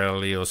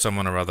Camperelli or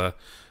someone or other,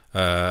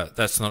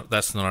 that's not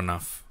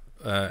enough.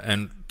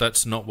 And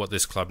that's not what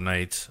this club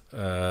needs.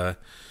 But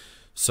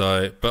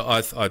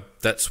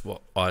that's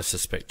what I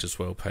suspect as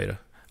well, Peter.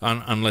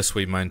 Unless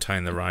we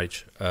maintain the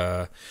rage.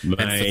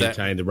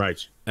 Maintain the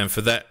rage. And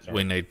for that,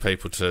 we need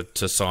people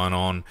to sign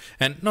on.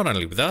 And not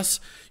only with us,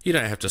 you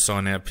don't have to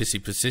sign our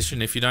pissy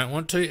petition if you don't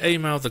want to.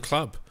 Email the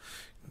club.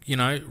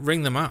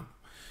 Ring them up.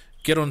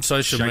 Get on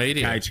social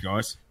media. The cage,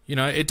 guys.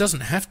 It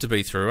doesn't have to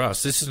be through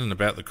us. This isn't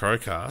about the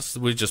CrowCast.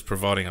 We're just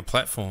providing a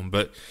platform.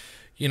 But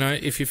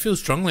if you feel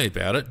strongly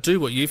about it, do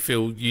what you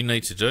feel you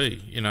need to do.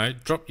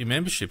 Drop your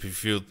membership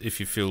if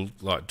you feel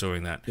like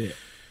doing that.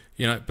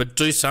 Yeah. But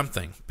do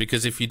something,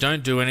 because if you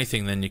don't do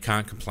anything, then you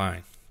can't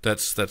complain.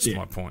 That's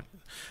my point.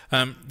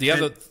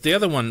 The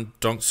other one,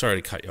 Donk.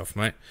 Sorry to cut you off,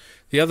 mate.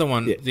 The other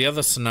one, the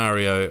other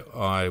scenario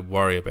I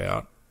worry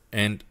about,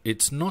 and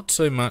it's not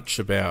so much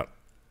about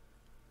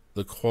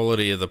the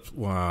quality of the.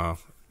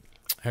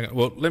 Hang on.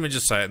 Well, let me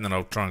just say it, and then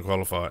I'll try and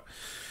qualify it.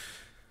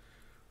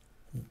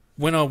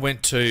 When I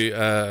went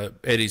to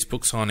Eddie's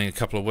book signing a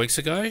couple of weeks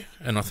ago,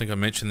 and I think I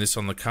mentioned this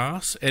on the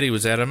cast, Eddie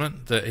was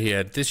adamant that he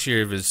had this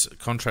year of his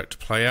contract to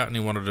play out, and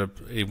he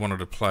wanted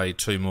to play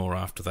 2 more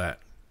after that.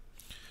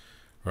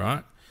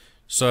 Right?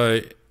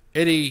 So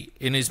Eddie,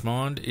 in his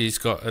mind, he's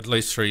got at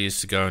least 3 years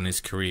to go in his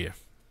career.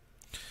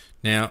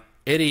 Now,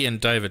 Eddie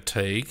and David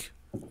Teague,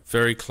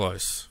 very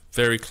close,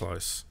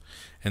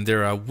 and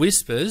there are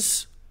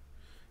whispers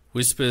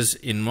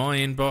in my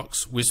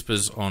inbox,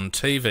 whispers on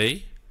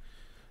TV,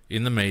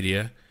 in the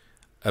media,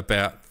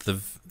 about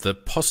the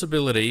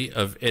possibility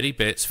of Eddie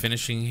Betts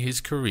finishing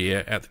his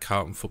career at the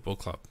Carlton Football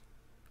Club.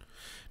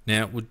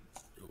 Now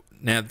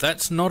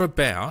that's not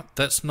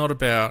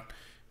about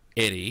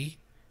Eddie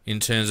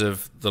in terms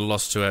of the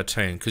loss to our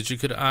team, because you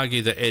could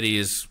argue that Eddie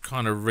is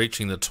kind of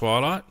reaching the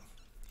twilight,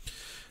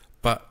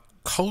 but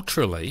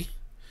culturally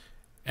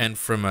and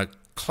from a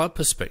club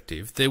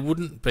perspective, there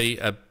wouldn't be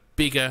a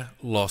bigger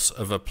loss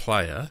of a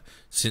player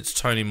since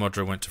Tony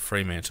Modra went to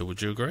Fremantle.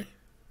 Would you agree?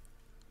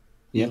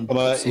 Yeah, but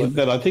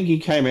I think he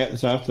came out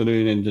this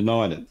afternoon and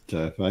denied it,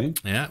 Fane.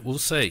 Yeah, we'll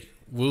see.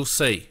 We'll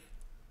see,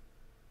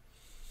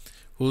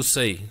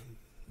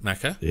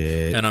 Macca.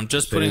 Yeah, and I'm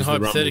just putting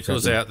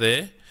hypotheticals out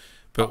there.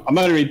 But I'm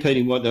only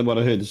repeating what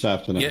I heard this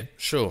afternoon. Yeah,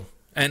 sure.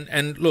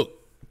 And look,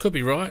 could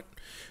be right.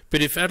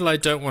 But if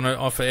Adelaide don't want to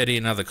offer Eddie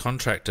another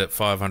contract at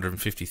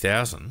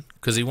 $550,000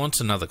 because he wants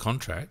another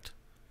contract,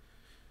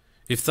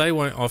 if they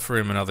won't offer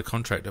him another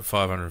contract at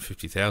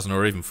 $550,000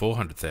 or even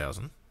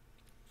 $400,000,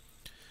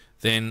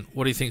 then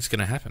what do you think is going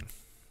to happen?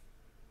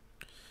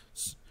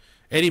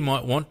 Eddie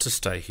might want to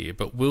stay here,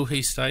 but will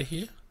he stay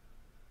here?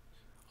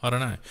 I don't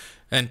know.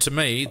 And to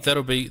me,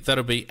 that'll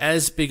be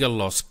as big a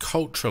loss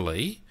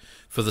culturally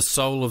for the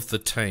soul of the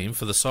team,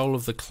 for the soul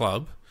of the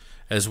club,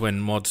 as when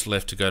Mod's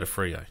left to go to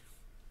Freo.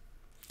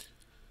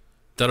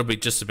 That'll be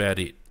just about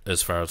it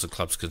as far as the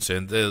club's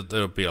concerned.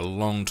 There'll be a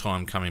long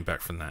time coming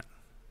back from that.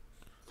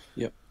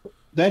 Yep.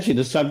 Actually,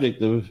 the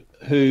subject of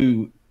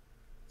who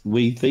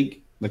we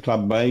think the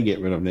club may get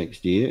rid of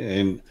next year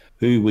and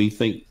who we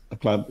think the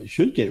club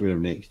should get rid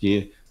of next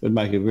year would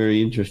make a very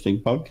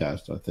interesting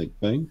podcast, I think,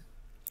 Bing.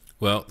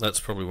 Well, that's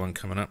probably one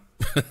coming up.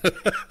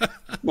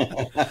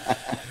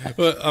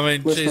 Well, I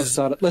mean, let's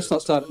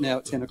not start it now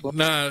at 10 o'clock.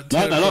 No,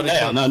 not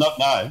now. No, not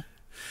now. Look,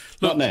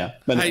 not now,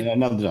 but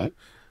another day.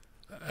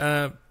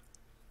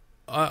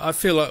 I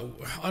feel like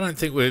I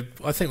think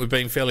we're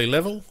being fairly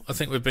level. I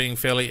think we're being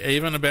fairly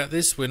even about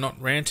this. We're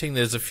not ranting.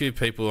 There's a few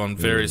people on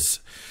various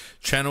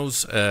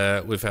channels.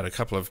 We've had a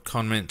couple of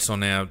comments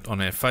on our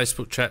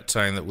Facebook chat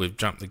saying that we've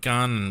jumped the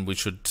gun and we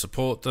should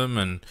support them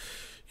and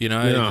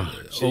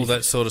all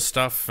that sort of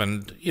stuff.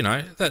 And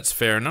that's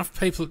fair enough.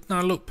 People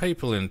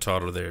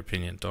entitled to their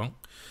opinion, Don.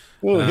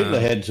 Well, Hitler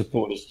had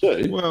supporters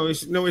too. Well,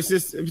 it's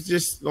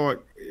just like,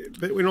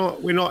 but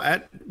we're not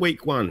at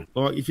week one.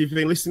 Like, if you've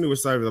been listening to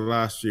us over the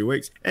last few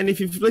weeks, and if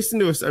you've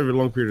listened to us over a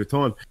long period of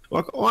time,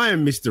 like, I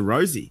am Mr.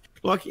 Rosie.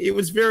 Like, it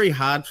was very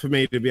hard for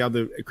me to be able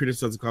to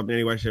criticise the club in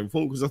any way, shape, or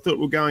form because I thought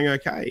we were going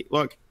okay.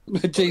 Like,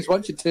 geez,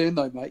 once you turn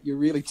though, mate, you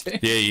really turn.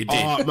 Yeah, you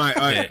did. Oh,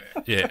 mate,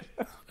 yeah.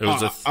 It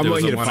was a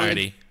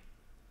 180.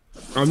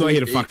 I'm not here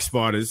to fuck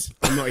spiders.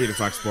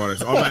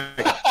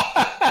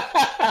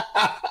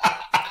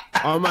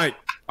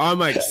 I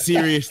make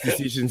serious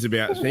decisions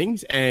about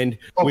things, and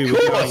we were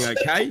going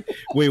okay.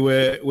 We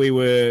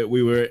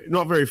were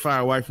not very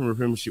far away from a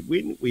premiership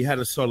win. We had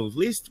a solid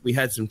list. We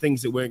had some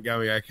things that weren't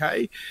going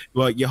okay.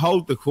 Like, you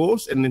hold the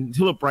course, and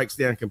until it breaks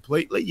down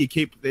completely, you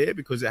keep it there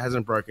because it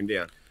hasn't broken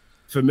down.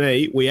 For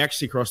me, we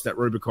actually crossed that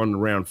Rubicon in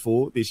round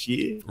 4 this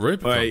year.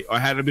 Rubicon. I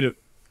had a bit of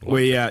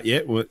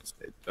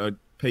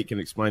Pete can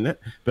explain that,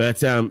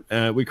 but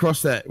we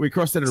crossed that. We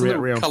crossed that around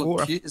round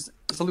 4. It's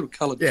a little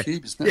coloured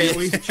cube, isn't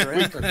it?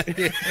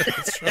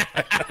 That's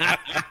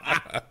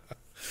right.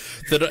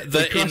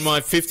 that in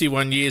my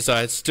 51 years,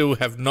 I still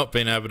have not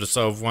been able to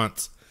solve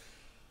once.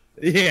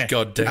 Yeah,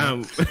 God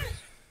damn.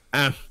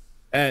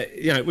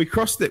 We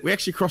crossed it. We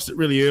actually crossed it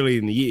really early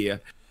in the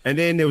year, and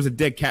then there was a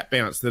dead cat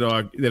bounce that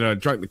I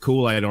drank the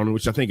Kool-Aid on,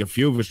 which I think a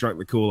few of us drank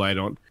the Kool-Aid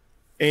on,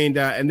 and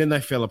then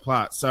they fell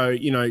apart. So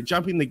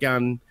jumping the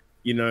gun,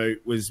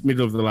 was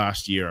middle of the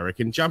last year, I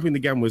reckon. Jumping the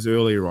gun was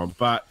earlier on,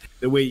 but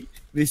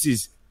this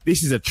is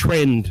a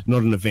trend,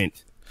 not an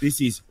event.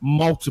 This is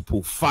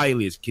multiple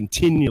failures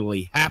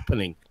continually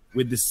happening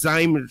with the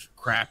same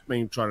crap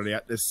being trotted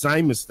out, the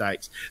same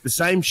mistakes, the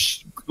same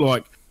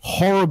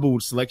horrible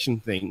selection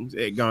things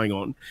going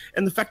on,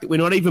 and the fact that we're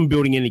not even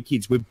building any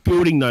kids. We're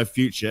building no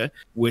future.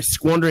 We're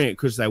squandering it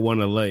because they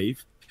want to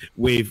leave.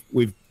 We've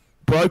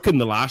broken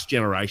the last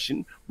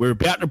generation. We're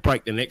about to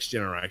break the next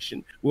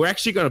generation. We're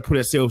actually going to put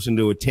ourselves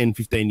into a 10,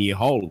 15-year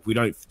hole if we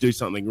don't do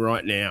something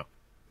right now.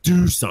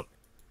 Do something.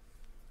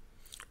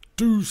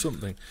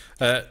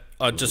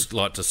 I'd just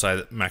like to say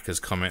that Macca's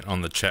comment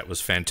on the chat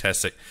was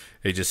fantastic.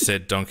 He just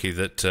said, Donkey,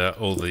 that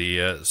all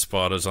the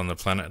spiders on the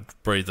planet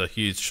breathe a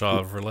huge sigh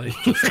of relief.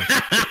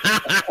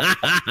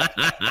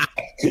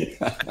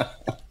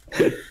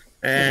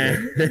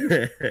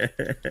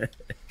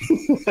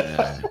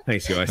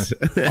 Thanks, guys.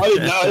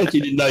 I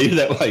didn't know you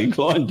that way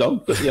inclined,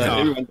 Dom. But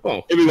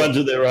everyone's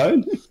of their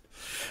own.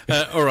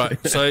 All right,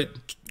 so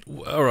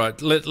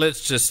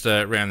let's just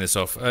round this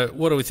off.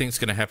 What do we think is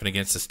going to happen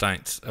against the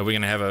Saints? Are we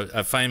going to have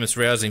a famous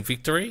rousing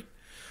victory,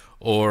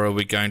 or are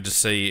we going to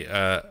see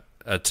a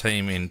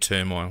team in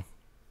turmoil?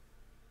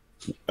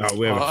 Oh,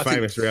 we have a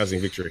famous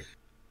rousing victory.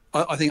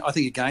 I think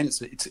again it's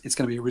going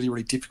to be really,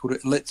 really difficult.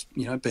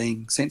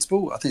 Being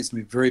sensible, I think it's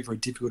going to be a very, very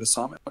difficult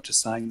assignment. I'm not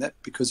just saying that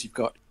because you've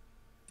got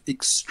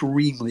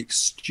extremely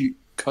astute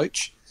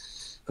coach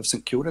of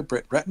St Kilda,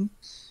 Brett Ratton,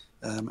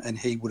 and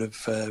he would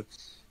have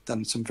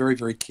done some very,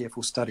 very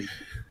careful study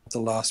of the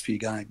last few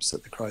games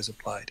that the Crows have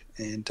played.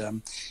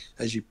 And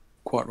as you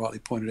quite rightly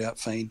pointed out,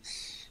 Fiend,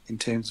 in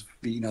terms of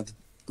a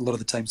lot of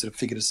the teams that have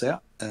figured us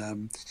out,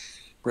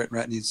 Brett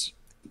Ratton is,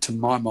 to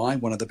my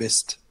mind, one of the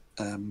best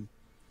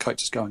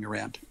coaches going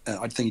around.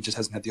 I think he just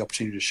hasn't had the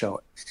opportunity to show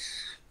it.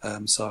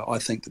 So I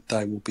think that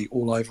they will be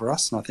all over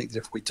us, and I think that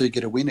if we do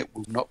get a win, it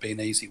will not be an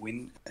easy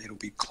win. It'll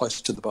be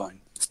close to the bone.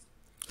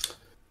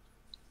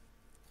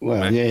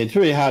 Well, yeah, it's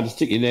really hard to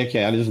stick your neck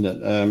out, isn't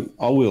it?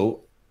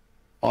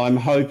 I'm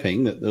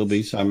hoping that there'll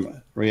be some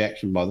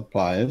reaction by the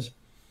players.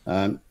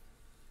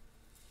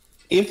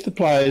 If the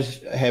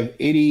players have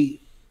any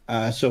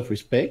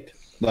self-respect,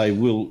 they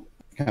will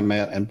come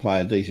out and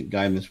play a decent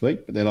game this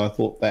week. But then I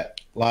thought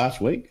that last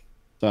week,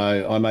 so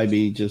I may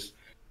be just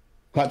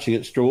clutching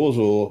at straws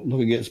or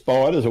looking at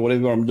spiders or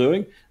whatever I'm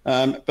doing.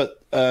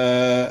 But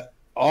I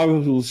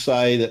will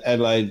say that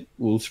Adelaide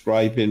will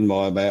scrape in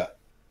by about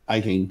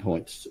 18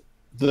 points,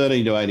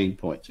 13 to 18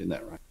 points in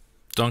that range.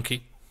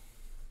 Donkey?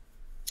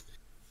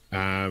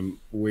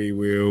 We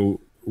will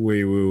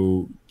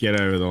get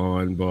over the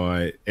line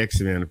by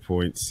X amount of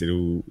points.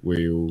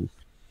 There'll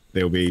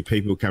be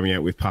people coming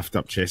out with puffed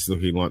up chests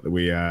looking like that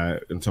we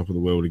are on top of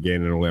the world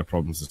again and all our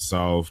problems are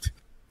solved.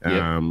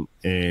 Yep.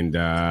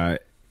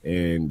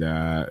 And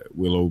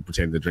we'll all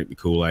pretend to drink the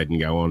Kool-Aid and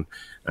go on.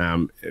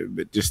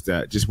 But just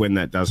when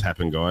that does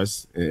happen,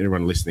 guys,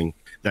 everyone listening,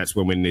 that's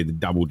when we need to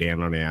double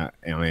down on our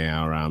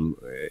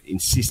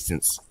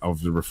insistence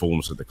of the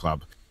reforms of the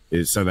club,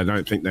 is so they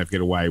don't think they've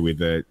got away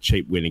with a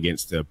cheap win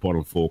against a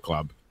bottom four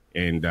club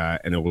and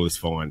all is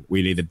fine.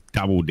 We need to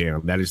double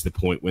down. That is the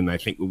point. When they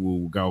think we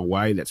will go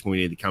away, that's when we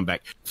need to come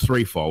back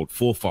threefold,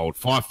 fourfold,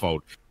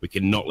 fivefold. We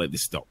cannot let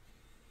this stop.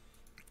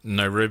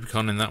 No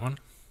Rubicon in that one?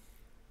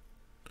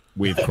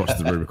 We've crossed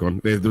the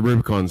Rubicon. The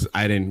Rubicon's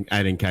 18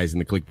 Ks in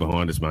the click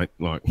behind us, mate.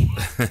 Like,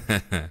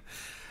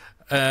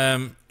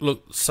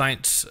 look,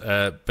 Saints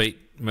beat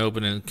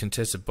Melbourne in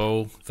contested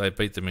ball. They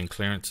beat them in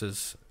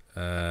clearances.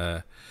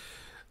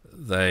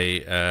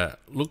 They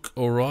look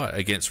all right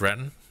against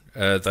Ratton.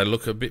 They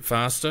look a bit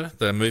faster.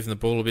 They're moving the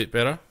ball a bit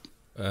better.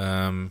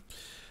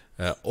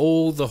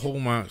 All the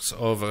hallmarks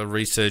of a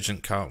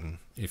resurgent Carlton,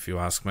 if you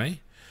ask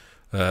me.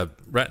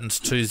 Ratton's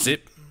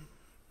 2-0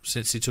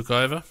 since he took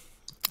over.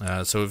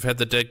 So we've had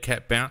the dead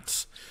cat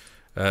bounce.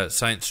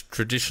 Saints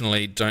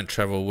traditionally don't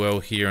travel well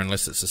here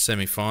unless it's a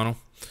semi-final.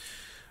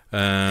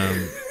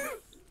 Fucking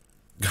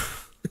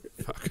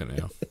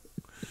hell.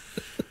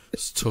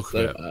 Let's talk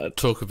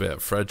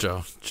about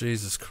fragile.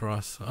 Jesus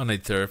Christ. I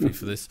need therapy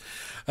for this.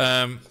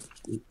 I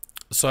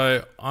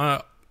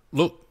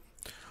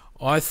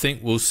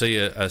think we'll see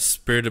a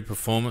spirited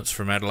performance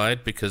from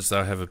Adelaide because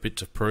they'll have a bit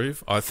to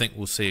prove. I think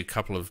we'll see a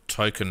couple of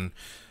token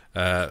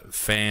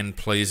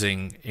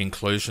fan-pleasing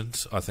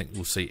inclusions. I think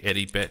we'll see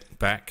Eddie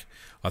back.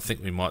 I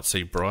think we might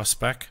see Bryce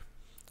back.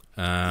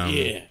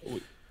 Got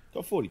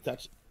 40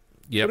 touches.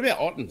 Yep. What about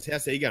Ottens?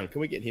 How's he going?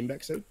 Can we get him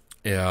back soon?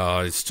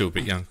 Yeah, he's still a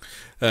bit young.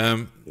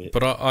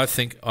 But I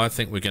think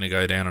we're going to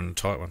go down in a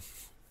tight one.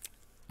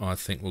 I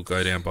think we'll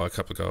go down by a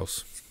couple of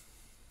goals.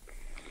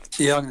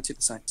 Yeah, I'm going to tip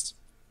the Saints.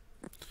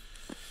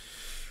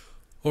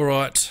 All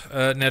right.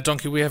 Now,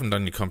 Donkey, we haven't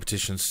done your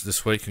competitions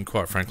this week, and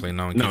quite frankly,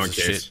 no one gives a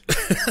shit.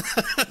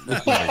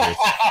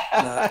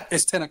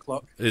 It's 10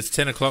 o'clock. It's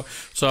 10 o'clock.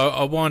 So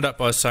I'll wind up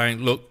by saying,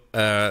 look,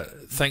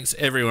 thanks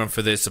everyone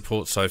for their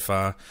support so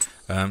far.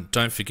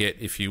 Don't forget,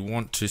 if you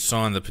want to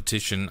sign the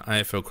petition,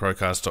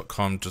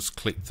 aflcrowcast.com, just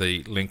click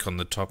the link on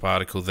the top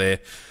article there.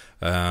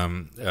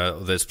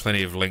 There's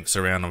plenty of links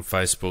around on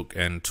Facebook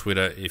and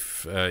Twitter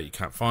if you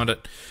can't find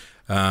it.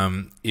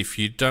 If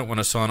you don't want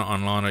to sign it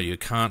online, or you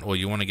can't, or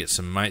you want to get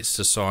some mates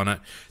to sign it,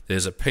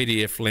 there's a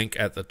PDF link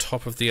at the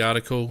top of the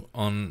article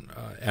on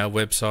our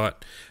website.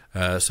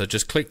 So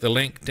just click the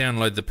link,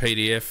 download the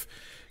PDF,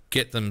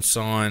 get them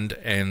signed,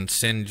 and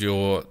send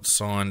your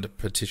signed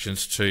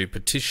petitions to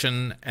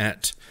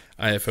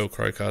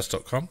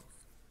petition@aflcrowcast.com.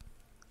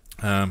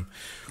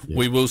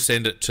 We will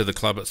send it to the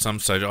club at some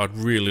stage. I'd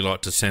really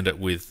like to send it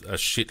with a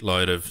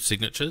shitload of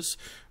signatures,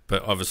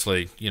 but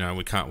obviously,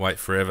 we can't wait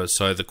forever.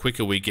 So the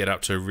quicker we get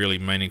up to a really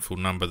meaningful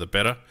number, the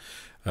better.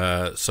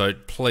 So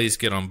please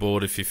get on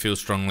board if you feel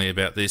strongly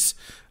about this.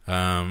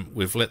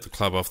 We've let the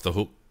club off the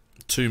hook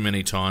too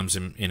many times,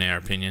 in our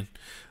opinion,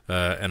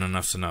 and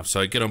enough's enough.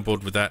 So get on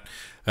board with that.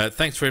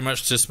 Thanks very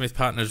much to Smith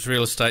Partners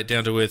Real Estate,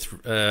 Down to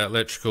Earth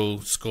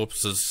Electrical,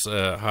 Scorpus's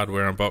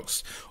Hardware and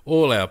Box,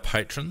 all our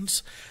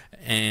patrons.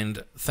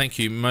 And thank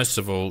you most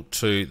of all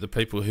to the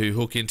people who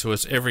hook into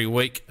us every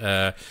week.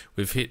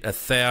 We've hit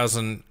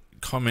 1,000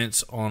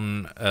 comments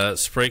on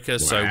Spreaker,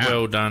 so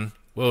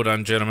well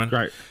done, gentlemen.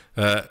 Great.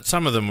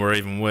 Some of them were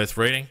even worth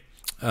reading.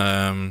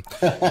 And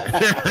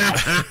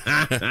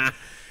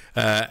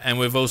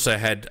we've also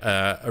had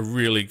a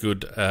really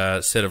good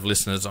set of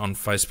listeners on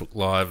Facebook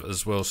Live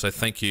as well. So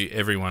thank you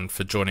everyone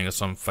for joining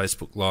us on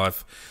Facebook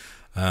Live.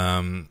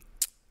 And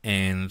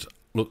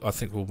look, I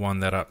think we'll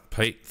wind that up.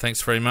 Pete,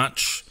 thanks very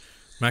much.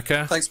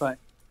 Macca? Thanks, mate.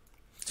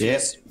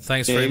 Yes.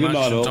 Thanks very much,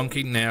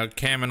 Donkey. Now,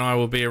 Cam and I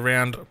will be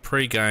around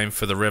pre-game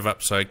for the Rev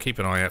Up, so keep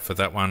an eye out for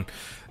that one.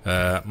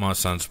 My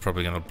son's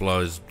probably going to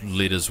blow his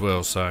lid as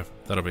well, so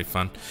that'll be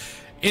fun.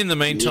 In the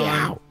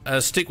meantime,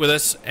 stick with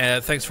us.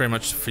 Thanks very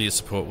much for your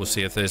support. We'll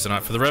see you Thursday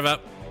night for the Rev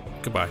Up.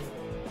 Goodbye.